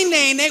 I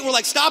nay-nay. We're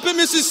like, stop it,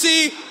 Mrs.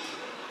 C.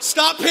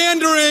 Stop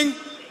pandering.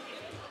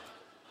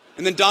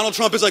 And then Donald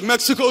Trump is like,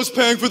 Mexico's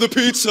paying for the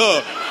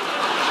pizza.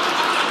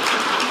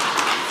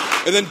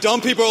 And then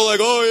dumb people are like,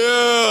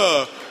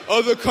 oh yeah,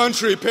 other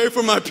country, pay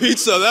for my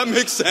pizza. That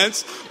makes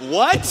sense.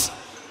 What?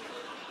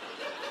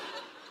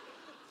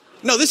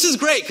 No, this is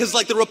great, because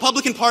like the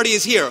Republican Party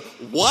is here.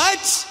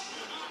 What?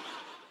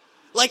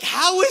 Like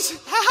how?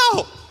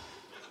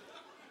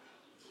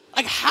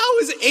 Like how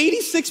is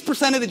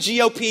 86% of the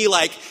GOP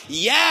like,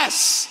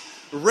 yes,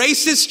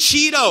 racist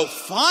Cheeto,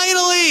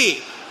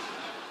 finally?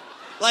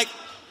 Like,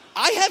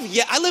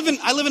 I live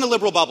in a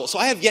liberal bubble, so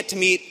I have yet to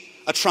meet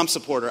a Trump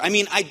supporter. I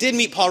mean, I did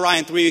meet Paul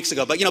Ryan 3 weeks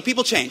ago, but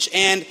people change.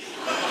 And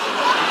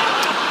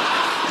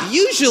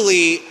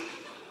usually,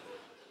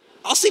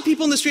 I'll see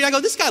people in the street, I go,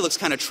 this guy looks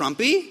kind of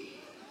Trumpy.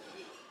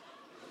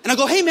 And I'll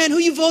go, hey man, who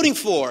are you voting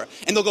for?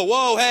 And they'll go,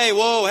 whoa,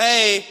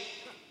 hey.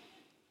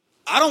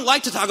 I don't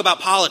like to talk about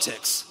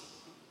politics.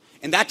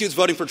 And that dude's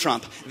voting for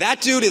Trump.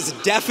 That dude is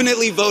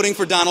definitely voting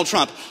for Donald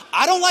Trump.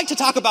 I don't like to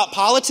talk about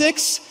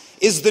politics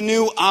is the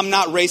new I'm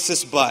not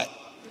racist but.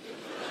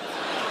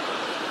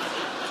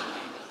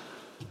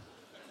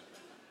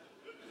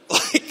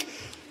 Like,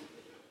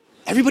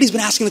 everybody's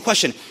been asking the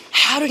question,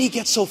 how did he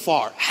get so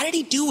far? How did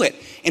he do it?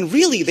 And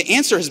really, the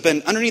answer has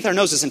been underneath our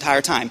nose this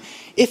entire time.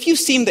 If you've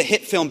seen the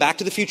hit film Back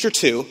to the Future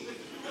 2,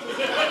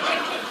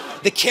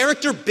 the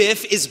character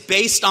Biff is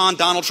based on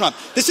Donald Trump.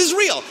 This is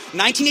real.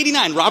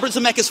 1989, Robert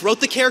Zemeckis wrote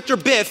the character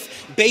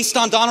Biff based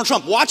on Donald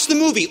Trump. Watch the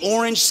movie,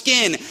 Orange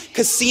Skin,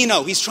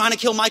 Casino. He's trying to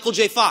kill Michael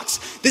J.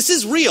 Fox. This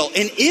is real.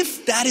 And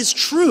if that is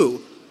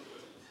true,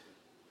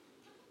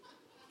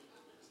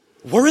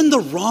 we're in the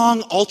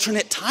wrong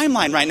alternate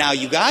timeline right now,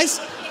 you guys.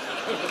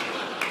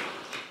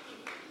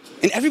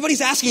 And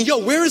everybody's asking,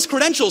 where is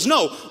credentials?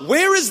 No,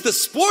 where is the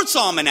sports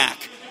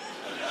almanac?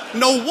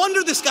 No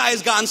wonder this guy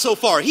has gotten so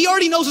far. He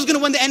already knows who's going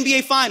to win the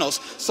NBA Finals.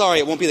 Sorry,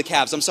 it won't be the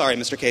Cavs. I'm sorry,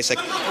 Mr. Kasich.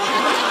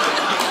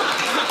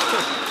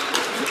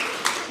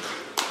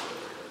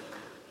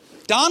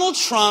 Donald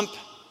Trump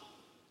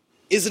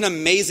is an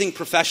amazing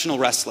professional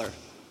wrestler.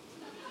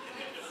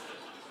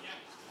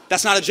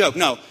 That's not a joke,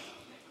 no.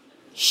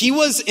 He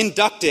was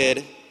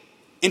inducted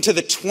into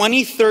the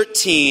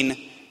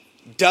 2013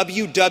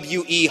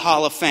 WWE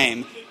Hall of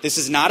Fame. This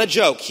is not a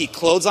joke. He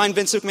clotheslined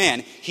Vince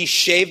McMahon. He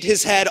shaved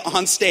his head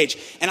on stage.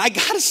 And I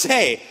gotta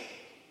say,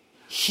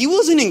 he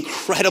was an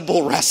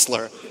incredible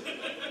wrestler.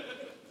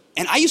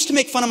 And I used to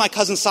make fun of my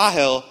cousin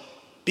Sahil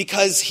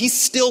because he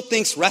still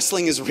thinks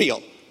wrestling is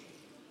real.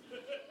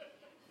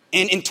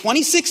 And in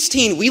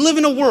 2016, we live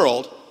in a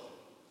world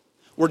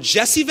where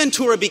Jesse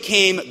Ventura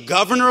became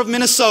governor of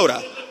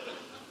Minnesota,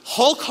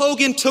 Hulk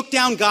Hogan took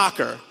down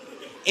Gawker,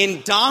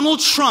 and Donald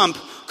Trump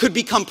could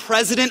become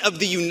president of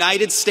the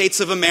United States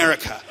of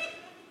America.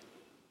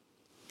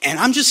 And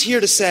I'm just here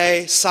to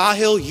say,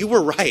 Sahil, you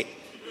were right.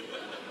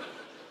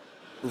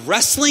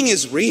 Wrestling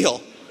is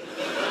real.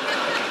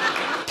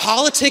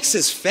 Politics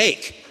is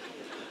fake.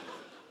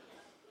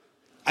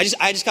 I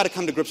just got to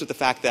come to grips with the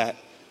fact that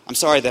I'm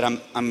sorry that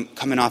I'm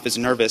coming off as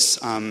nervous.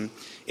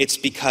 It's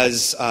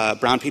because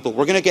brown people,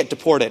 we're going to get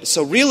deported.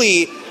 So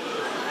really,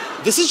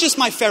 this is just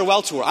my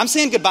farewell tour. I'm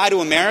saying goodbye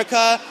to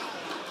America.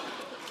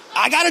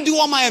 I got to do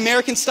all my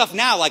American stuff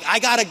now. Like, I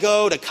got to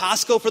go to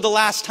Costco for the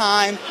last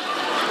time.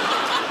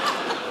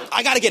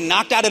 I got to get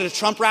knocked out at a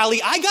Trump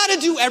rally. I got to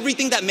do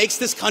everything that makes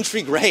this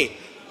country great.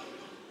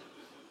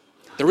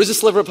 There is a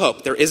sliver of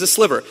hope. There is a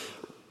sliver.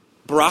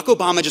 Barack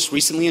Obama just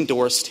recently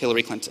endorsed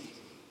Hillary Clinton.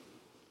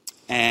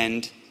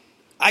 And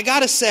I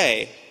got to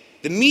say,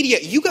 the media,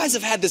 you guys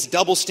have had this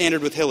double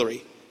standard with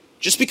Hillary.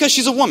 Just because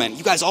she's a woman,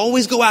 you guys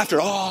always go after,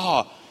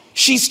 oh,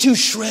 she's too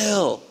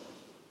shrill.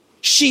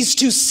 She's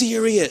too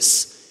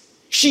serious.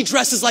 She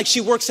dresses like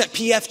she works at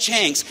P.F.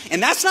 Chang's.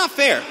 And that's not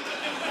fair.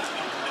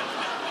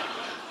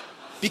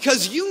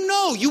 Because you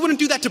know you wouldn't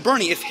do that to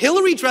Bernie. If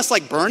Hillary dressed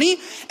like Bernie,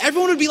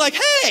 everyone would be like,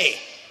 hey,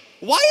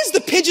 why is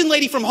the pigeon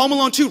lady from Home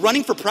Alone 2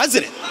 running for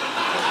president?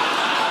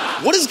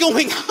 What is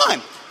going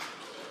on?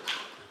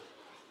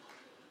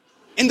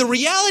 And the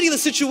reality of the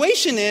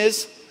situation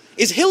is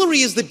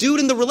Hillary is the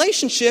dude in the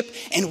relationship,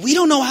 and we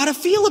don't know how to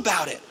feel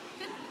about it.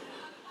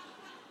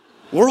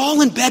 We're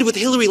all in bed with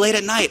Hillary late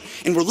at night,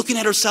 and we're looking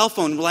at her cell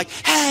phone, and we're like,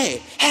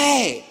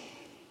 hey,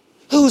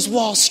 who's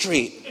Wall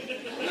Street?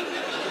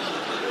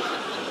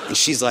 And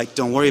she's like,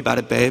 don't worry about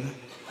it, babe.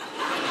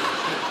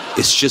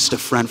 It's just a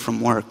friend from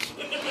work.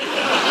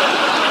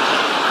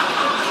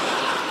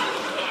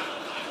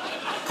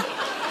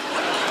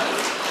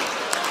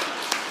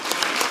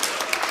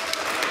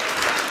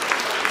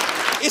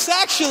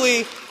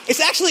 It's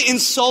actually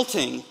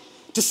insulting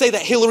to say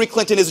that Hillary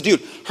Clinton is a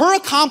dude. Her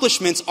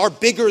accomplishments are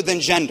bigger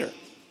than gender.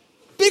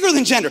 Bigger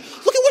than gender.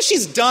 Look at what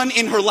she's done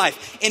in her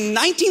life. In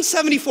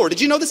 1974, did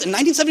you know this? In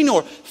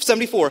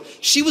 1974,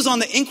 she was on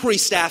the inquiry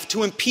staff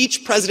to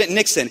impeach President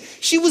Nixon.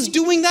 She was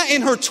doing that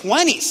in her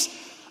 20s.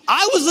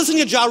 I was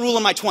listening to Ja Rule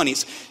in my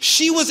 20s.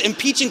 She was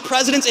impeaching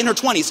presidents in her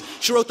 20s.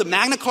 She wrote the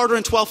Magna Carta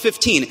in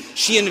 1215.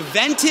 She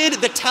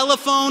invented the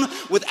telephone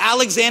with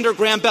Alexander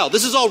Graham Bell.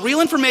 This is all real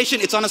information.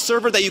 It's on a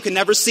server that you can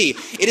never see.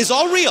 It is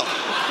all real.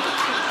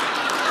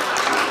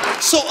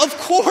 So, of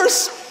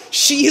course,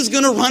 she is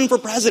going to run for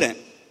president.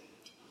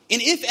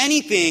 And if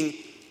anything,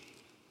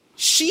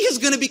 she is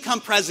going to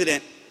become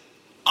president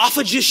off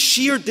of just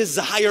sheer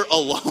desire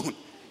alone.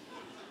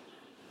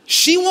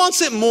 She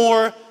wants it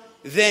more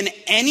than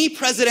any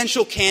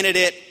presidential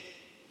candidate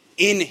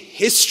in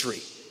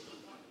history.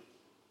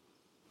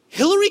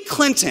 Hillary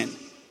Clinton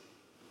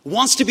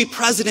wants to be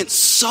president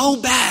so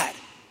bad,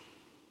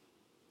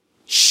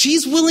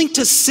 she's willing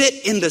to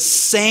sit in the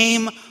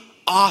same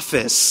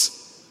office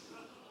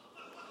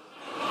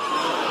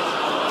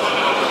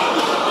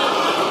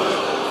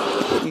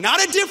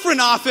not a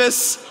different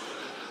office,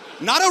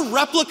 not a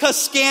replica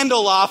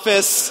scandal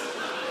office,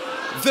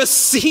 the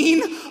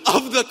scene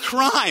of the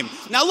crime.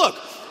 Now look,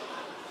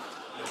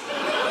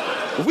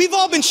 we've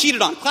all been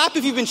cheated on. Clap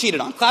if you've been cheated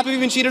on. Clap if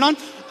you've been cheated on.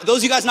 Those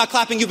of you guys not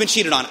clapping, you've been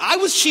cheated on. I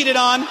was cheated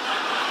on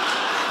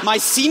my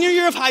senior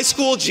year of high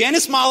school.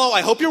 Janice Malo,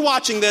 I hope you're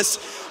watching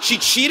this. She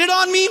cheated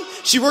on me.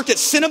 She worked at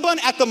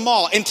Cinnabon at the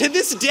mall. And to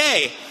this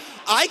day,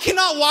 I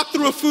cannot walk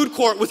through a food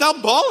court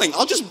without bawling.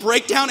 I'll just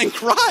break down and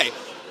cry.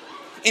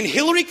 And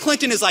Hillary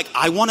Clinton is like,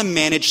 I want to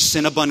manage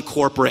Cinnabon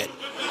corporate.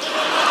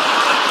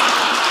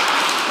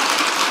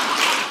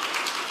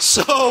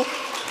 So,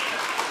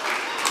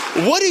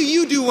 what do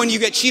you do when you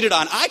get cheated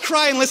on? I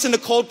cry and listen to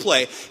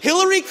Coldplay.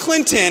 Hillary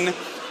Clinton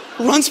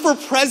runs for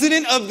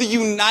president of the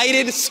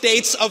United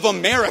States of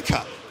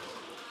America.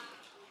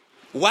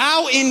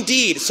 Wow,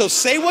 indeed. So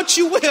say what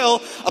you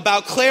will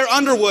about Claire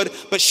Underwood,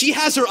 but she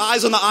has her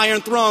eyes on the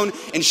Iron Throne,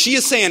 and she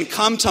is saying,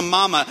 come to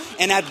mama.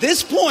 And at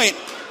this point,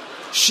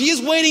 she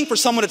is waiting for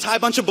someone to tie a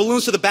bunch of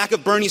balloons to the back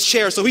of Bernie's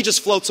chair so he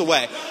just floats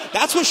away.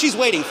 That's what she's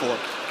waiting for.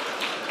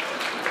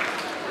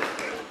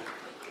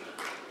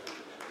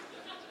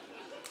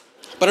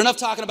 But enough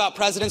talking about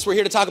presidents. We're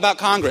here to talk about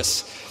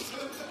Congress.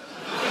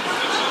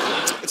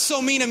 It's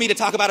so mean of me to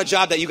talk about a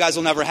job that you guys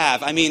will never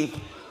have. I mean,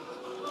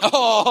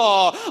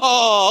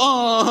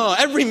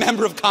 every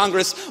member of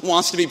Congress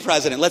wants to be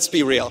president. Let's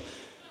be real.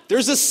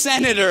 There's a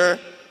senator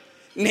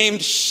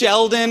named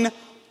Sheldon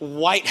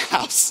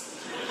Whitehouse.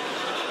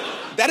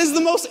 That is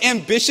the most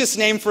ambitious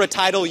name for a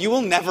title you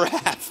will never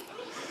have.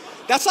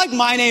 That's like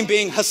my name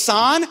being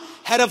Hassan,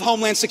 head of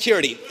Homeland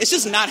Security. It's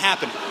just not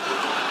happening.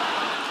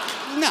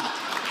 No.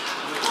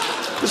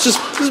 Let's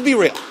just be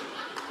real.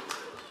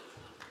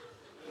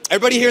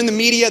 Everybody here in the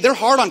media, they're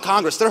hard on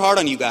Congress. They're hard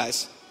on you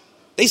guys.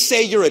 They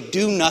say you're a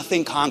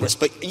do-nothing Congress,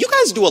 but you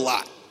guys do a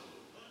lot.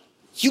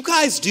 You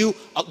guys do,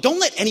 don't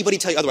let anybody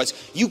tell you otherwise.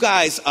 You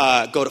guys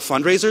go to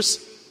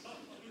fundraisers.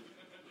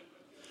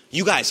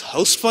 You guys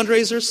host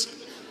fundraisers.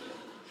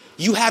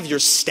 You have your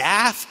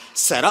staff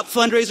set up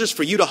fundraisers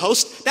for you to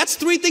host. That's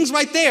 3 things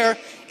right there.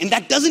 And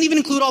that doesn't even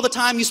include all the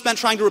time you spent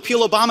trying to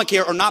repeal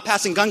Obamacare or not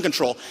passing gun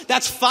control.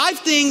 That's 5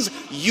 things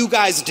you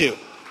guys do.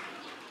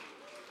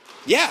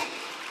 Yeah.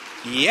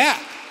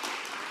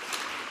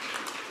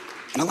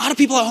 And a lot of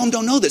people at home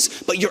don't know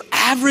this, but your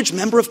average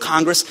member of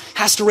Congress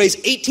has to raise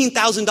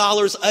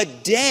 $18,000 a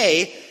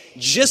day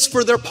just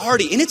for their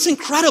party. And it's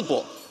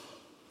incredible.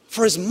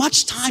 For as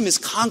much time as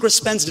Congress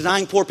spends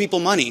denying poor people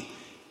money,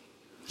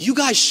 you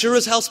guys sure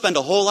as hell spend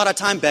a whole lot of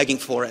time begging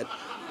for it.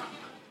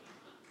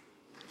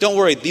 Don't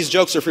worry, these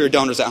jokes are for your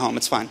donors at home.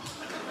 It's fine.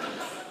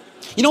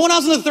 You know, when I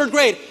was in the 3rd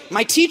grade,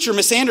 my teacher,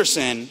 Miss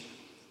Anderson,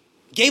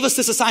 gave us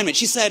this assignment.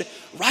 She said,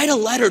 write a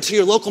letter to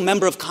your local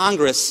member of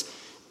Congress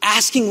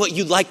asking what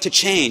you'd like to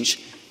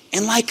change.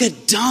 And like a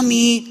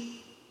dummy,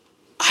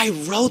 I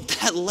wrote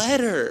that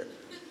letter.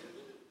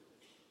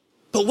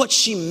 But what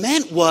she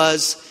meant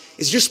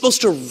is you're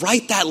supposed to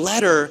write that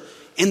letter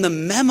in the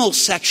memo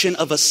section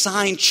of a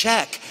signed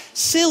check.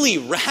 Silly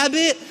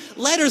rabbit.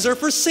 Letters are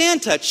for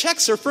Santa.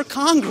 Checks are for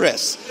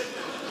Congress.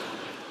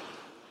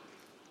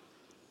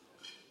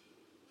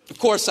 Of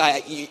course,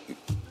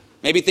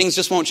 maybe things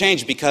just won't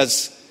change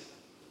because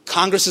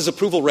Congress's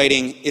approval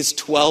rating is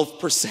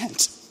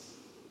 12%.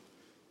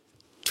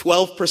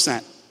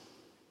 12%.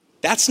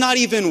 That's not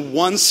even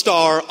 1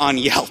 star on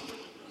Yelp.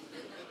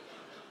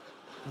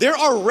 There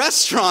are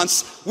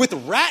restaurants with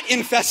rat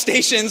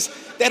infestations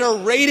that are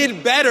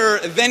rated better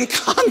than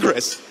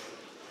Congress.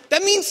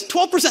 That means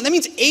 12%. That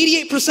means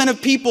 88%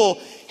 of people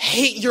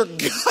hate your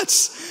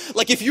guts.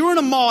 Like if you were in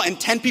a mall and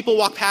 10 people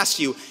walk past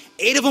you,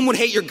 8 of them would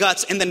hate your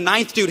guts and the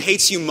 9th dude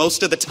hates you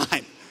most of the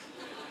time.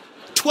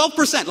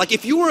 12%. Like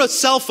if you were a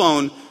cell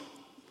phone,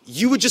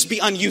 you would just be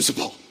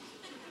unusable.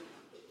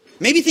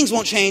 Maybe things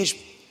won't change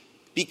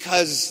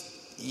because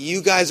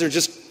you guys are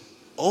just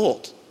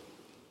old.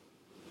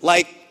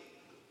 Like,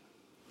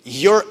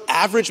 your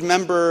average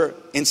member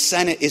in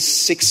Senate is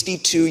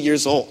 62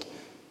 years old.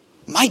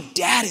 My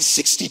dad is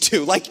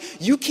 62.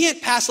 Like, you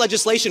can't pass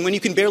legislation when you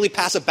can barely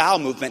pass a bowel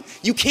movement.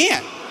 You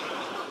can't.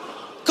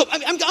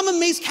 I'm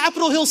amazed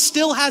Capitol Hill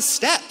still has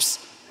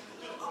steps.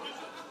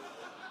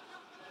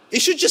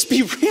 It should just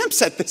be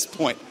ramps at this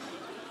point.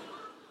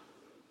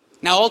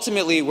 Now,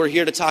 ultimately, we're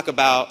here to talk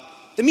about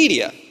the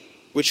media,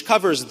 which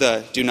covers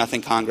the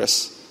Do-Nothing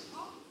Congress.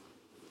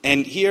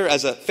 And here,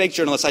 as a fake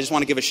journalist, I just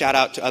want to give a shout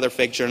out to other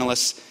fake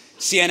journalists.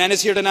 CNN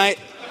is here tonight.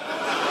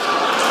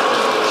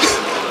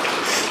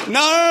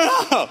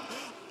 No.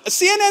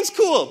 CNN's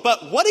cool,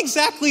 but what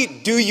exactly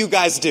do you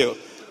guys do?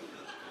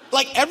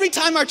 Like every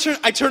time I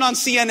turn on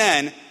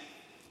CNN,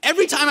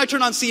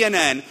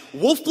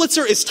 Wolf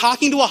Blitzer is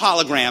talking to a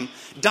hologram,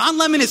 Don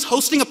Lemon is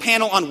hosting a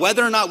panel on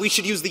whether or not we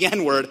should use the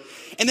N-word,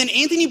 and then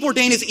Anthony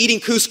Bourdain is eating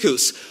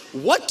couscous.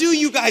 What do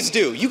you guys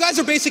do? You guys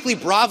are basically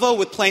Bravo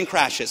with plane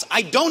crashes.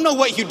 I don't know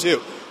what you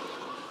do.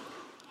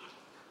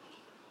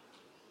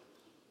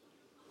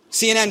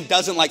 CNN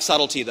doesn't like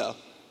subtlety, though.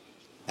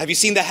 Have you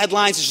seen the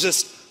headlines? It's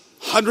just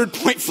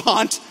 100-point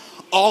font,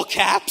 all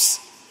caps.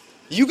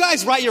 You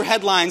guys write your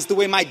headlines the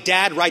way my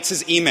dad writes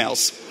his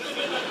emails.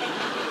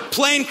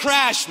 Plane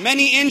crash,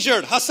 many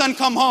injured, Hassan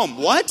come home.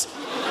 What?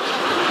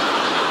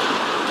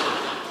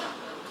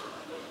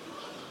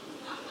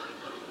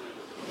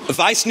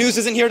 Vice News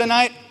isn't here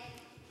tonight.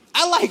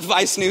 I like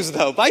Vice News,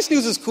 though. Vice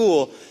News is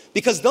cool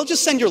because they'll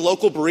just send your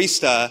local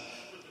barista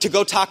to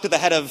go talk to the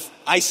head of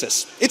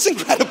ISIS. It's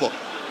incredible.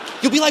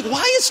 You'll be like,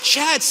 why is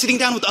Chad sitting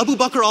down with Abu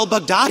Bakr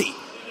al-Baghdadi?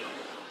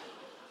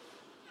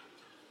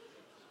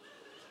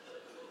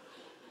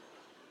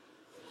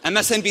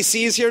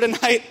 MSNBC is here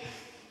tonight.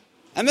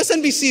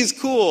 MSNBC is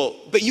cool,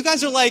 but you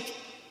guys are like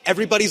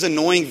everybody's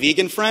annoying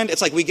vegan friend.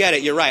 It's like, we get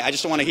it, you're right, I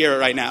just don't want to hear it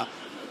right now.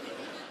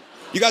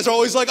 You guys are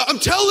always like, I'm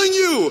telling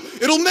you,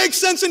 it'll make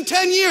sense in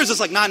 10 years. It's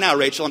like, not now,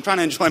 Rachel, I'm trying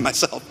to enjoy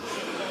myself.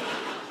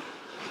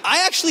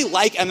 I actually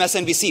like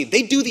MSNBC.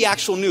 They do the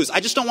actual news.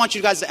 I just don't want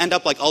you guys to end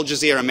up like Al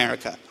Jazeera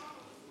America.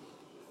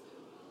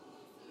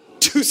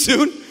 Too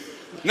soon?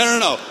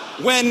 No.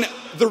 When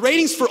the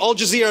ratings for Al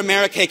Jazeera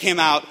America came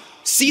out,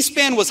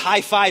 C-SPAN was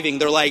high-fiving.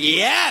 They're like,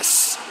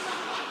 yes!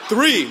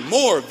 3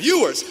 more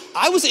viewers.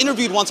 I was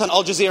interviewed once on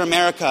Al Jazeera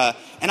America,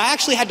 and I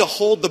actually had to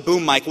hold the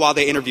boom mic while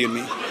they interviewed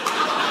me.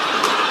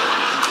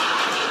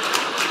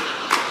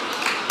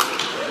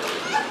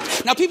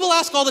 Now, people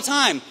ask all the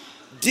time,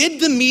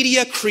 did the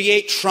media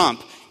create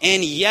Trump?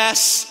 And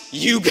yes,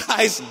 you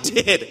guys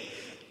did.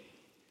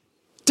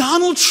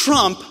 Donald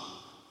Trump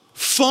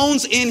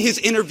phones in his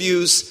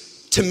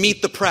interviews to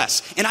meet the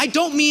press. And I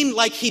don't mean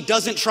like he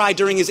doesn't try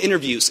during his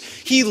interviews.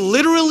 He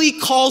literally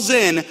calls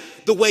in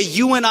the way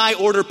you and I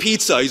order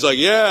pizza. He's like,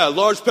 yeah,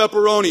 large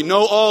pepperoni,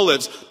 no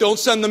olives, don't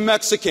send the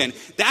Mexican.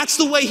 That's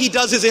the way he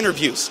does his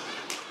interviews.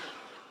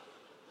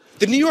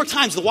 The New York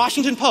Times, the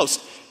Washington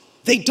Post,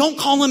 they don't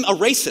call him a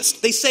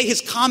racist. They say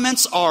his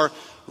comments are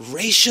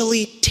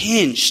racially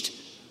tinged.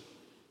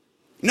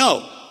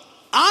 No,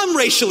 I'm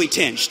racially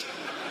tinged.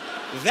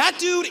 That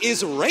dude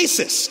is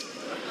racist.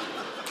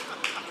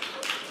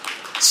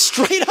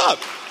 Straight up.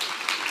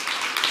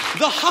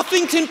 The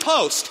Huffington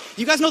Post,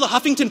 You guys know the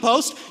Huffington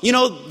Post? You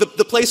know,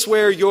 the place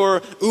where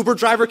your Uber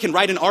driver can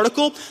write an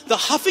article? The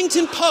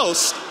Huffington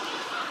Post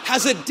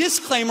has a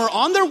disclaimer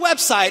on their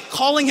website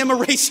calling him a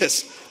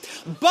racist.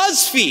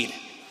 BuzzFeed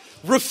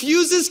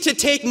refuses to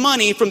take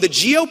money from the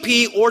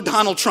GOP or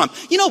Donald Trump.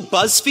 You know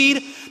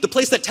BuzzFeed, the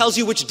place that tells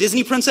you which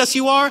Disney princess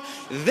you are?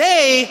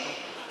 They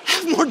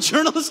have more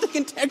journalistic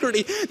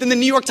integrity than the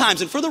New York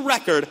Times. And for the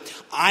record,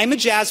 I'm a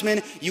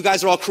Jasmine, you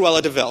guys are all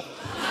Cruella de Vil.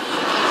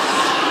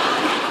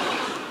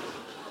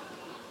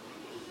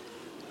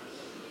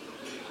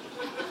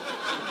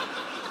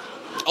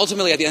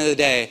 Ultimately, at the end of the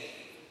day,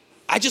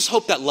 I just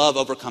hope that love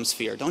overcomes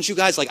fear. Don't you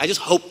guys? I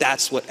just hope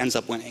that's what ends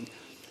up winning.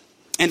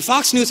 And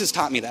Fox News has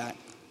taught me that.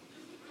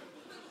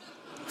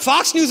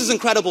 Fox News is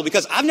incredible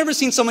because I've never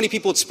seen so many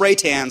people with spray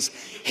tans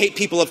hate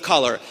people of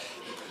color.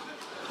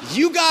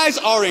 You guys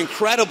are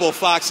incredible,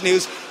 Fox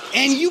News.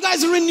 And you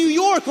guys are in New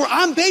York, where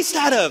I'm based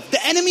out of.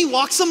 The enemy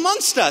walks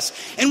amongst us.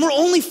 And we're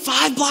only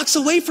 5 blocks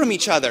away from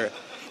each other.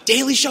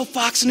 Daily Show,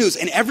 Fox News.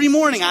 And every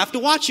morning I have to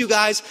watch you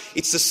guys.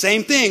 It's the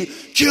same thing.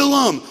 Kill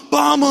them,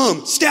 bomb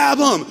them, stab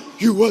them.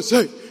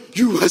 USA,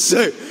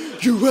 USA,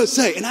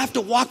 USA. And I have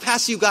to walk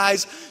past you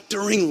guys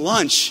during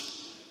lunch.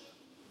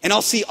 And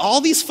I'll see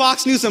all these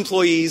Fox News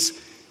employees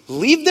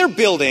leave their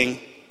building,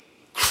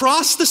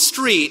 cross the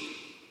street,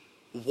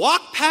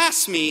 walk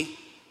past me,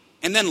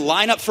 and then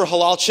line up for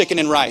halal chicken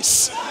and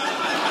rice.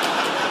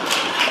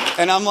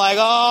 And I'm like,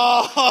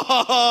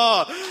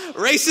 oh,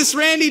 racist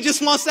Randy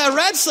just wants that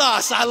red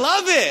sauce. I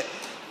love it.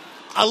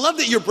 I love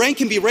that your brain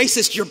can be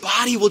racist. Your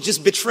body will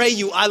just betray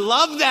you. I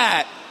love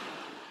that.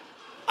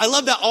 I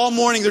love that all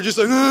morning they're just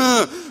like,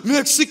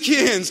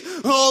 Mexicans,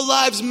 all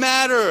lives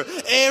matter,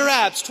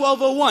 Arabs,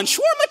 1201,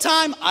 shawarma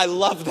time. I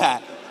love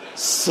that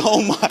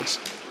so much.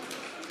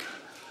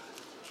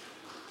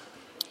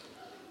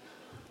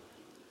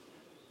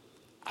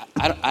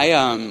 I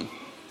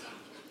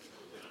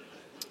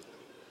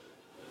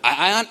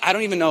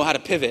don't even know how to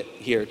pivot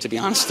here, to be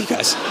honest with you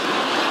guys.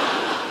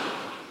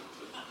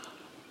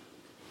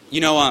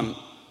 You know,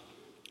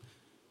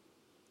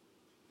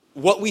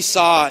 what we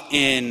saw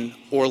in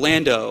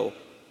Orlando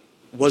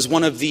was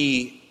one of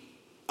the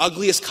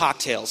ugliest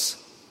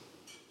cocktails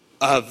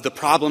of the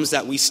problems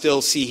that we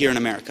still see here in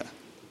America.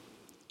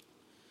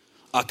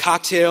 A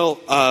cocktail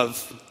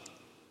of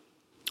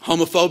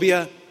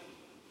homophobia,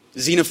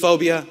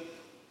 xenophobia,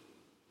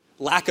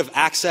 lack of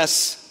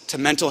access to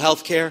mental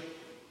health care,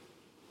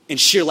 and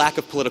sheer lack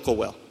of political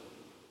will.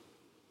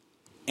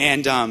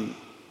 And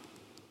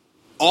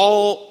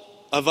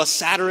all of us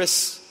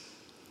satirists,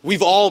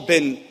 we've all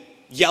been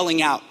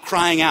yelling out,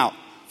 crying out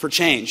for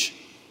change.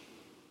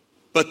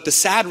 But the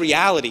sad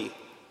reality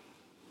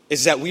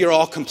is that we are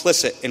all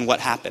complicit in what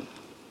happened.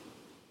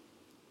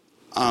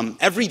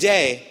 Every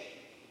day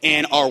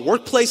in our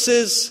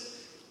workplaces,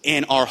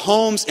 in our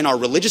homes, in our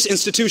religious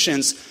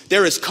institutions,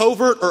 there is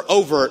covert or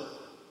overt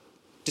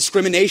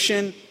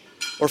discrimination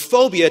or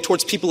phobia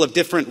towards people of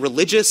different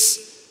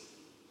religious,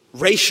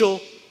 racial,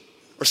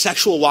 or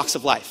sexual walks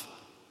of life.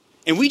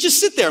 And we just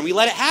sit there and we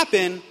let it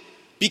happen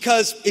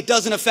because it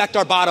doesn't affect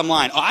our bottom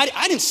line. Oh,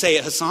 I didn't say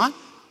it, Hassan.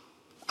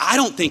 I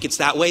don't think it's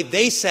that way.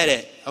 They said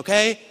it,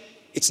 okay?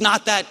 It's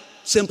not that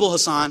simple,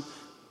 Hassan.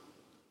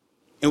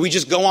 And we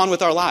just go on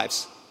with our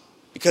lives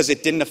because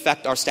it didn't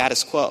affect our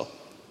status quo.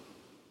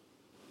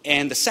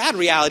 And the sad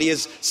reality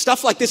is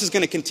stuff like this is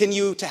going to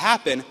continue to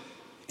happen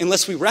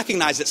unless we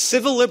recognize that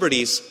civil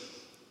liberties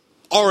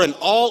are an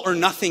all or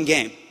nothing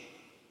game.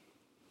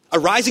 A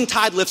rising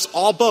tide lifts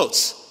all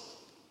boats.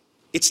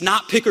 It's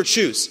not pick or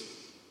choose.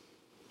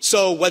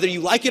 So whether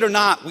you like it or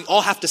not, we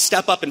all have to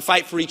step up and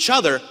fight for each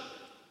other.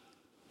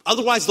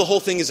 Otherwise, the whole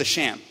thing is a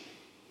sham.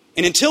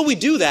 And until we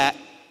do that,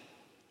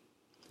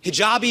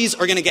 hijabis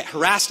are going to get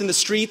harassed in the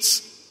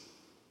streets.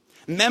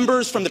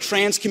 Members from the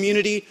trans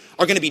community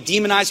are going to be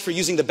demonized for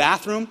using the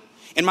bathroom.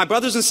 And my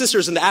brothers and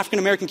sisters in the African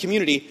American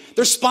community,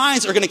 their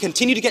spines are going to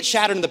continue to get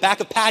shattered in the back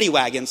of paddy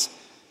wagons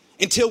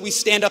until we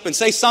stand up and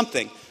say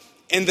something.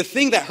 And the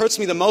thing that hurts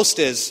me the most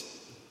is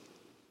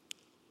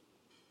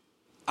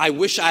I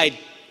wish I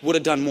would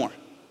have done more.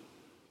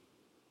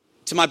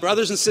 To my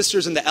brothers and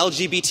sisters in the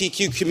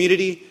LGBTQ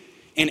community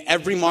and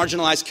every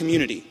marginalized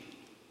community,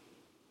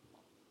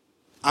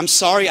 I'm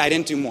sorry I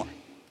didn't do more.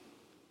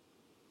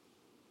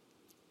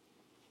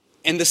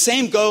 And the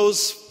same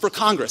goes for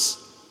Congress.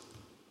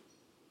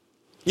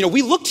 You know,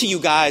 we look to you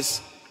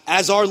guys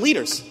as our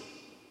leaders.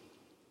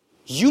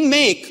 You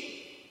make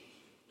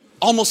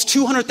almost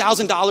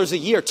 $200,000 a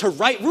year to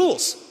write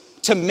rules,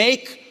 to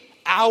make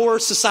our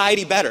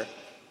society better.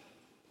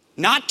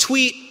 Not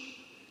tweet,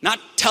 not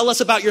tell us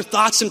about your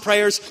thoughts and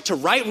prayers, to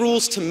write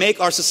rules to make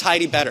our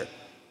society better.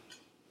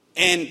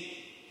 And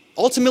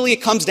ultimately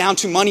it comes down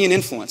to money and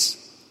influence.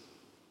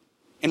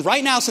 And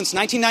right now, since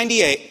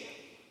 1998,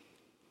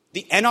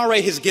 the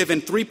NRA has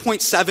given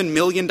 $3.7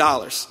 million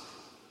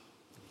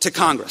to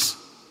Congress.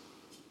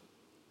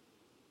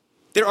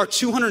 There are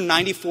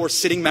 294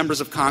 sitting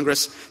members of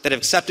Congress that have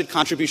accepted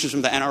contributions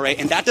from the NRA,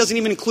 and that doesn't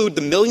even include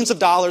the millions of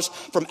dollars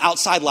from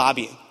outside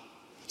lobbying.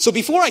 So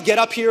before I get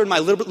up here in my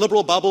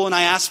liberal bubble and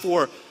I ask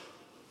for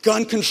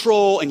gun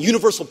control and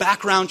universal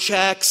background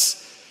checks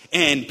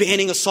and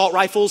banning assault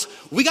rifles.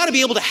 We got to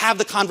be able to have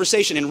the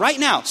conversation. And right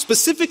now,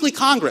 specifically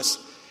Congress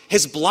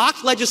has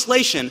blocked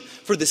legislation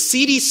for the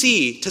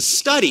CDC to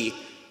study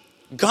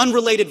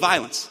gun-related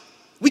violence.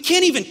 We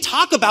can't even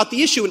talk about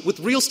the issue with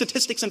real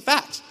statistics and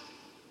facts.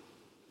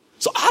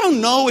 So I don't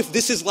know if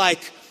this is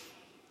like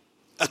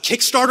a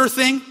Kickstarter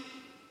thing,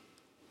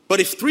 but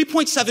if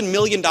 $3.7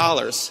 million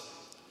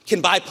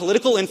can buy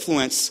political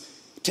influence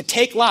to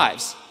take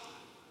lives,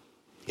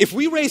 if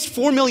we raised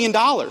 $4 million,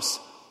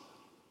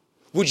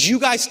 would you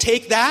guys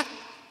take that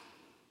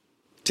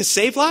to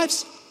save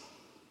lives?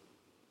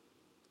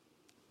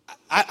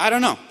 I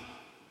don't know.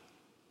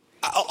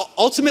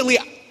 Ultimately,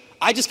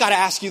 I just got to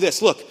ask you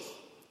this. Look,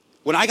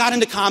 when I got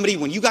into comedy,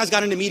 when you guys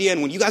got into media,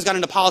 and when you guys got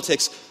into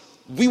politics,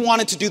 we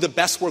wanted to do the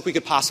best work we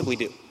could possibly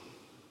do.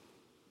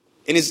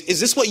 And is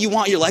this what you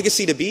want your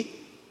legacy to be?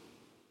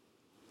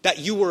 That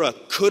you were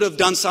could have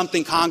done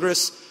something,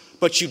 Congress,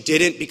 but you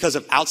didn't because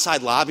of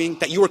outside lobbying?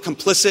 That you were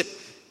complicit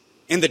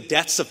in the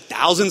deaths of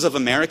thousands of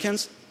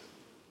Americans?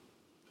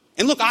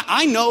 And look,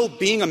 I know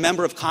being a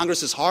member of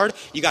Congress is hard.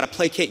 You got to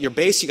placate your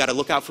base. You got to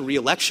look out for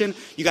re-election.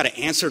 You got to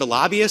answer to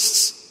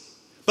lobbyists.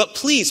 But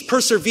please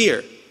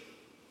persevere,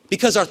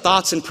 because our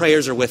thoughts and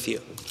prayers are with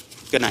you.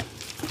 Good night.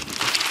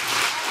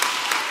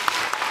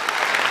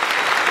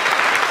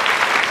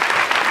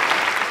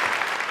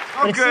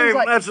 Okay,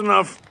 that's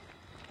enough.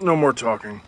 No more talking.